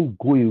 It doesn't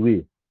go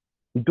away.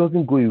 It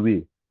doesn't go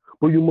away.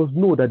 But you must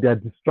know that there are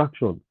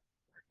distractions,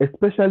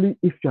 especially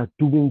if you are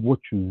doing what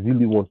you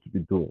really want to be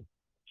doing.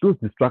 Those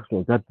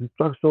distractions,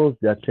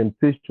 they are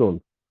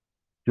temptations.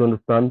 You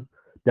understand?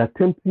 They are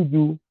tempting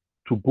you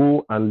to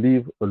go and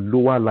live a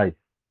lower life.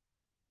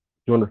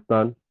 You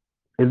understand?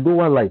 A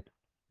lower life.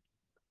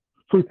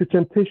 So it's a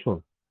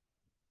temptation.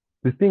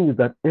 The thing is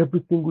that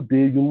every single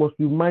day you must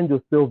remind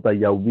yourself that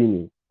you are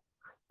winning.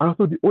 And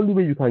so the only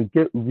way you can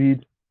get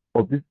rid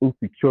of these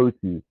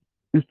insecurities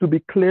is to be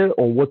clear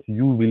on what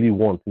you really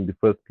want in the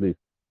first place.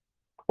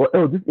 Or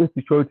else these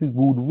insecurities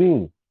would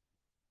win.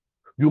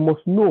 You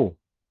must know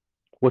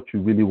what you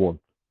really want.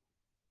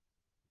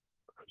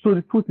 So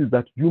the truth is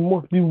that you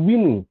must be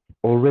winning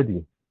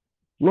already,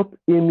 not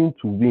aiming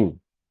to win.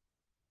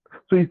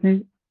 So you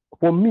see,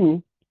 for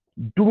me,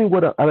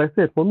 as I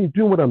said, for me,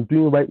 doing what I'm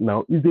doing right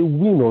now is a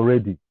win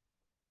already.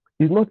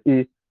 It's not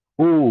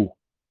oh,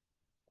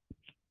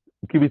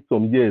 give it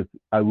some years,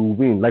 I will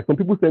win. Like some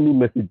people send me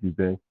messages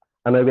then,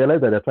 and I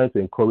realize that they're trying to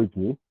encourage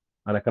me,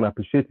 and I can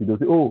appreciate it. They'll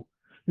say, oh,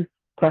 this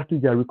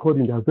classes they are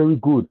recording, they are very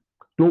good.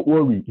 Don't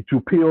worry, it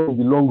will pay off in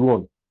the long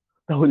run.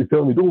 That's what they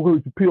tell me. Don't worry,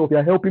 it will pay off. They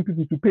are helping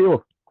people to pay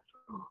off.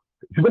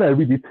 So when I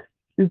read it,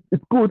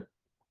 it's good.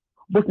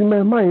 But in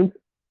my mind,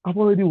 I've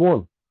already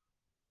won.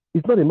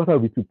 It's not a matter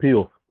of it to pay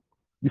off.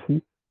 You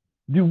see,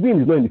 the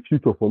win is not in the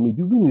future for me.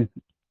 The win is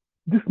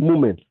this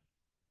moment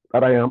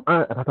that I am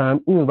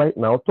in right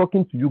now,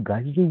 talking to you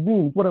guys. Is a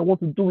win. It's what I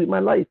want to do with my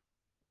life.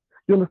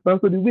 You understand?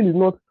 So the win is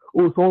not,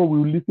 oh, someone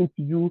will listen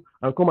to you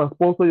and come and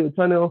sponsor your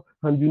channel,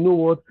 and you know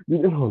what?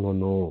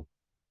 No.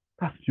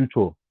 That's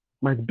future.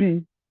 Might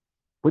be,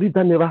 but if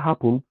that never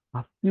happens,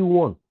 I still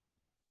won.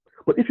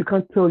 But if you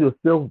can't tell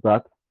yourself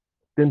that,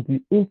 then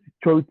the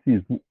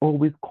insecurities will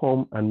always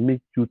come and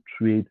make you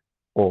trade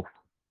off,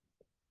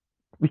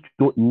 which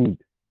you don't need.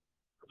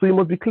 So you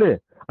must be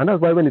clear. And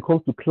that's why when it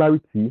comes to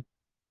clarity,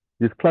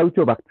 there's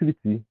clarity of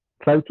activity,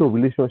 clarity of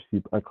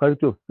relationship, and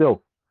clarity of self.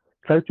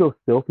 Clarity of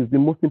self is the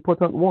most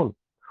important one.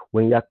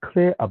 When you are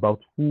clear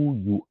about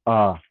who you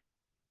are,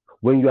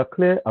 when you are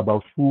clear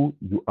about who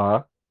you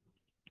are,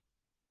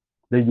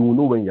 then you will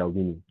know when you are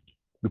winning.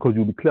 Because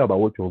you'll be clear about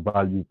what your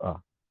values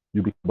are.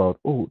 You'll be about,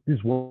 oh, this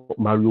is what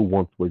Mario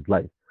wants for his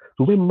life.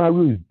 So when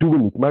Mario is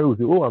doing it, Mario will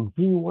say, oh, I'm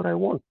doing what I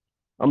want.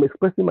 I'm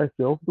expressing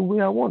myself the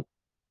way I want.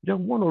 You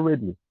have won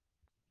already.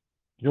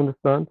 You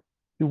understand?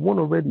 You won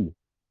already.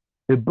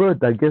 A bird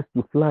that gets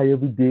to fly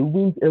every day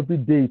wins every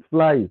day it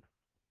flies.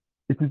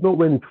 It is not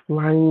when it's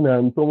flying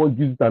and someone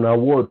gives it an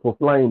award for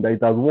flying that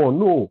it has won.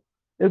 No.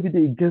 Every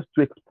day it gets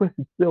to express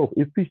itself.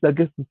 A fish that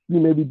gets to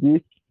swim every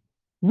day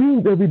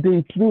wins every day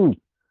it swims.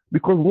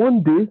 Because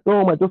one day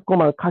someone might just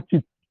come and catch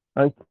it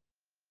and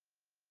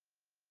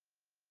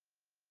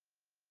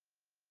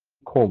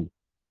come.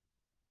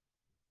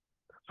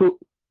 So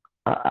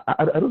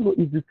I don't know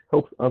if this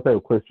helps answer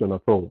your question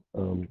at all,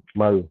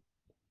 Mario.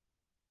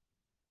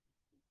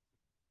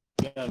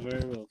 Yeah,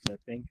 very well, sir.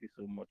 Thank you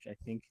so much. I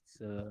think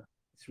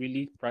it's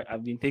really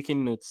I've been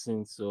taking notes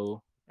since,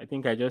 so I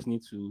think I just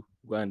need to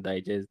go and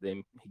digest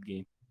them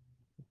again.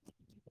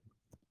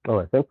 All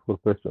right, thanks for the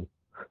question.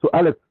 So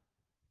Alex,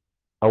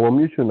 I will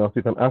mute you now so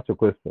you can ask your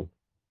question.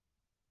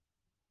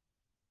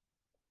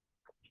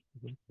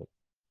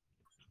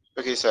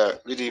 Okay, sir.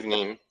 Good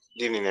evening.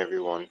 Good evening,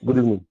 everyone. Good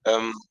evening.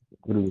 Um,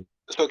 Good evening.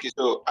 okay,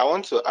 so I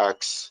want to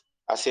ask,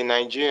 as a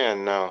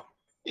Nigerian now,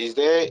 is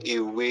there a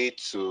way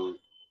to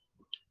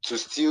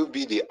still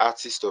be the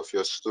artist of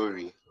your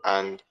story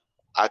and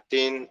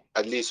attain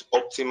at least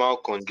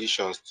optimal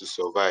conditions to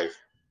survive?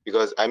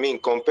 Because I mean,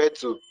 compared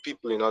to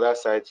people in other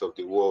sides of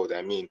the world,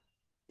 I mean,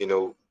 you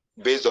know,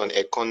 based on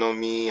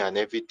economy and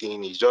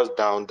everything, it's just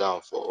down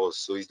for us.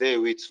 So is there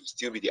a way to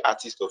still be the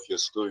artist of your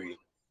story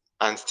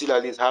and still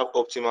at least have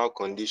optimal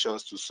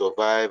conditions to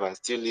survive and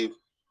still live,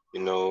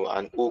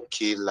 an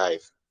okay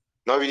life?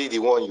 Not really the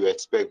one you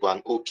expect, but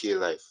an okay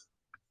life.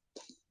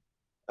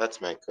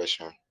 That's my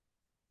question.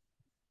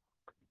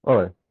 All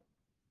right.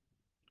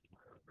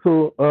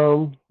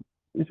 So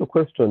it's a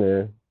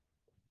question,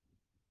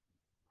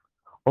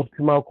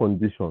 optimal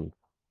conditions.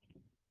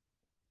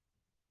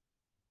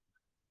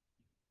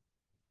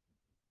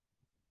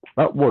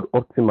 That word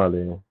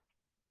optimal,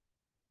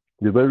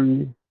 the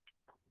very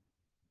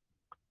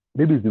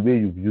maybe it's the way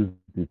you've used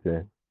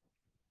it.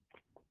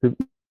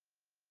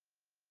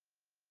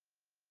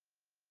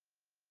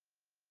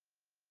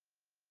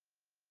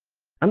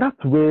 And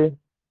that's where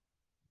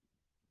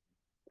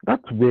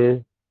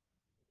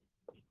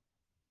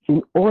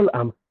in all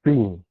I'm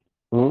saying,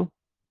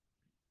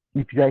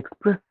 if you are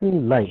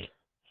expressing life,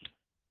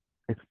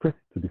 express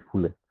it to the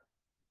fullest.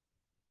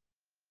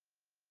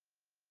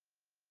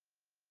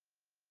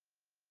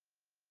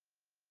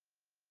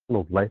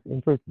 Of life,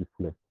 enjoy it to the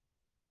fullest.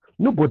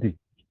 Nobody,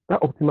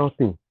 that optimal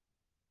thing,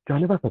 you are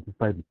never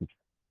satisfied with it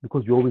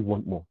because you always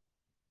want more.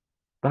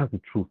 That's the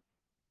truth.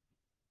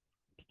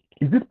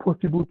 Is it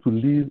possible to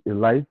live a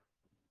life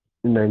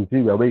in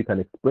Nigeria where you can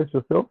express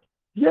yourself?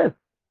 Yes,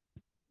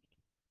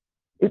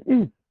 it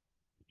is.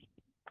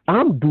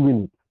 I'm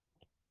doing it.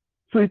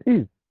 So it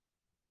is.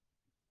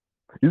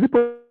 Is it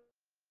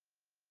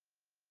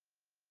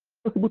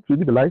possible to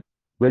live a life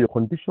where your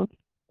conditions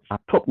are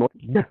top notch?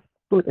 Yes.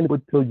 Don't let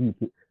anybody tell you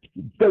it's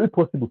very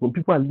possible. When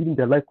people are living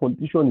their life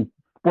condition is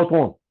spot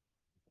on.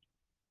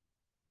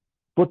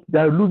 But they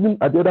are losing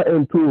at the other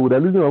end too. They're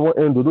losing on one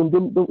end.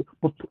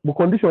 But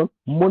condition,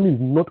 money is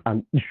not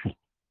an issue.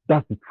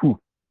 That's the truth.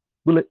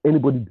 Don't let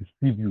anybody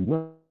deceive you.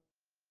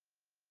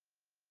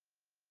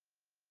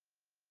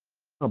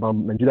 Not about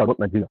Nigeria, not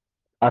Nigeria.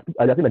 I think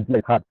Nigeria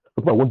is hard.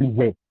 So people are wondering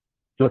where. Do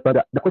you understand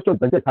that? The question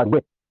is Nigeria is hard.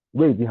 Where?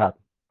 Where is it hard?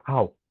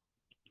 How?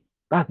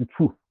 That's the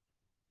truth.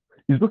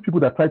 It's those people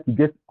that try to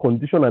get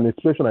condition and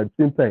expression at the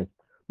same time.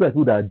 Those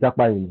people that are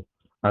jackpying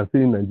and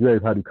saying Nigeria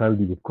is hard, you can't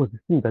live. Of course,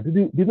 it's things that they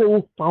didn't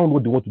even found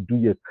what they want to do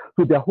yet.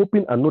 So they're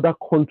hoping another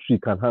country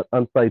can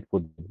answer it for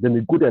them. Then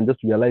they go there and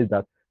just realize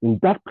that in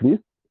that place,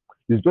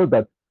 it's just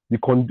that the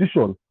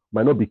condition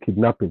might not be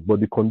kidnapping, but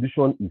the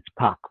condition is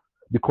tax.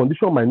 The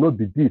condition might not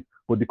be this,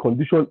 but the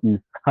condition is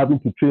having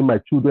to train my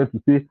children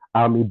to say,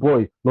 I'm a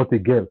boy, not a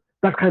girl.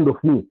 That kind of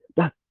thing.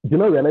 That you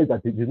not realize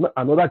that it is not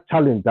another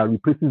challenge that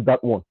replaces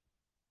that one.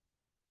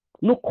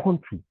 No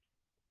country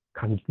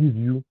can give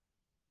you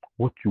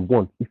what you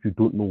want if you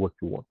don't know what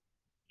you want.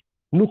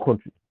 No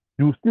country.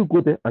 You will still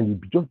go there and you'll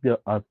be just there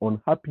as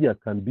unhappy as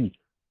can be.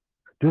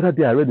 The other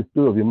day I read the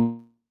story of a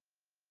man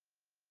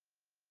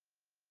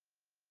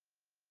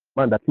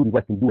that killed his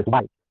wife in the US.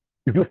 Why?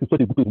 If you are such a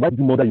good place, why did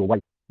you murder your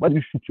wife? Why did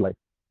you shoot your wife?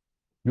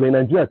 You were in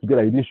Nigeria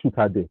together, you didn't shoot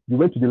her there. You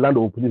went to the land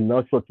of police and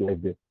now shot your wife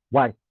there.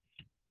 Why?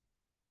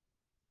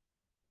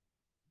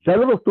 There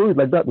are a lot of stories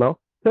like that now.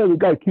 Tell the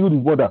guy killed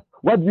his mother.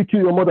 Why did you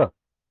kill your mother?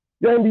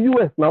 You're in the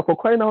US now, for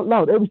crying out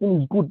loud.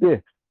 Everything is good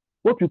there.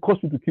 What will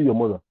cost you to kill your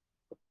mother?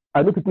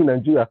 I know people in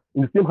Nigeria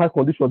in the same health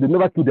condition, they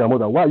never kill their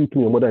mother. Why are you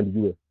killing your mother in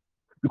the US?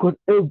 Because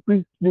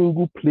every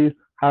single place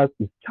has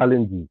its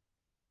challenges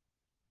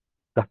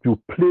that you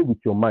play with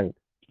your mind.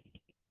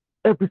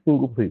 Every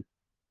single place.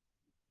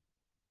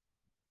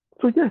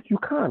 So yes, you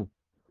can.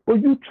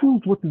 But you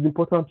choose what is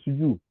important to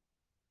you.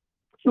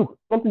 Look,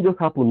 something just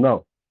happened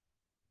now.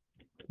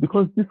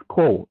 Because this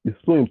call is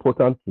so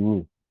important to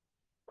me,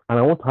 and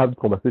I want to have this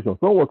conversation.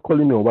 Someone was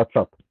calling me on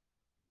WhatsApp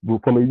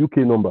from a UK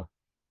number.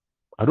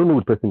 I don't know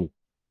who the person is.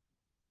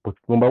 But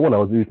number one, I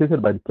was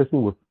irritated by the person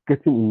who was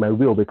getting in my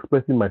way of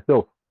expressing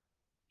myself.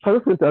 So I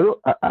just went,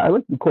 I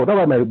went to the call. That's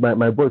why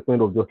my voice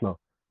went off just now.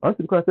 I went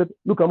to the call. I said,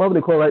 look, I'm having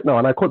a call right now.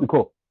 And I called the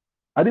call.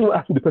 I didn't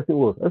ask who the person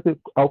was. I said,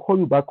 I'll call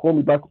you back, call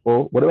me back,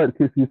 or whatever the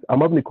case is.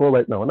 I'm having a call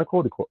right now. And I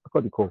called the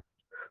call.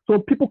 So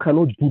people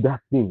cannot do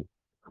that thing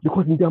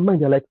because in their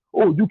mind, they're like,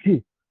 oh,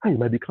 UK, hey,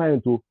 my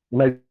client, oh,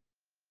 my.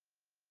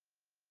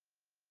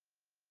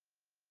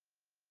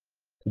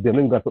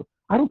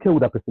 I don't care who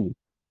that person is.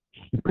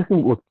 The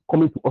person was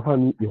coming to offer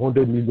me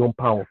 £100 million.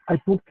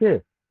 I don't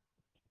care.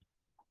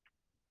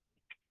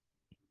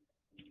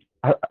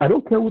 I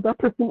don't care who that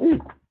person is.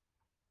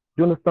 Do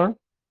you understand?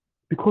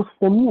 Because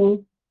for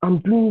me, I'm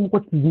doing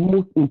what is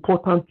most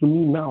important to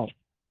me now.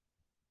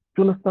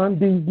 Do you understand?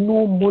 There is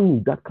no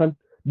money that can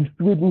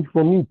dissuade me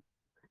from it.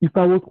 If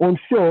I was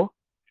unsure,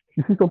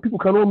 you see, some people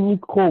cannot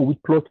meet call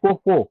with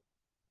 +44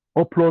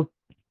 or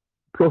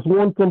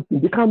 +1 something.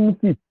 They can't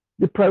meet it.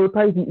 They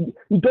prioritize it.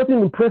 It doesn't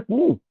impress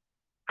me.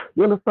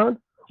 You understand?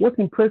 What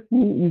impressed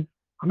me is,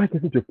 am I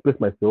getting to express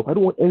myself? I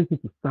don't want anything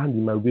to stand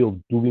in my way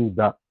of doing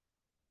that.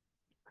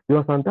 You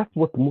understand? That's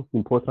what's most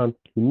important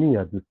to me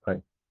at this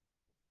time.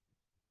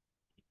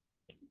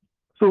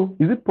 So,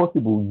 is it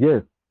possible?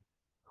 Yes.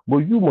 But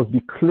you must be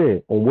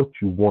clear on what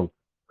you want.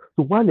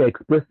 So, while you're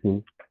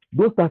expressing,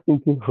 don't start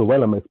thinking, oh,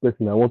 while I'm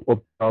expressing, I want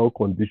optimal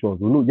conditions.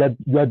 No,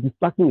 you are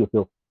distracting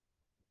yourself.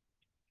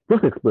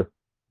 Just express.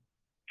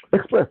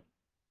 Express.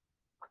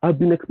 I've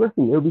been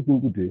expressing every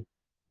single day.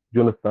 Do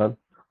you understand?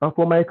 And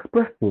for my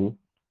expressing,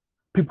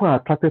 people are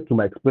attracted to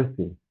my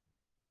expressing.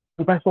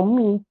 And by some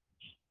means,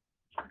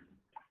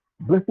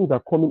 blessings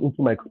are coming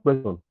into my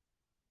expression.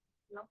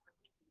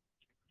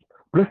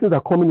 Blessings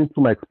are coming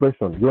into my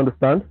expression. You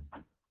understand?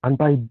 And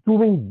by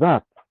doing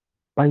that,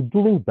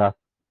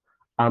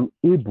 I'm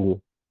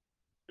able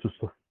to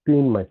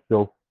sustain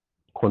myself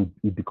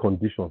with the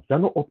conditions. They're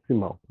not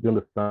optimal. You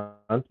understand?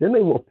 They're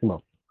not even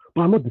optimal.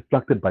 But I'm not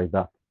distracted by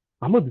that.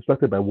 I'm not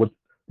distracted by what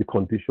the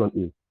condition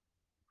is.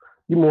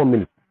 Give me 1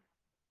 minute.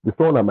 There's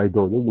someone at my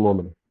door. Give me 1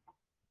 minute.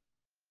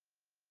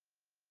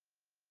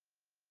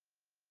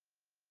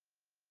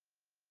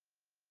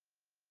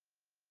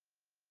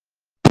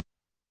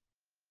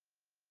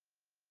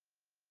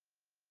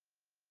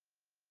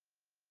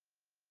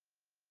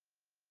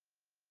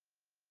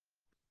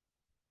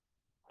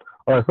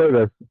 All right, sorry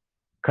guys.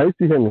 Can you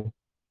still hear me?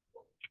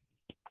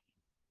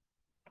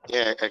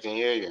 Yeah, I can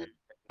hear you.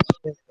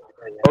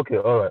 Okay,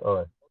 all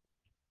right.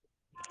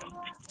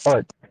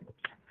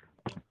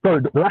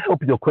 Sorry, did I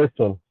help with your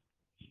question,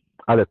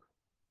 Alex?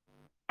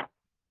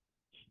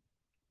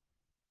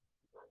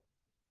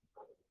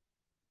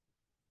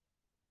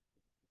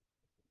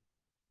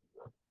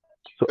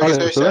 So, Okay, Alex,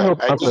 sorry, does that sir.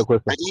 help answer your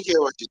question? I didn't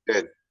hear what you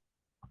said.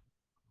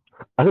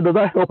 I said, does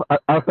that help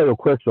answer your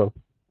question,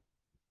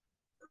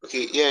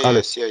 Okay, yeah,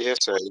 Alex? yes,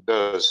 sir. It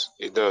does.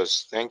 It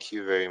does. Thank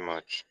you very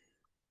much.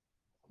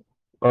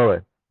 All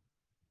right.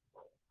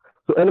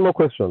 So, any more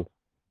questions?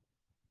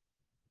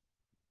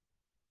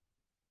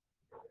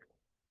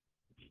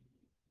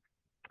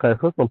 Okay, I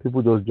saw some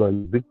people just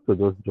joined. Victor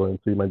just joined,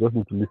 so you might just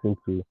need to listen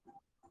to.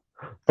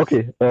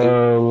 Okay,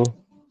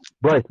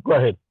 Bright, go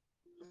ahead.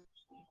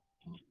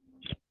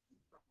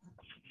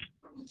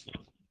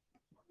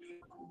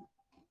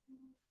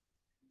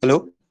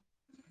 Hello?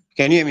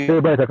 Can you hear me? Hey,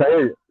 Bright, I can hear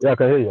you. Yeah, I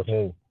can hear you.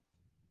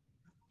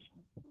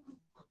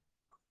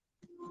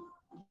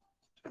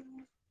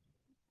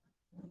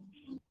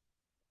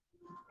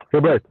 Hey,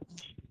 Bright.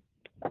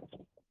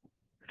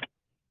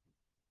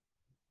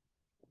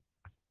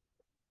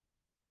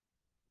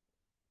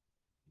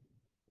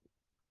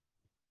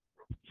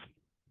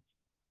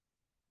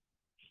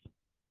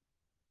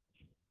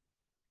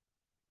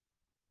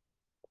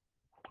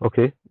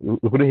 Okay,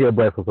 we couldn't hear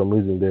Bright for some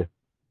reason there.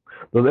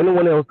 Does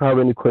anyone else have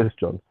any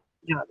questions?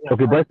 Yeah.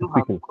 Okay, Bright is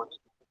speaking.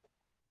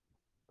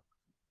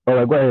 All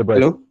right, go ahead,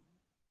 Bright. Hello?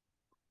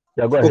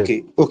 Yeah, go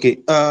ahead. Okay.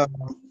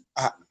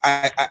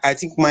 I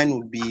think mine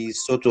would be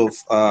sort of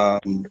a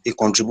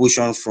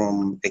contribution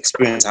from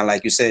experience. And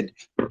like you said,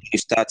 when you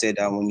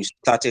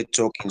started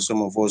talking,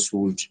 some of us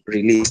would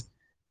relate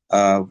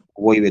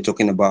what you were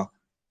talking about.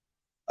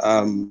 So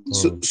I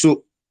don't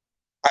know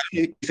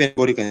if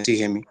anybody can still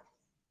hear me.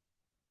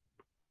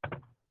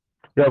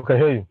 Yeah, I can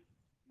hear you.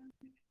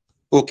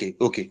 Okay.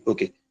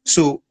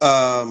 So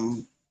I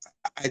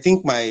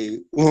think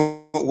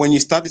when you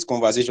start this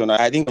conversation,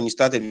 I think when you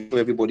started, before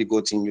everybody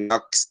got in, you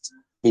asked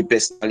me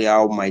personally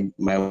how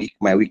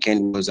my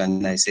weekend was,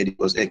 and I said it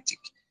was hectic.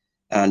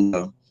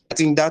 And I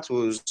think that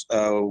was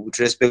with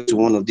respect to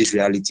one of these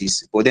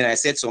realities. But then I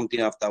said something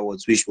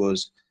afterwards, which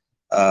was,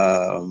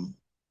 thank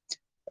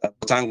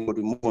God,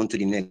 we move on to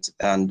the next.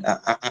 And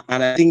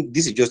I think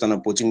this is just an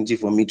opportunity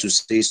for me to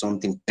say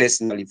something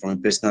personally from a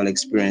personal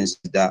experience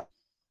that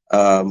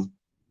um,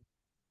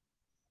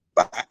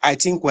 I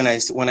think when I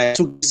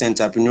took this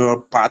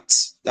entrepreneurial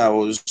path, that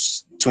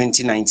was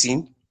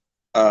 2019.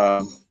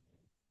 Um,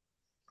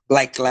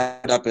 like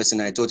that person,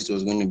 I thought it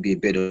was going to be a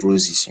bed of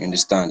roses. You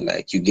understand?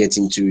 Like you get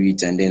into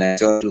it, and then I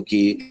felt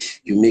okay,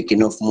 you make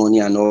enough money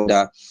and all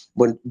that.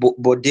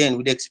 But then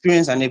with the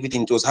experience and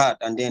everything, it was hard.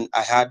 And then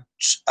I had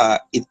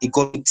it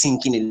got me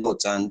thinking a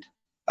lot and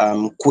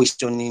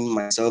questioning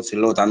myself a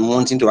lot and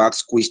wanting to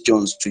ask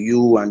questions to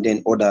you and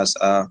then others.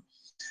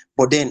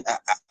 But then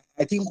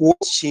I think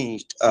what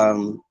changed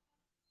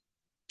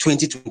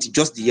 2020,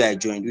 just the year I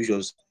joined, which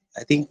was,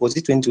 I think, was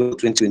it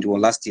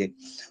 2021 last year,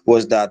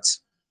 was that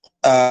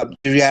the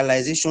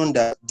realization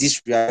that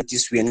these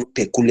realities were not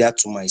peculiar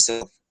to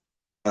myself,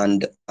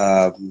 and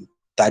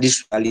that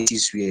these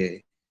realities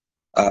were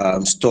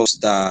stuff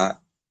that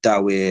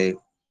were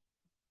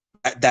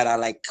that are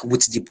like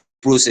with the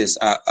process,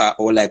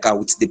 or like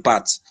with the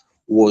path,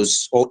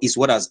 was or is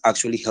what has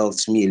actually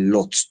helped me a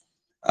lot.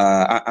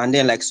 And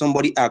then, like,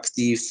 somebody asked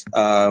if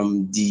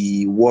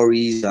the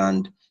worries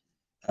and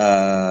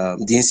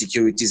the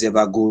insecurities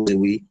ever goes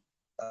away.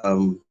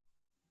 Um,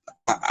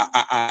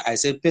 I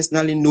said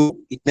personally, no,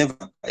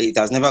 it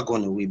has never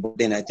gone away. But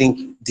then I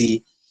think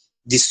the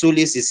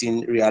solace is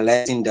in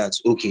realizing that,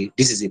 okay,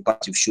 this is a path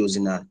you've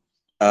chosen. And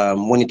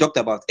when you talked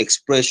about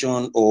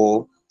expression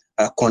or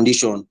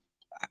condition,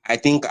 I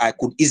think I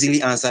could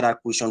easily answer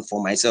that question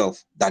for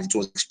myself, that it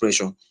was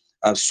expression.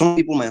 Some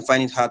people might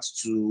find it hard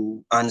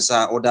to answer,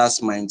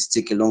 others might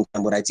take a long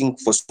time. But I think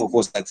for some of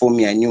us, like for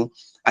me, I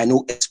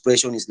know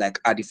expression is like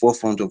at the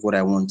forefront of what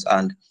I want,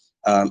 and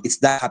it's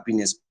that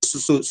happiness.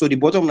 So the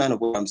bottom line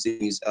of what I'm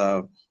saying is,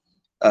 uh,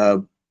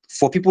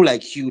 for people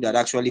like you that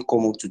actually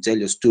come up to tell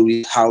your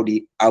story, how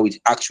it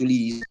actually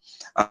is,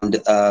 and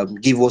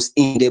give us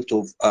in depth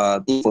of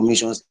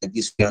information like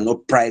this. We are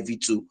not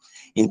private to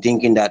in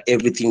thinking that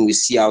everything we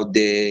see out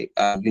there.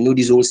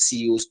 This whole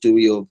CEO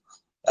story of,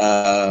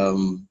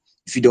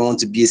 if you don't want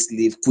to be a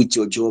slave, quit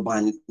your job,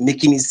 and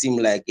making it seem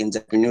like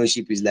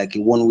entrepreneurship is like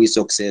a one-way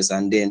success,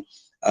 and then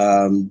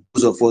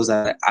those of us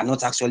that are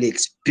not actually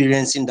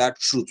experiencing that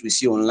truth we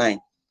see online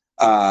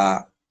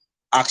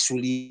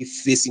actually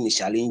facing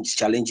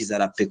challenges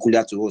that are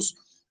peculiar to us.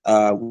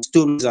 With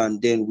stories,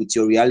 and then with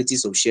your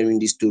realities of sharing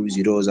these stories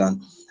with us, and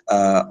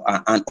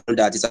all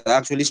that, it's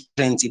actually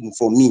strengthening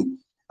for me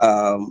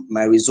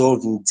my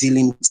resolve in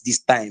dealing with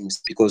these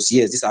times, because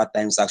yes, these hard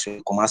times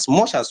actually come, as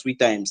much as sweet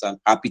times and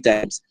happy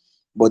times.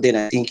 But then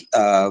I think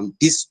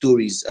these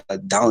stories,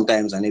 down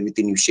times and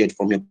everything you shared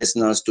from your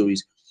personal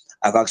stories,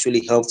 have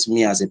actually helped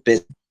me as a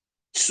person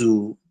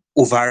to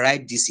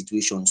override this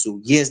situation.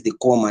 So yes, they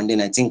come and then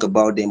I think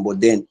about them,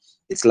 but then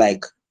it's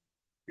like,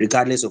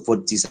 regardless of what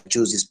it is, I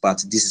chose this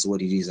path, this is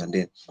what it is, and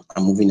then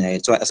I'm moving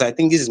ahead. So I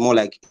think this is more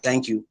like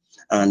thank you,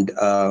 and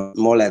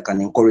more like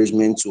an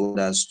encouragement to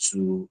others,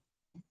 to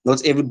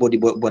not everybody,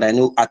 but I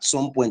know at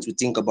some point we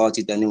think about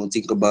it and then we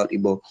think about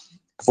it. But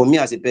for me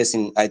as a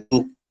person, I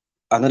think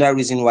another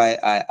reason why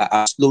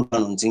I slowed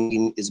down on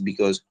thinking is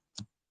because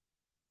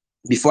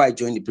before I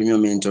joined the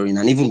premium mentoring,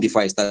 and even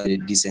before I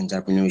started this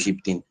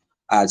entrepreneurship thing,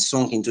 I had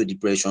sunk into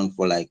depression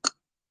for like,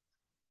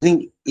 I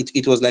think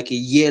it was like a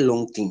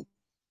year-long thing.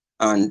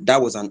 And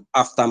that was an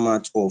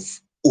aftermath of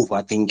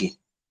overthinking.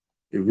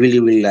 Really,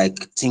 really like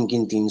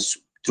thinking things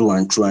through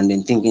and through, and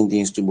then thinking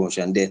things too much.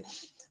 And then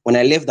when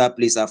I left that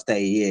place after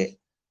a year,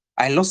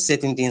 I lost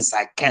certain things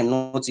I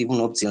cannot,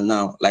 even up till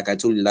now. Like I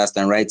told you last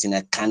time, writing,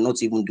 I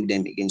cannot even do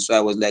them again. So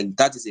I was like,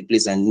 that is a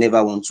place I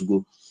never want to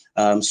go.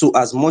 So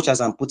as much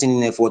as I'm putting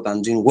in effort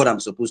and doing what I'm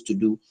supposed to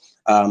do,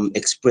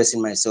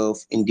 expressing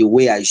myself in the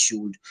way I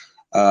should,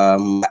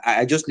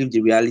 I just leave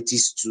the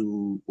realities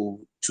to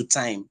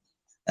time,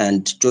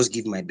 and just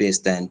give my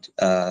best, and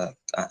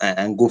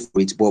go for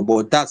it.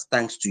 But that's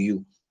thanks to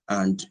you,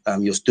 and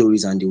your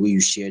stories and the way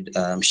you shared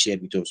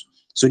with us.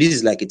 So this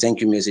is like a thank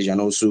you message, and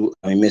also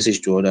a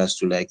message to others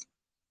to like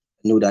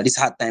know that these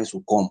hard times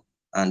will come.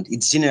 And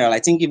it's general. I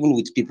think even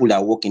with people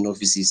that work in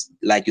offices,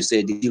 like you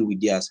said, they deal with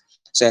theirs.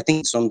 So I think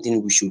it's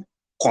something we should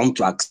come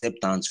to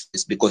acceptance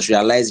first, because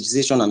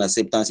realization and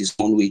acceptance is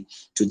one way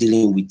to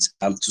dealing with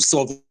to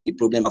solve the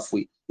problem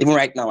halfway. Even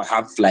right now, I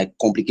have like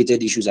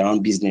complicated issues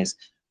around business.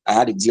 I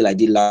had a deal I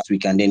did last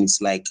week, and then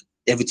it's like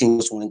everything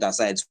just went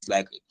aside. It's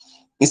like,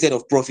 instead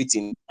of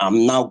profiting,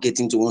 I'm now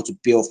getting to want to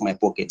pay off my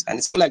pocket. And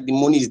it's like the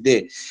money is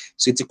there.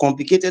 So it's a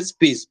complicated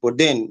space. But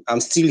then I'm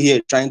still here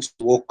trying to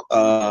work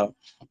on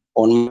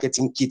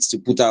marketing kits to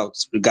put out,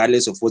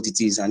 regardless of what it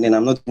is. And then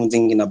I'm not even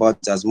thinking about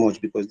it as much,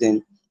 because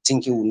then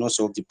thinking will not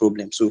solve the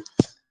problem. So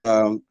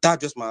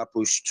that's just my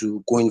approach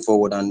to going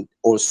forward, and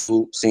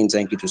also saying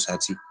thank you to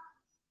Sati.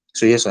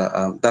 So yes,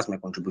 that's my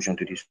contribution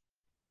to this.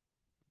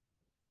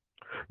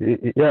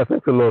 Yeah,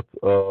 thanks a lot,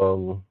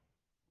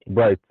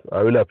 Bright. I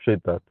really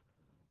appreciate that.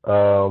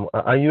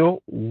 And you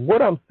know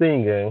what I'm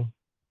saying,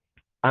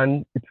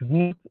 and it is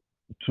not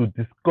to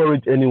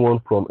discourage anyone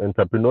from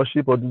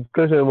entrepreneurship or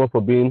discourage anyone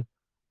from being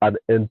an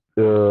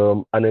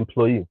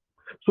employee.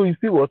 So you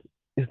see what?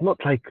 It's not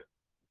like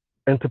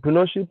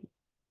entrepreneurship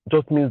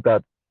just means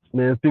that,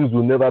 man, things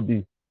will never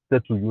be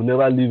settled. You'll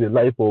never live a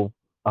life of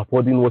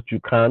affording what you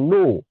can.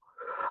 No.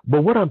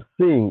 But what I'm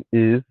saying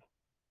is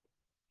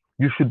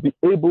you should be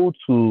able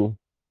to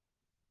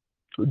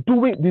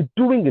the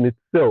doing in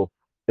itself,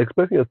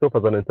 expressing yourself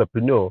as an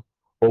entrepreneur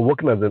or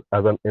working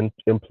as an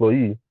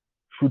employee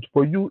should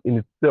for you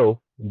in itself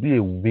be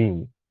a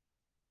win.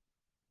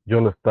 You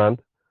understand?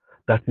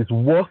 That is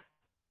worth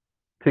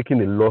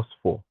taking a loss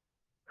for.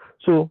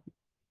 So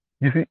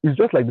you see, it's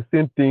just like the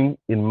same thing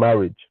in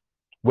marriage,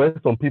 where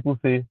some people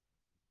say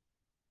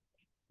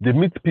they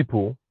meet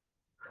people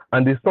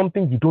and there's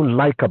something you don't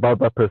like about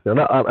that person.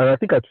 And I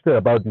think I tweeted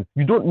about this.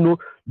 You don't know,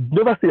 you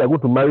never say you're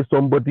going to marry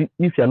somebody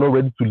if you're not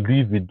ready to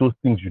live with those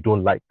things you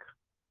don't like.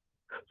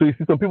 So you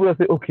see some people that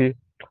say, okay,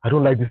 I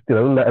don't like this thing,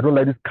 I don't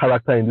like this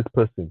character in this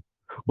person.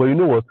 But you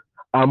know what?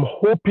 I'm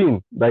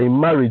hoping that in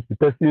marriage the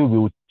person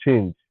will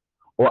change,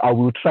 or I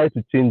will try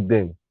to change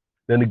them.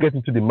 Then they get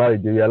into the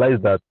marriage, they realize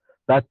that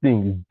that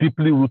thing is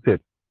deeply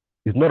rooted.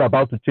 It's not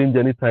about to change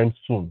anytime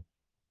soon.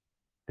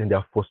 Then they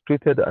are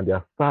frustrated and they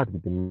are sad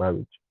with the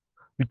marriage.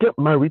 You get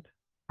married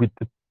with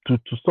to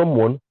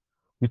someone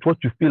with what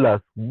you feel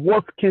as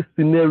worst case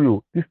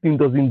scenario, this thing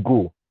doesn't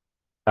go.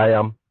 I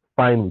am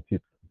fine with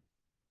it.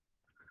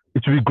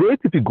 It will be great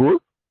if it goes,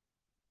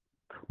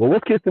 but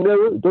worst case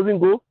scenario, it doesn't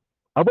go.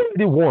 I've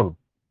already won.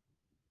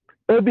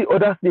 Every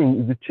other thing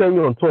is the cherry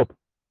on top.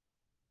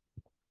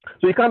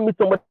 So you can't meet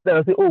somebody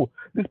and say, oh,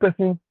 this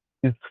person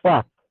is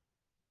fat.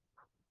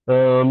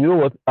 You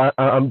know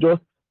what?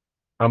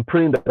 I'm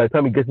praying that by the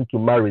time we get into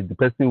marriage, the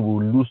person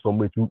will lose some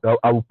weight.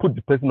 I will put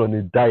the person on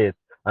a diet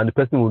and the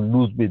person will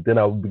lose weight. Then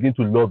I will begin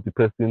to love the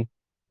person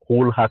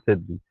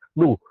wholeheartedly.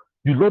 No,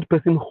 you love the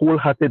person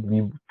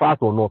wholeheartedly, fat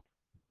or not.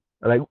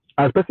 Like,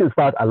 as the person is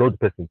fat, I love the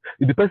person.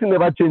 If the person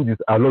never changes,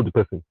 I love the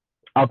person.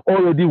 I've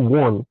already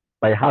won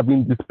by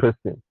having this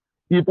person.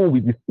 Even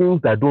with the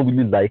things I don't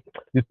really like,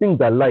 the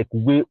things I like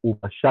way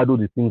overshadow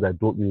the things I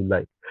don't really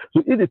like.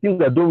 So if the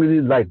things I don't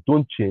really like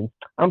don't change,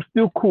 I'm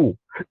still cool.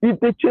 If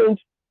they change,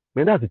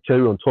 man, that's a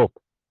cherry on top.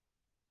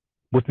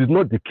 But it's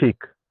not the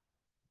cake.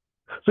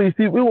 So you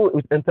see,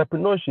 with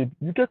entrepreneurship,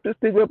 you get to a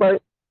stage whereby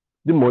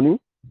the money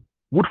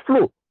would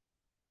flow.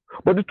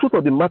 But the truth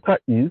of the matter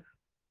is,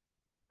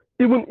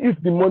 even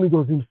if the money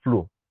doesn't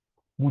flow,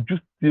 would you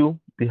still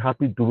be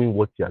happy doing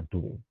what you are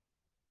doing?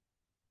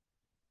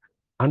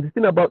 And the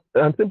thing about,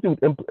 and same thing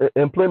with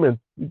employment,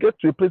 you get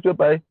to a place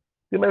whereby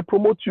they might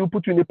promote you,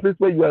 put you in a place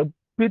where you are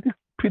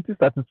pretty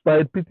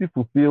satisfied, pretty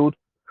fulfilled,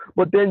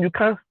 but then you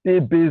can't stay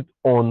based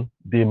on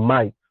the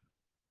might.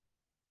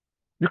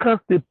 You can't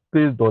stay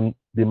based on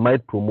they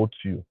might promote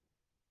you.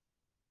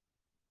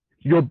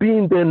 Your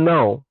being there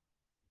now,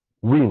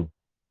 win,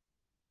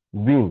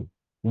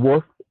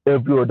 worth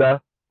every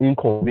other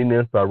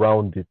inconvenience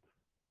around it.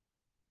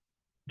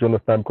 Do you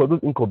understand? Because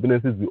those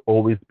inconveniences will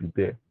always be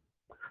there.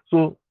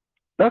 So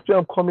that's where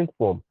I'm coming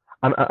from.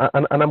 And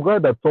I'm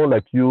glad that someone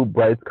like you,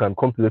 Bright, can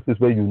come to the place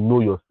where you know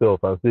yourself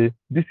and say,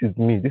 this is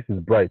me, this is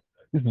Bright,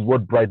 this is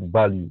what Bright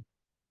values.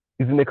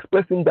 It's in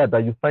expressing that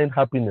you find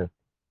happiness.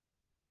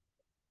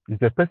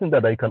 It's expressing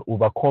that you can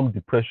overcome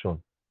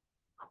depression.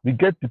 We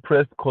get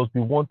depressed because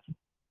we want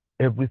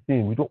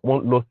everything. We don't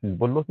want losses,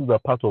 but losses are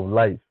part of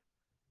life.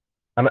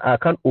 And I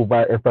can't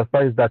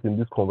overemphasize that in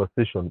this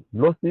conversation.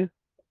 Losses,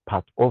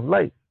 part of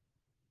life.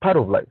 Part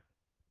of life.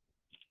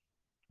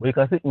 But you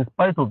can say, in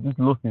spite of these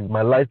losses,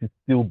 my life is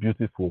still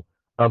beautiful.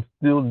 I'm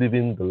still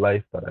living the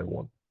life that I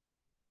want.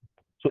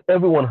 So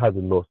everyone has a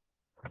loss.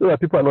 So that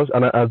people are not,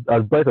 and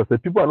as Bright has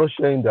said, people are not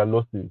sharing their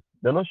losses.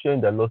 They're not sharing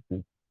their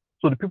losses.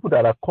 So the people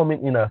that are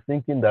coming in are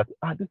thinking that,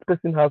 this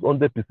person has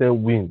 100%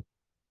 win,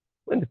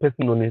 when the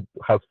person only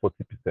has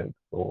 40%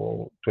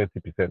 or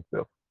 20%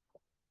 self.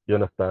 You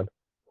understand?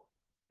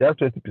 They have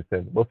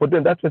 20%. But for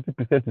them, that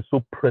 20% is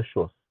so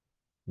precious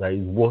that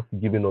it's worth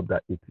giving up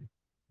that 80.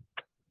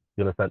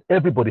 You understand?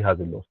 Everybody has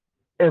a loss.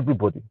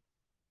 Everybody.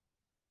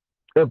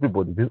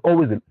 There's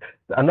always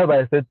another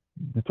I said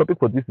the topic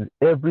for this is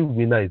every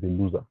winner is a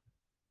loser.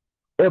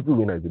 Every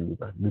winner is a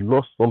loser. They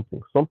lost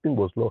something. Something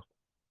was lost.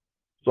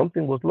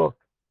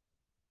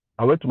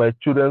 I went to my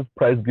children's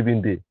prize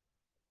giving day.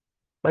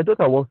 My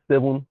daughter won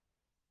seven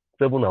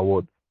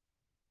awards.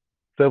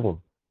 7.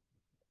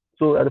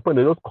 So at the point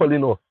they're just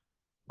calling us.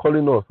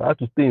 I had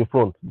to stay in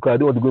front because I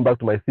didn't want to go back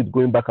to my seat,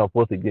 going back and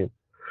forth again.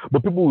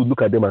 But people will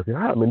look at them and say,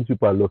 many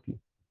people are lucky.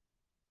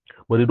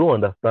 But they don't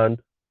understand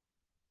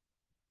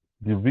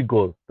the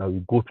rigors that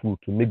we go through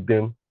to make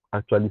them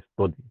actually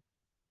study.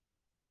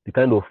 The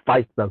kind of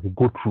fight that we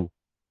go through.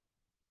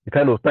 The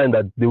kind of time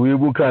that they will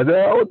even cry, say,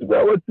 I want to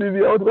go,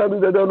 TV, I want to go and do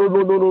that.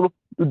 No.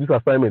 Do this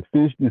assignment,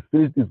 finish this,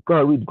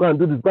 go and read, go and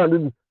do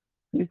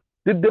this.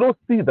 They don't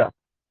see that.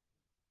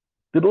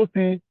 They don't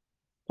see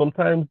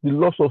sometimes the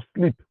loss of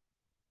sleep.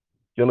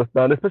 You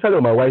understand? Especially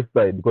on my wife's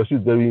side, because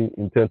she's very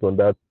intent on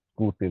that.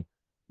 school thing.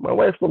 My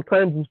wife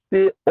sometimes will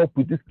stay up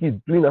with these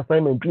kids, doing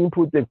assignment, doing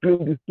project,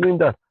 doing this, doing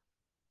that.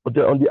 But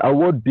then on the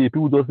award day,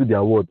 people just see the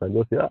awards and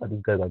just say,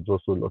 these guys are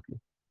just so lucky.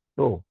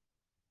 No,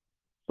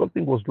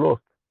 something was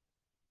lost.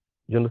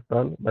 You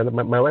understand?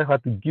 My wife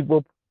had to give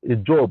up a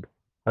job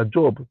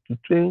to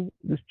train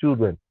these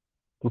children,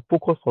 to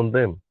focus on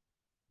them.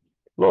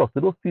 Lost.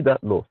 They don't see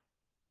that loss.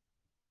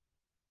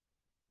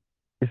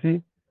 You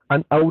see?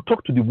 And I will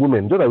talk to the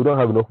women, just that we don't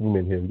have enough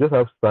women here. We just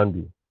have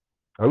Sandy.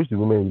 I wish the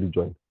women really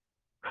joined.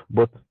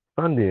 But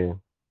Sandy, and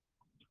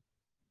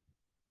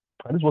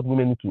this is what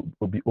women need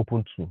to be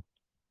open to.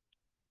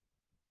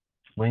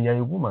 When you're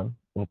a woman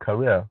in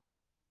career,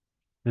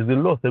 there's a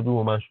loss every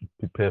woman should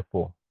prepare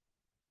for.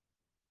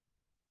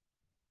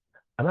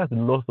 And that's the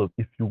loss of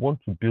if you want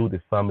to build a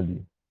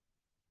family,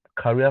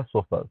 career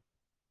suffers.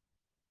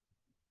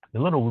 A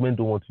lot of women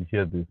don't want to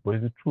hear this, but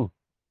it's the truth.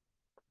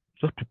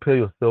 Just prepare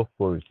yourself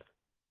for it.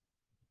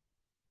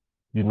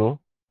 You know,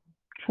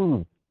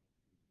 choose.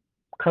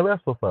 Career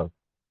suffers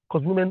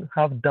because women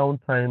have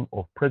downtime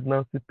of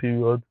pregnancy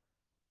period,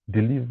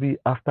 delivery,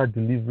 after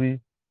delivery.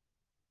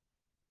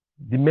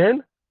 The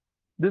men,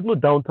 there's no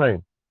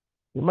downtime.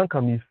 The man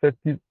can be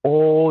effective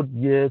all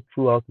year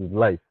throughout his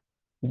life.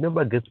 He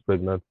never gets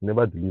pregnant, he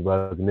never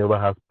delivers, he never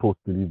has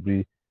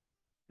post-delivery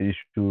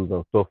issues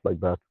and stuff like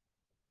that.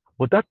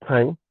 But that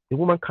time, a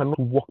woman cannot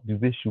walk the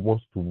way she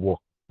wants to walk,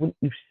 even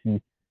if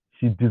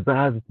she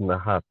desires it in her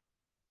heart.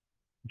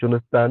 Do you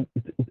understand?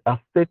 It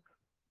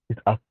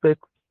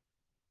affects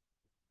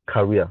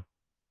career.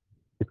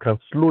 It can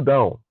slow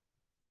down.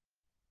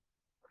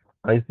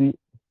 I see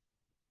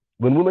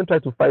when women try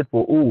to fight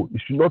for,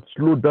 it should not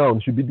slow down,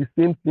 it should be the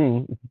same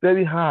thing, it's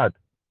very hard.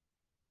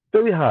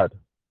 Very hard.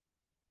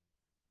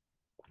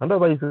 And that's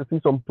why you see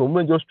some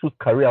women just choose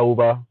career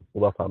over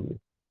family.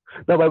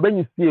 That's why when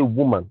you see a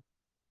woman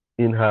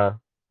in her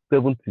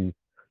 70s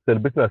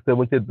celebrating her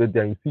 70th birthday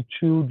and you see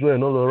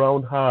children all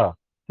around her,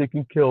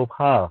 taking care of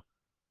her,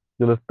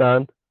 you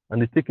understand?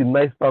 And they take a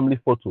nice family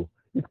photo,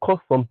 it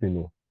costs something.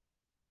 No?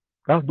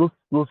 That's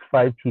those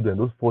 5 children,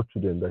 those 4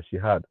 children that she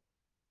had.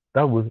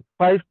 That was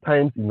 5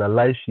 times in her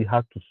life she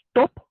had to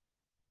stop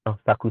and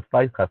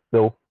sacrifice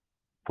herself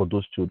for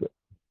those children.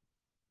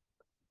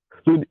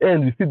 So in the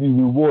end, we see the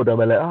reward and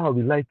we're like,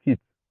 we like it.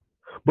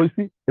 But you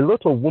see, a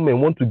lot of women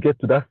want to get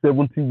to that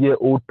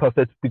 70-year-old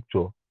perfect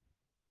picture.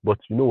 But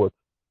you know what?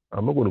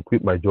 I'm not going to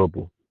quit my job.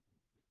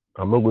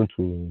 I'm not going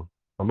to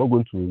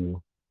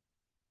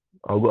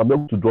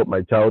drop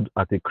my child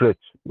at a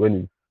crèche when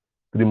he's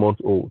 3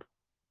 months old.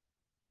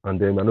 And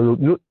then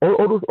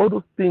all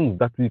those things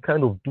that we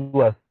kind of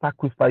do as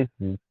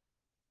sacrifices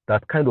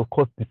that kind of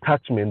cause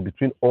detachment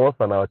between us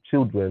and our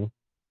children.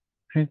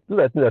 See, those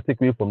are things that take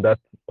away from that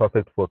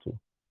perfect photo.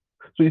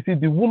 So you see,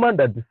 the woman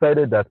that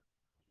decided that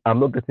I'm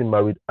not getting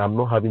married, I'm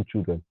not having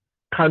children,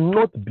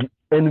 cannot be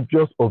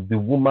envious of the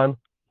woman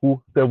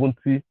who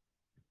 70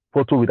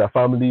 photo with her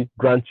family,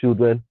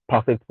 grandchildren,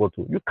 perfect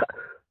photo. You can't,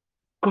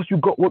 because you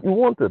got what you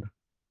wanted.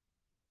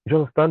 You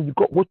understand? You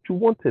got what you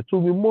wanted. So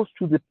we must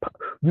choose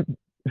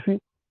you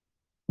see,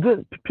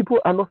 people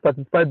are not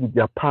satisfied with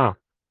their path,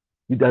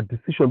 with their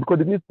decision, because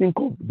they didn't think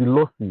of the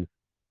losses.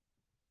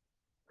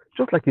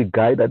 Just like a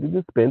guy that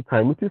didn't spend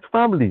time with his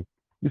family.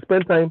 You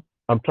spend time,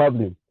 I'm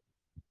traveling.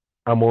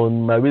 I'm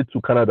on my way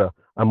to Canada.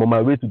 I'm on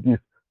my way to this.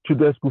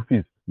 Children's school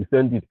fees, you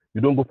send it. You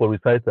don't go for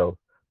recitals.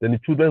 Then the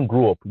children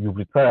grow up. You've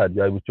retired.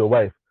 You're with your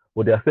wife.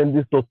 But they are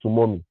sending stuff to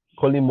mommy,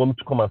 calling mommy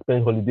to come and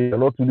spend holiday. You're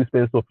not really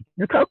spending stuff.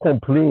 You can't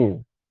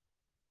complain.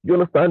 You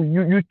understand?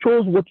 You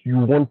chose what you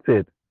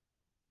wanted.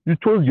 You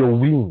chose your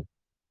win.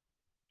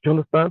 You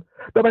understand?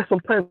 That's why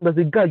sometimes as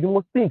a guy, you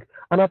must think.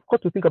 And I've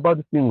got to think about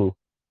this thing.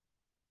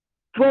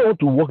 Do I want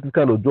to work this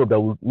kind of job that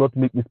will not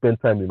make me spend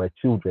time with my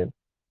children?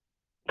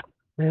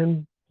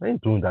 Man, I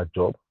ain't doing that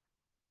job.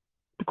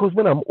 Because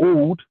when I'm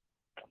old,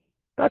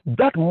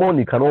 that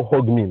money cannot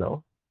hug me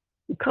now.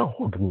 It can't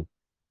hug me.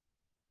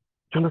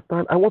 Do you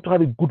understand? I want to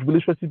have a good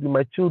relationship with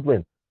my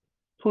children.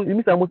 So it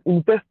means I must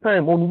invest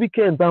time. On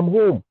weekends, I'm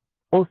home.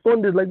 On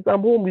Sundays, like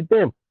I'm home with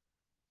them.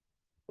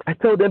 I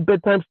tell them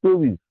bedtime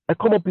stories. I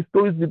come up with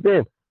stories with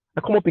them.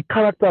 I come up with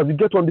characters. We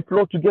get on the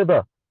floor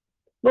together.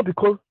 Not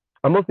because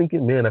I'm not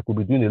thinking, man, I could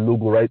be doing a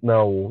logo right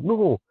now.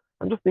 No,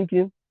 I'm just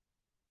thinking,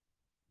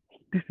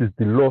 this is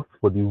the loss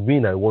for the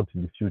win I want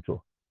in the future.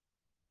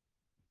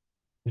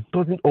 It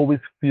doesn't always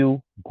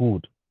feel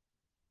good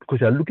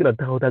because you're looking at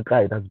that other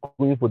guy that's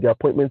going for the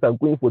appointments and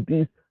going for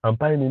this and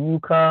buying a new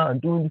car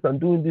and doing this and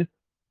doing this.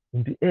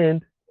 In the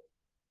end,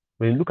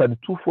 when you look at the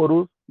 2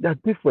 photos, they're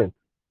different.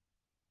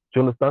 Do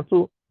you understand?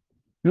 So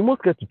we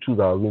must get to choose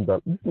our win.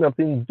 This thing I'm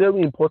saying is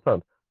very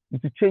important.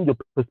 It's to change your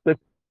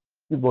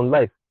perspective on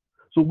life.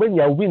 So when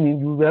you're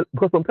winning,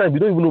 because sometimes we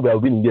don't even know we are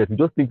winning yet. We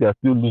just think we are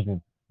still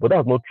losing. But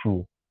that's not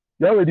true.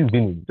 You're already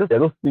winning. You're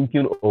just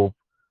thinking of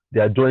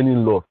the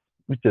adjoining loss,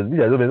 which is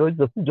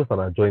just an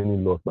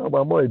adjoining loss. Now,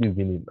 but I'm already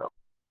winning now.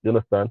 You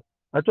understand?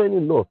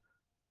 Adjoining loss.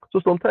 So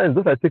sometimes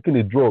just like taking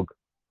a drug.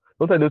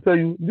 Sometimes they'll tell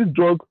you, this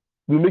drug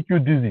will make you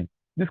dizzy.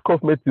 This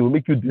cough medicine will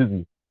make you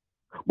dizzy.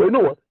 But you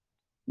know what?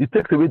 It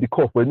takes away the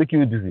cough, but making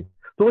you dizzy.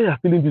 So when you're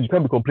feeling dizzy, you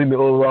can't be complaining,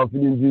 oh, I'm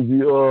feeling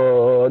dizzy.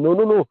 Oh, no,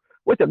 no, no.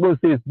 What you're going to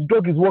say is the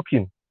drug is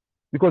working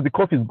because the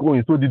cough is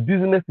going. So the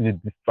dizziness is a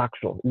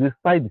distraction, it's a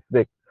side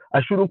effect.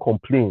 I shouldn't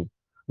complain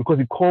because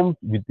it comes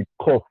with the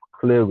cough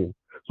clearing.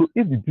 So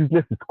if the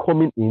dizziness is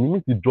coming in, it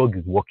means the drug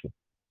is working.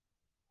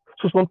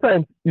 So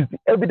sometimes it's the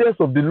evidence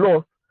of the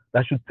loss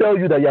that should tell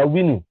you that you are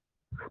winning.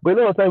 But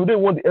a lot of times we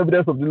don't want the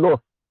evidence of the loss.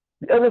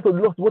 The evidence of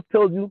the loss is what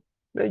tells you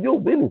that you're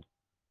winning.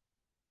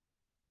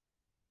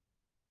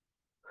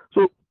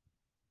 So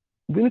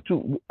we need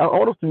to. I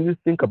want us to really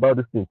think about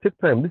this thing. Take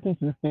time, listen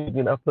to this thing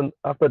again after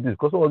this,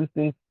 because all these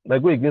things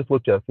might go against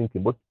what you are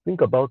thinking. But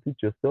think about it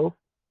yourself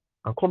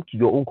and come to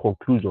your own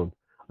conclusions.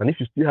 And if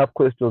you still have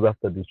questions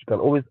after this, you can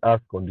always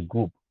ask on the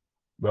group.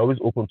 We're always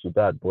open to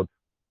that. But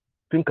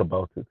think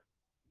about it.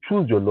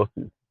 Choose your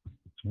losses.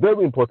 It's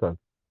very important.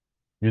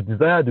 You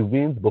desire the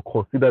wins, but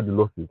consider the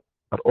losses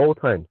at all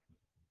times.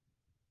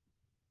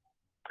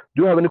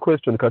 Do you have any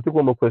question? Can I take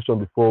one more question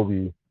before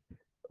we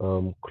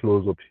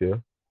close up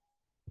here?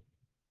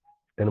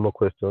 Any more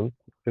questions?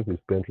 I think we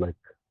spent like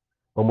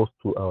almost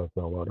 2 hours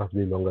now. Wow, that's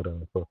way longer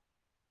than I thought.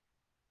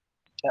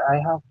 Yeah, I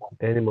have one.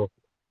 Any more?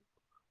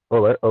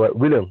 All right, all right.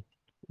 William,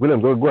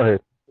 go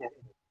ahead. Yeah.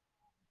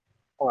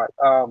 All right.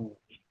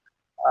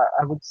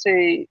 I would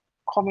say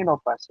coming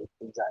up as a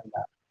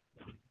designer,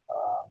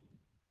 uh,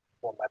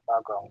 from my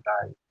background,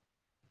 I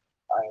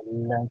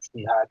learned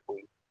the hard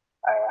way.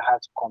 I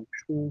had to come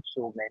through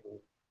so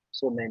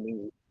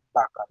many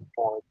back and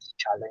forth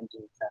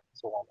challenges and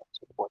so on and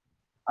so forth.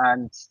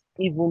 And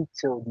even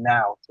till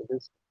now, to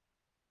this,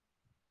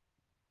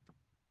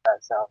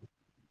 as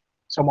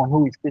someone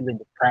who is still in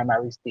the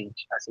primary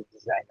stage as a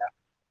designer,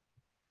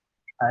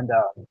 and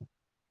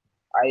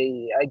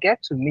I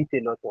get to meet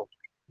a lot of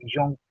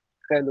young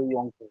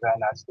young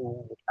designers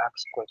who would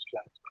ask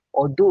questions,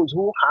 or those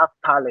who have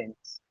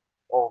talents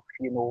of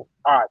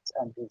art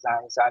and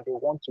designs, and they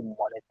want to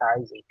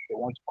monetize it. They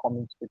want to come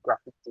into the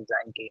graphic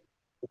design game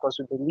because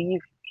we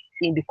believe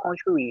in the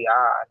country we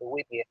are, the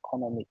way the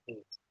economy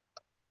is,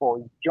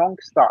 for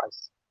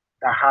youngsters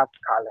that have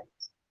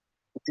talents,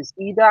 it is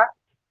either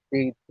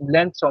they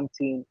learn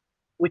something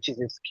which is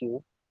a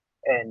skill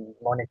and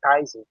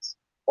monetize it,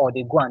 or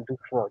they go and do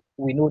fraud.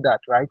 We know that,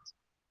 right?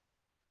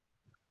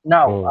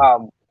 Now,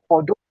 Mm.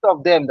 for those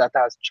of them that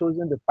has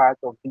chosen the path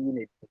of being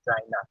a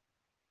designer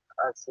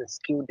as a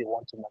skill they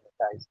want to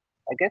monetize,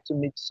 I get to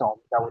meet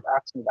some that would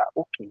ask me that,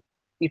 okay,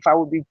 if I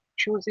would be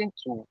choosing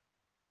to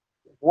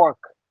work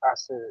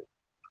as a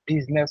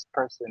business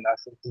person,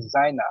 as a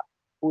designer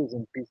who is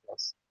in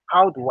business,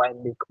 how do I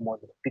make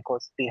money?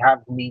 Because they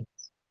have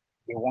needs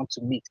they want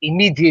to meet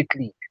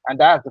immediately. And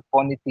that's the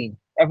funny thing.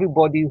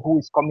 Everybody who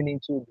is coming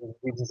into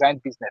the design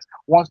business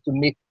wants to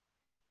make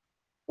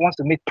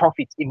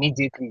profit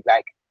immediately.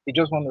 Like they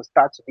just want to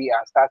start today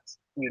and start,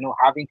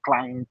 having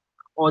clients,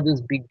 all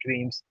those big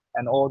dreams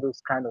and all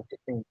those kind of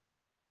things.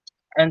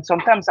 And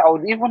sometimes I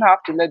would even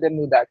have to let them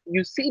know that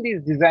you see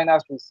these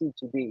designers we see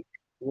today,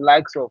 the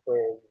likes of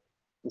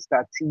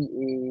Mr.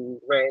 T.A.,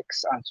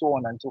 Rex, and so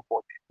on and so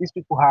forth. These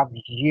people have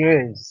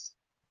years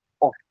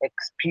of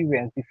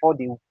experience before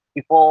they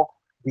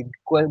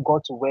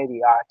got to where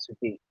they are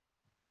today.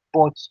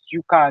 But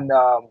you can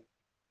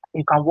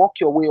work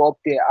your way up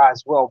there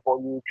as well, but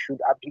you should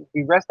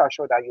be rest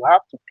assured that you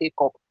have to take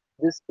up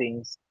these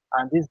things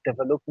and this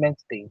development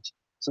stage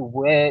to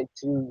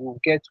you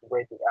get to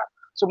where they are.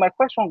 So my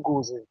question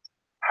goes is,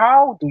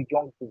 how do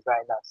young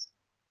designers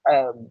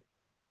um,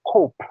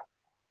 cope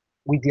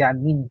with their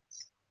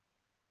needs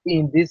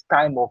in this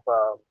time of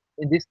the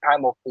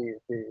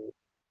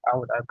how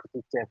would I put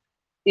it,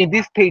 in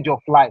this stage of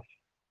life,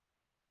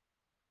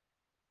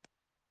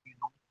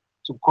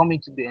 to come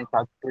into the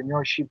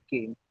entrepreneurship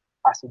game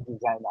as a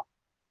designer?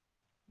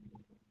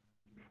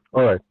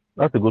 All right,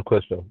 that's a good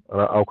question.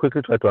 I'll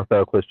quickly try to answer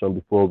a question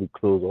before we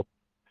close up.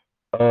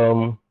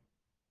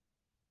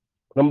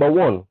 Number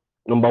one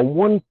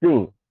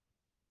thing,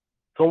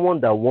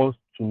 someone that wants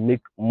to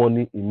make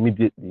money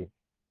immediately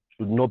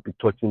should not be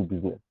touching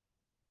business.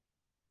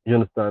 You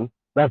understand?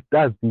 That's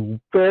the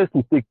first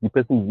mistake the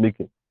person is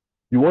making.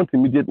 You want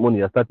immediate money,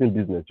 you're starting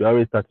business, you're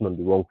already starting on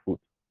the wrong foot.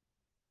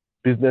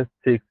 Business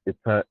takes it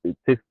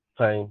takes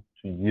time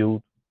to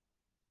yield.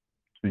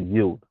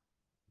 It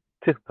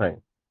takes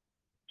time.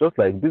 Just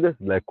like business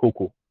is like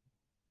cocoa.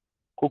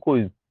 Cocoa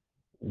is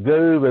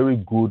very, very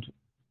good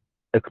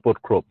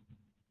export crop.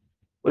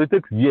 But it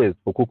takes years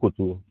for cocoa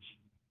to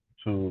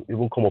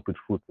even come up with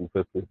fruit in the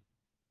first place.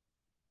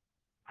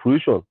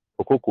 Fruition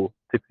for cocoa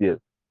takes years.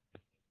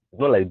 It's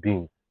not like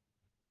beans.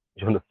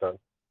 You understand?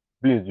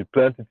 Beans, you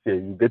plant it here,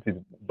 you get it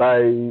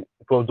by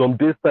from some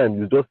days time,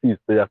 you just see it,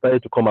 they are starting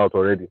to come out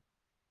already.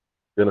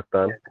 You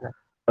understand? Yeah.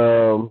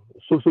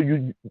 So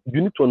you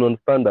need to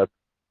understand that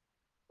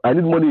I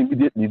need money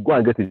immediately. Go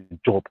and get a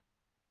job.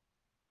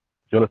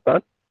 You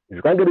understand? If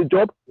you can't get a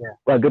job, Yeah.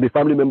 go and get a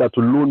family member to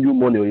loan you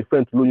money or a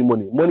friend to loan you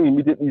money. Money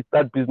immediately,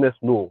 start business.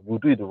 No, you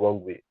do it the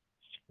wrong way.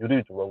 You do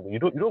it the wrong way. You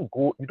don't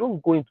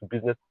go into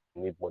business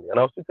to need money. And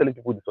I was still telling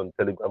people this on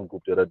the Telegram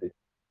group the other day.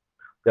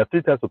 There are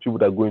three types of people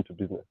that go into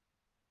business.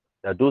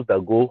 There are those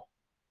that go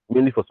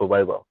mainly for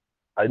survival.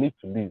 I need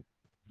to live.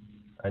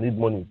 I need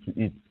money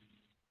to eat.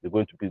 They go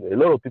into business. A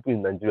lot of people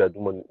in Nigeria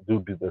do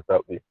business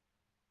that way.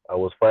 I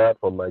was fired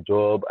from my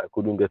job. I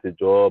couldn't get a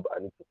job.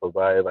 I need to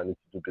survive. I need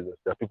to do business.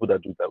 There are people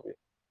that do it that way.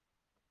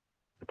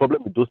 The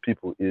problem with those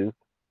people is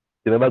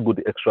they never go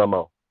the extra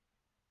mile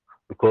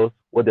because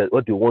what they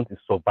want is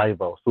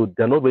survival. So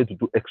they're not ready to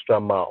do extra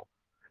mile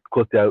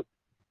because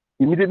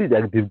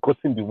they've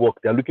gotten the work.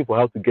 They're looking for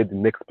how to get the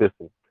next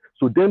person.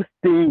 So them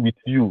staying with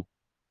you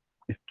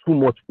is too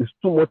much. It's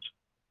too much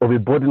of a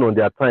burden on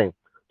their time.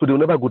 So they'll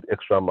never go the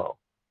extra mile.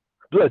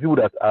 Those are people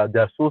that they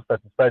are so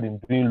satisfied in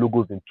doing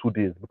logos in 2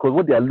 days because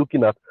what they are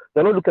looking at,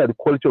 they're not looking at the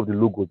quality of the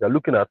logos. They're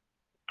looking at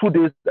 2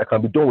 days I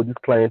can be done with this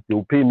client. They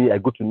will pay me. I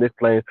go to the next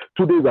client.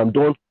 2 days I'm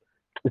done.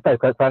 It's like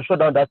if I shut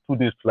down that 2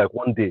 days to like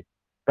 1 day,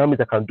 that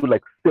means I can do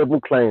like 7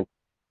 clients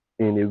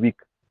in a week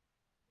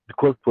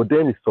because for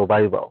them it's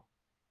survival.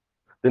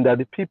 Then there are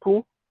the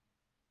people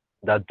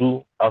that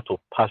do out of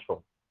passion,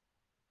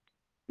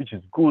 which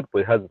is good,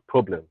 but it has its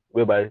problem,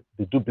 whereby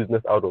they do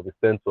business out of a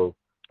sense of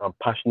I'm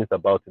passionate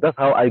about it. That's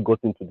how I got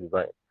into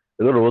design.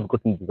 A lot of us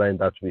got into design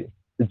that way.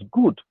 It's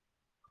good,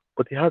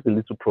 but it has a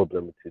little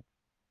problem with it.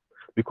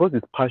 Because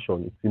it's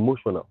passion, it's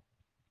emotional.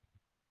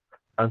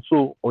 And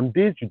so on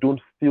days you don't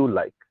feel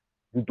like,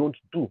 you don't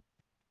do.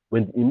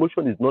 When the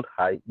emotion is not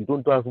high, you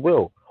don't do as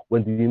well.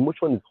 When the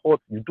emotion is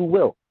hot, you do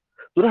well.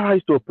 So that's how I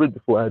used to operate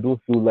before. I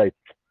don't feel like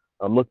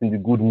I'm not in the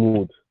good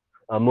mood.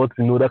 I'm not,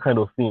 that kind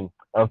of thing.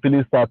 I'm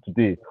feeling sad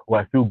today, or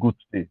I feel good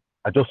today.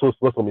 I just saw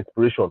some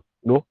inspiration,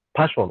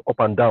 passion up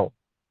and down.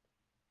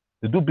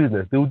 They do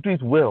business, they will do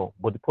it well.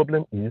 But the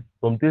problem is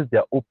some days they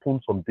are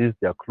open, some days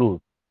they are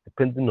closed,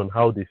 depending on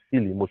how they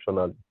feel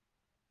emotionally.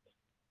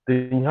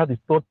 Then you have the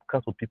third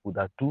class of people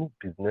that do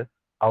business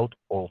out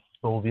of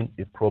solving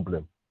a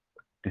problem.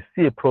 They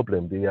see a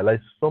problem, they realize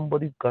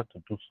somebody got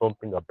to do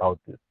something about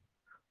this.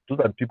 Those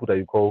are the people that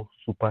you call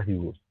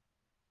superheroes.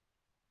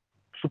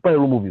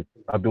 Superhero movies.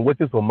 I've been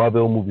watching some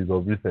Marvel movies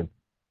of recent.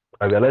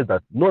 I realized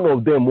that none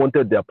of them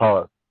wanted their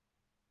powers,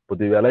 but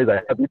they realized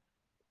I have it,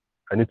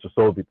 I need to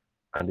solve it.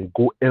 And they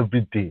go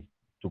every day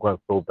to go and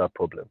solve that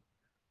problem.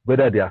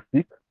 Whether they are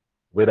sick,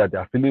 whether they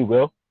are feeling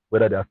well,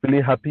 whether they are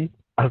feeling happy,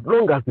 as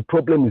long as the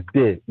problem is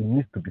there, it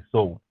needs to be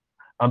solved.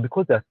 And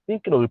because they're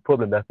thinking of the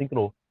problem, they're thinking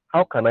of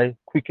how can I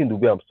quicken the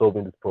way I'm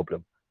solving this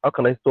problem? How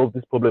can I solve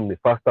this problem in a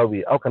faster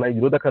way? How can I,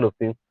 that kind of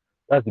thing?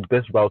 That's the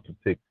best route to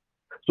take.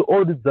 So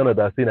all these designers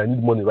that are saying I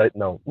need money right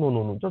now,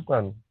 no, just go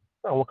and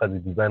work as a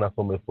designer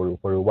somewhere for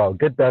a while.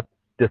 Get that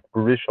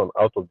desperation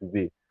out of the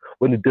way.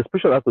 When the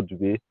desperation out of the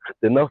way,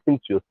 then now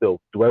think to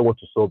yourself, do I want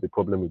to solve the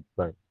problem with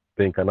design?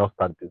 Then you can now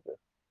start business.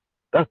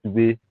 That's the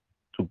way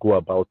to go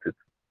about it.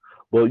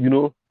 But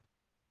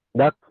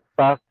that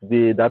fast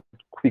way, that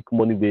quick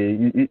money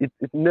way, it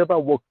never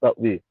works that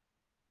way.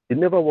 It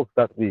never works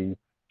that way. It's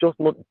just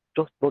not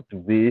the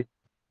way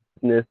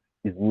business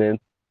is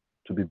meant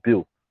to be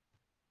built.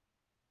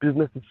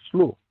 Business is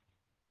slow.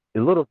 A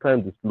lot of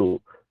times it's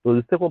slow. So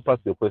the second part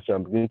of your question,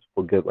 I'm beginning to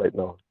forget right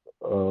now.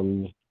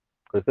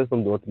 I said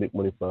something, want to make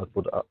money fast,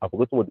 but I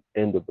forgot what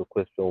the end of the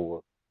question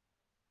was.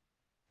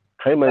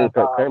 Can you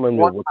remind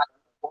me of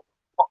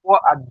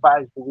what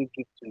advice do we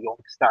give to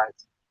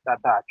youngsters that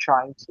are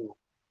trying to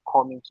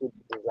come into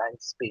the design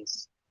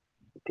space,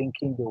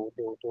 thinking they'll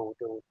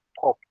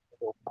pop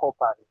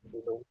and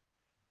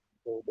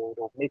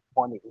they'll make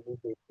money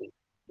immediately?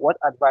 What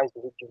advice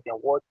do we give them?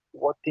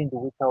 What thing do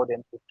we tell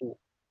them to do?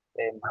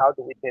 And how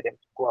do we tell them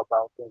to go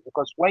about things?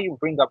 Because when you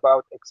bring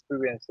about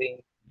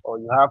experiencing, or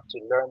you have to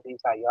learn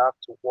this and you have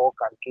to work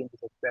and gain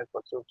this experience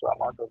for so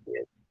amount of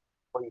years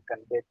before you can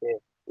get there,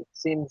 it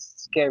seems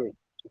scary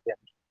to them.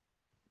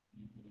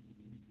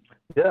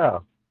 Yeah.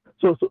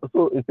 So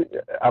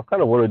I've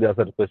kind of already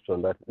answered the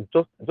question that it's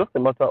just a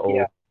matter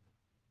of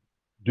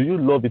do you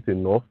love it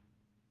enough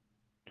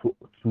to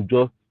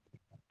just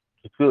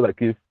to feel like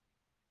if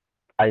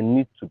I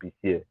need to be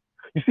here.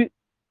 You see,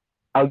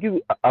 I'll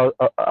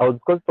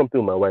discuss something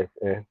with my wife.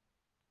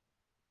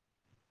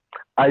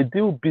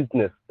 Ideal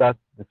business starts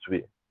this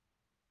way.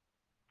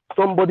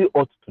 Somebody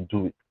ought to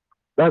do it.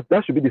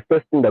 That should be the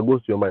first thing that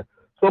goes to your mind.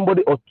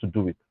 Somebody ought to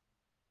do it.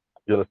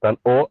 You understand?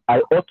 Or I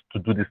ought to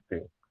do this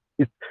thing.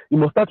 You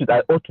must start with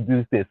I ought to do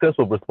this thing, a sense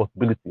of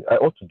responsibility. I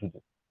ought to do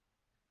this.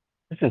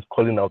 This is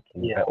calling out to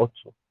me. I ought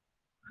to.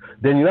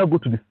 Then you now go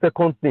to the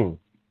second thing.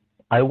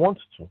 I want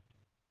to.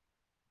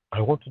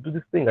 I want to do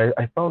this thing.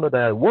 I found out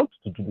that I want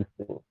to do this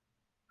thing.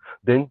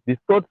 Then the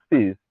third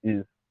phase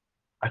is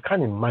I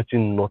can't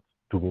imagine not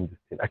doing this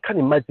thing. I can't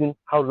imagine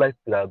how life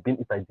would have been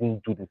if I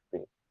didn't do this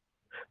thing.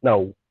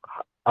 Now,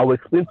 I will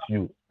explain to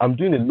you. I'm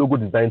doing a logo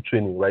design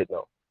training right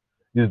now.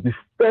 This is the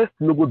first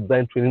logo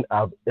design training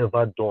I've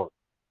ever done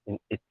in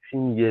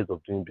 18 years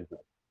of doing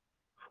business.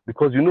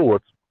 Because you know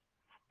what?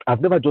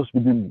 I've never just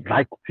really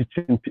liked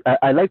teaching.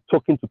 I like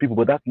talking to people,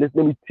 but let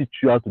me teach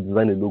you how to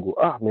design a logo.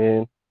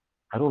 Man,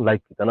 I don't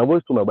like it. And I've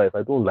always told my wife,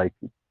 I don't like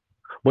it.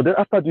 But then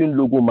after doing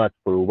logo match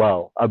for a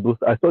while, I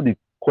saw the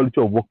quality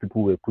of work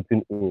people were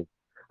putting in.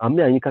 And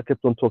me and Yinka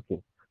kept on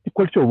talking. the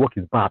quality of work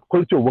is bad.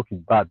 Quality of work is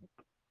bad.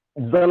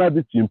 Designers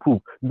need to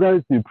improve.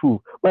 Designers need to improve.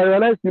 But I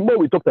realized the more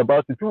we talked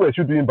about it, people were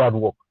still doing bad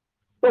work.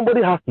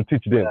 Somebody has to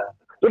teach them.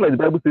 Just like the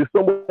Bible says,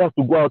 somebody has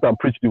to go out and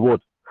preach the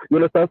word. You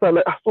understand? So I'm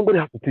like, somebody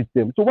has to teach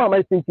them. So why am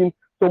I thinking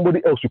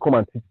somebody else should come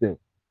and teach them?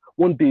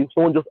 One day,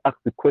 someone just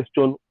asked the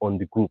question on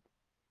the group.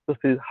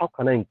 Just says, how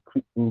can I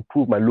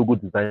improve my logo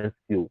design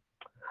skills?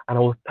 And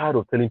I was tired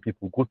of telling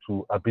people, go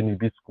to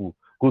Abinibi school,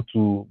 go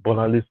to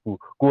Bonale school,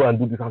 go and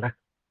do this. I'm like,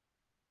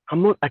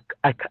 I'm not,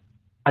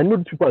 I know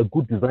these people are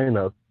good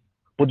designers,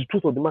 but the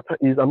truth of the matter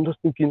is, I'm just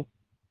thinking,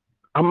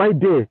 am I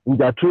there in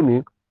their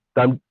training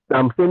that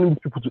I'm sending these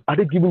people to? Are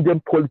they giving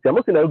them quality? I'm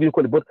not saying I don't give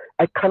quality, but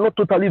I cannot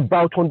totally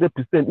vouch 100%,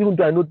 even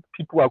though I know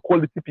people are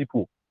quality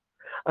people.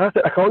 And I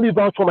said, I can only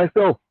vouch for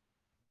myself.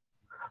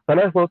 And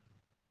I thought,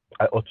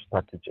 I ought to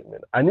start teaching, man.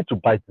 I need to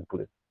bite this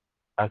bullet.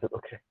 I said,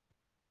 okay,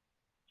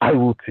 I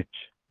will teach.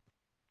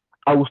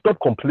 I will stop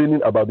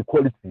complaining about the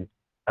quality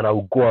and I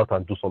will go out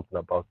and do something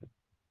about it.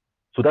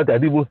 So that I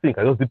didn't even think.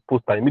 I just did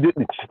poster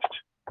immediately.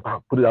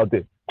 Put it out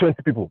there.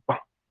 20 people.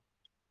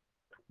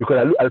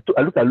 Because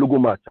I looked at Logo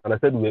Match and I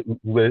said we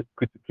were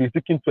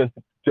critiquing 20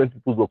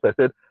 people's work. I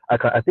said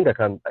I think I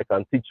can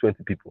teach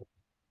 20 people.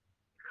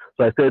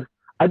 So I said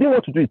I didn't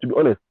want to do it, to be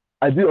honest.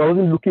 I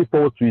wasn't looking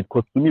forward to it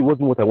because to me it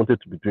wasn't what I wanted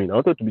to be doing. I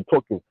wanted to be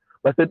talking.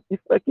 But I said if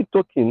I keep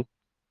talking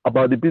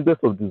about the business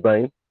of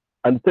design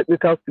and the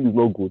technical skill is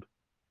not good,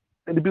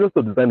 then the business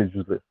of design is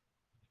useless.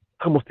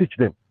 I must teach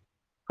them.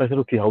 So I said,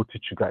 okay, I'll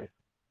teach you guys.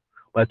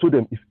 But I told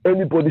them if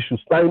anybody should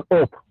sign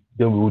up,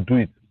 then we will do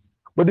it.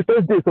 But the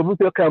first day, some people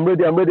say, okay, I'm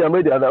ready. And I'm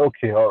like,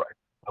 okay, all right,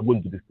 I'm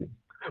going to do this thing.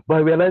 But I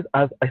realized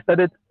as I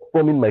started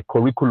forming my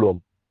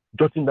curriculum,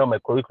 jotting down my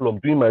curriculum,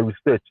 doing my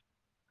research,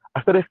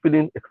 I started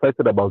feeling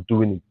excited about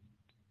doing it.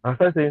 And I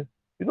started saying,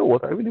 you know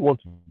what, I really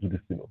want to do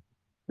this thing.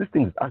 This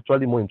thing is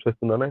actually more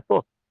interesting than I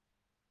thought.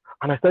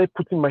 And I started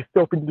putting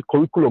myself into the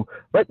curriculum.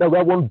 Right now, we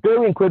have one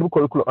very incredible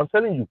curriculum. I'm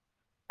telling you,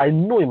 I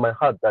know in my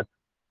heart that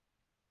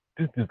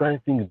this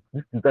design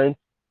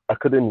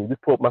academy, this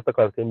Pop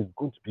Masterclass Academy is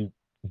going to be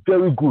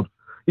very good.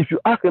 If you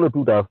ask any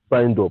people that have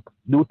signed up,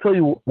 they will tell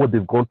you what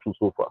they've gone through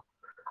so far.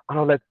 And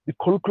I was like, the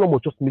curriculum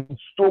was just making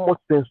so much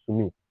sense to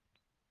me.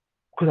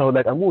 Because I was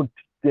like, I'm going to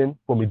teach them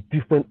from a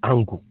different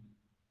angle.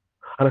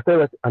 And I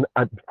started, and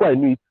before I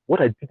knew it,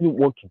 what I didn't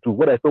want to do,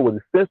 what I thought was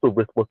a sense of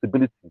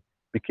responsibility,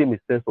 became a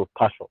sense of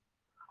passion.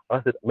 And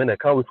I said, man, I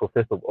can't wait for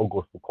 1st of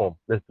August to come.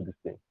 Let's do this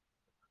thing.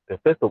 The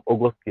 1st of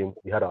August came,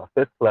 we had our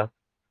first class,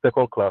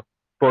 second class,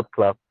 third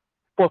class,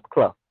 fourth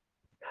class.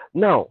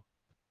 Now,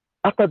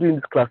 after doing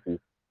these classes,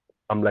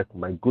 I'm like,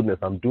 my goodness,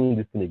 I'm doing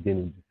this thing again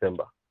in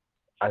December.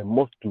 I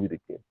must do it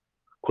again.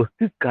 Because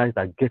these guys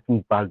are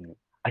getting value.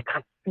 I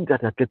can see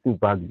that they're getting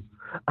value.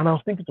 And I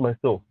was thinking to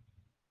myself,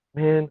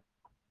 man,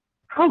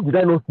 how did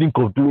I not think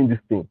of doing this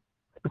thing?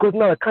 Because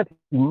now I can't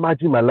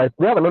imagine my life.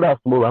 We have another house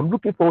tomorrow. I'm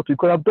looking forward to it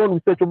because I've done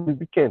research over the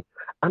weekend.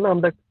 And now I'm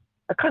like,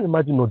 I can't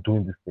imagine not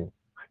doing this thing.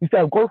 You see,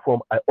 I've gone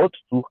from I ought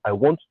to, I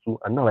want to,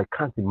 and now I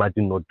can't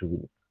imagine not doing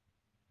it.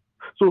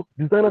 So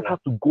designers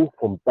have to go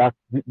from that.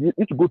 You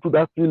need to go to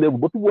that 3 level.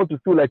 But people want to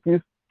feel like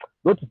this,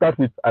 not to start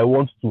with I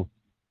want to.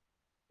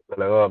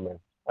 They're like, oh man,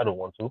 I don't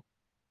want to.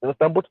 You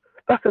understand? But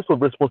that sense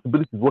of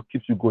responsibility is what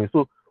keeps you going.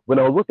 So when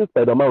I was watching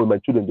Spider-Man with my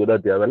children the other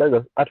day, I realized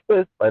that at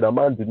first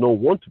Spider-Man did not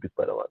want to be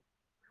Spider-Man.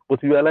 But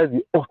he realized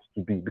he ought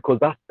to be because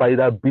that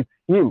spider beat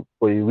him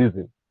for a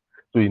reason.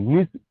 So he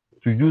needs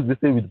to use this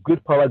thing with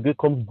great power,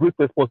 comes great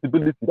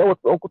responsibility. That was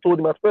what Uncle told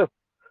him at first.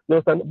 You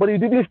understand? But he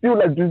didn't feel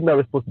like using that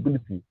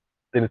responsibility.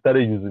 Then he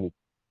started using it.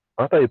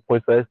 After a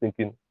point, I started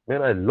thinking,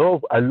 man, I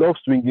love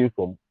swinging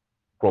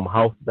from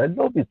houses. I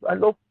love it. I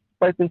love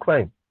fighting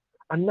crime.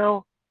 And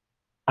now,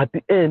 at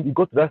the end, he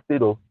got to that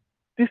state of,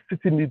 this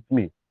city needs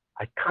me.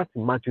 I can't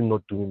imagine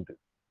not doing this.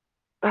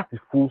 That's the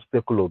full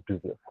circle of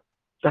business.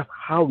 That's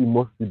how we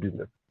must see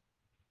business.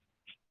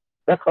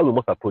 That's how we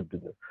must approach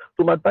business.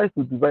 So my advice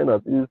to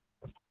designers is,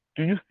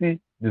 do you see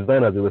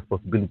design as a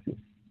responsibility?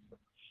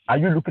 Are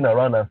you looking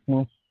around and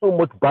seeing so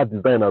much bad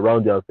design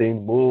around you and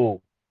saying,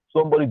 oh,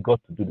 somebody got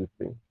to do this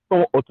thing.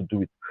 Someone ought to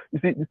do it. You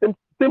see, the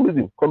same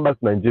reason, come back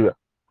to Nigeria.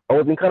 I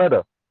was in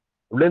Canada,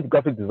 I learned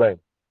graphic design.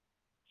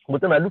 But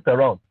then I looked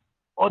around,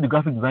 all the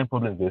graphic design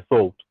problems were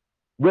solved.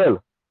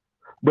 Well,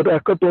 but I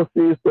kept on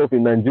seeing stuff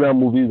in Nigerian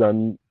movies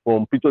and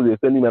from pictures they were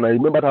sending me, and I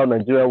remembered how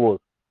Nigeria was.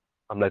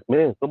 I'm like,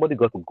 man, somebody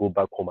got to go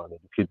back home and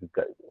educate these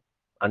guys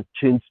and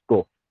change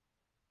stuff.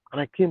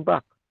 And I came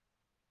back.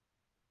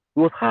 It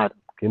was hard,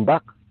 came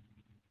back.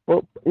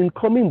 But in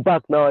coming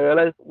back now, I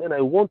realized, man,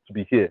 I want to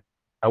be here.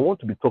 I want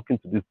to be talking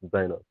to these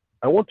designers.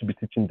 I want to be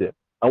teaching them.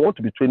 I want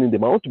to be training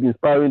them. I want to be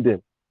inspiring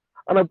them.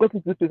 And I've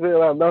gotten to this place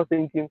where I'm now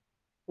thinking,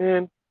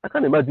 man, I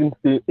can't imagine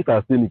if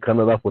I stayed in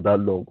Canada for that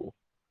long.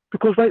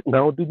 Because right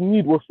now, the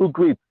need was so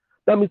great.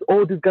 That means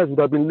all these guys would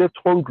have been left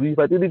hungry if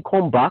I didn't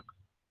come back.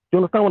 Do you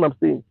understand what I'm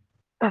saying?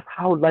 That's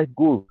how life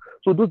goes.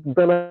 So those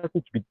designers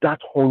need to be that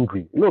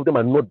hungry. A lot of them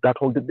are not that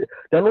hungry.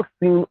 They're not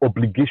seeing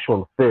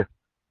obligation first.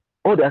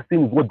 All they're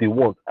seeing is what they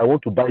want. I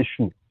want to buy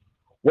shoes.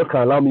 What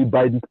can allow me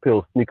buy this pair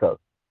of sneakers?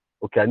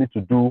 okay, I need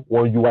to do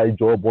one UI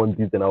job, one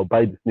this, then I'll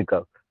buy the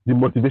sneakers. The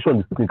motivation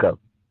is sneakers.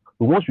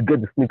 So once you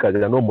get the sneakers,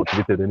 you're not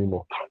motivated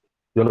anymore.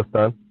 You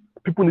understand?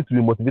 People need to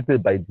be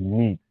motivated by the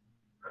need.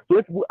 So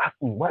when people ask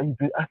me, why are you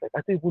doing? I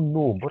don't even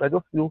know, but I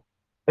just feel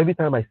every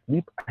time I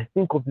sleep, I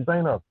think of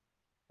designers.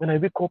 When I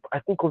wake up, I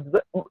think of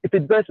design. If a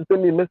designer should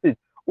send me a message,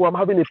 oh, I'm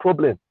having a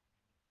problem,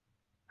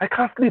 I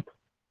can't sleep.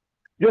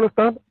 You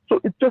understand? So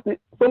it's just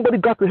somebody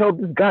got to help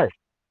this guy.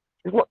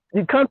 It's not,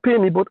 he can't pay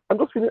me, but I'm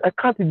just feeling I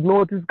can't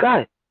ignore this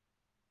guy.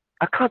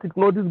 I can't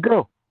ignore this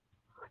girl.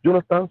 You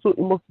understand? So it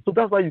must. So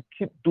that's why you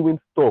keep doing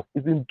stuff.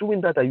 It's in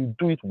doing that you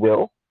do it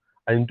well,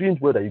 and in doing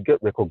it well that you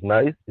get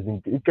recognized. It's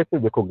in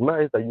getting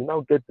recognized that you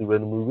now get the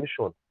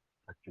remuneration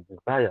that you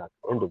desire at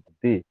the end of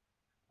the day.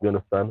 You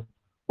understand?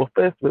 But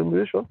first,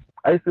 remuneration,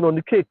 icing on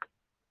the cake.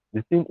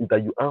 The thing is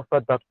that you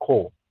answer that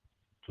call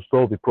to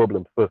solve the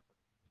problem first.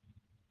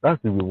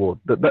 That's the reward.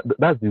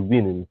 That's the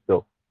win in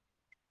itself.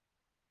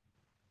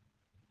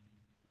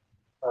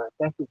 All right,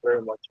 thank you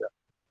very much.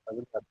 I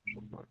really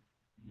appreciate it.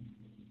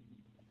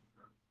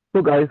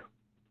 So, guys,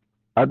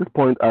 at this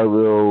point, I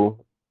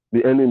will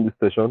be ending this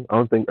session. I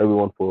want to thank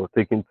everyone for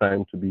taking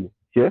time to be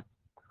here.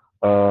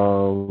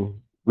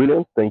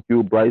 William, thank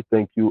you. Bryce,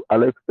 thank you.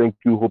 Alex, thank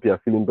you. Hope you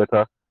are feeling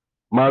better.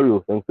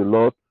 Mario, thanks a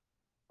lot.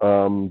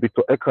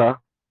 Victor Eka,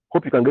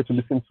 hope you can get to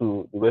listen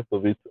to the rest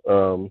of it.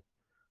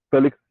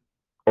 Felix,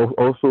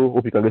 also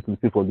hope you can get to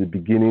listen from the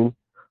beginning.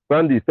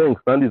 Sandy,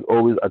 thanks. Sandy is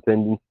always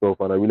attending stuff,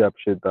 and I really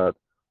appreciate that.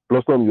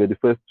 Blossom, you were the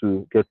first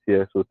to get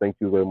here, so thank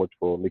you very much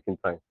for making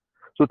time.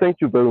 So thank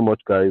you very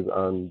much, guys,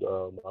 and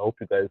I hope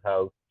you guys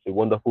have a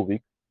wonderful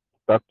week.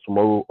 Start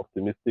tomorrow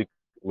optimistic.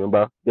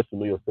 Remember, get to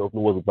know yourself,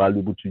 know what's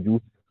valuable to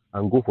you,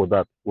 and go for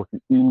that.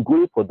 In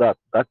going for that,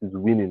 that is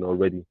winning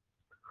already.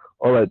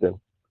 All right then.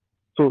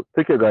 So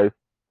take care, guys.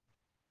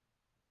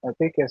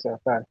 Take care, sir.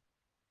 Bye.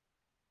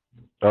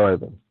 All right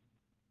then.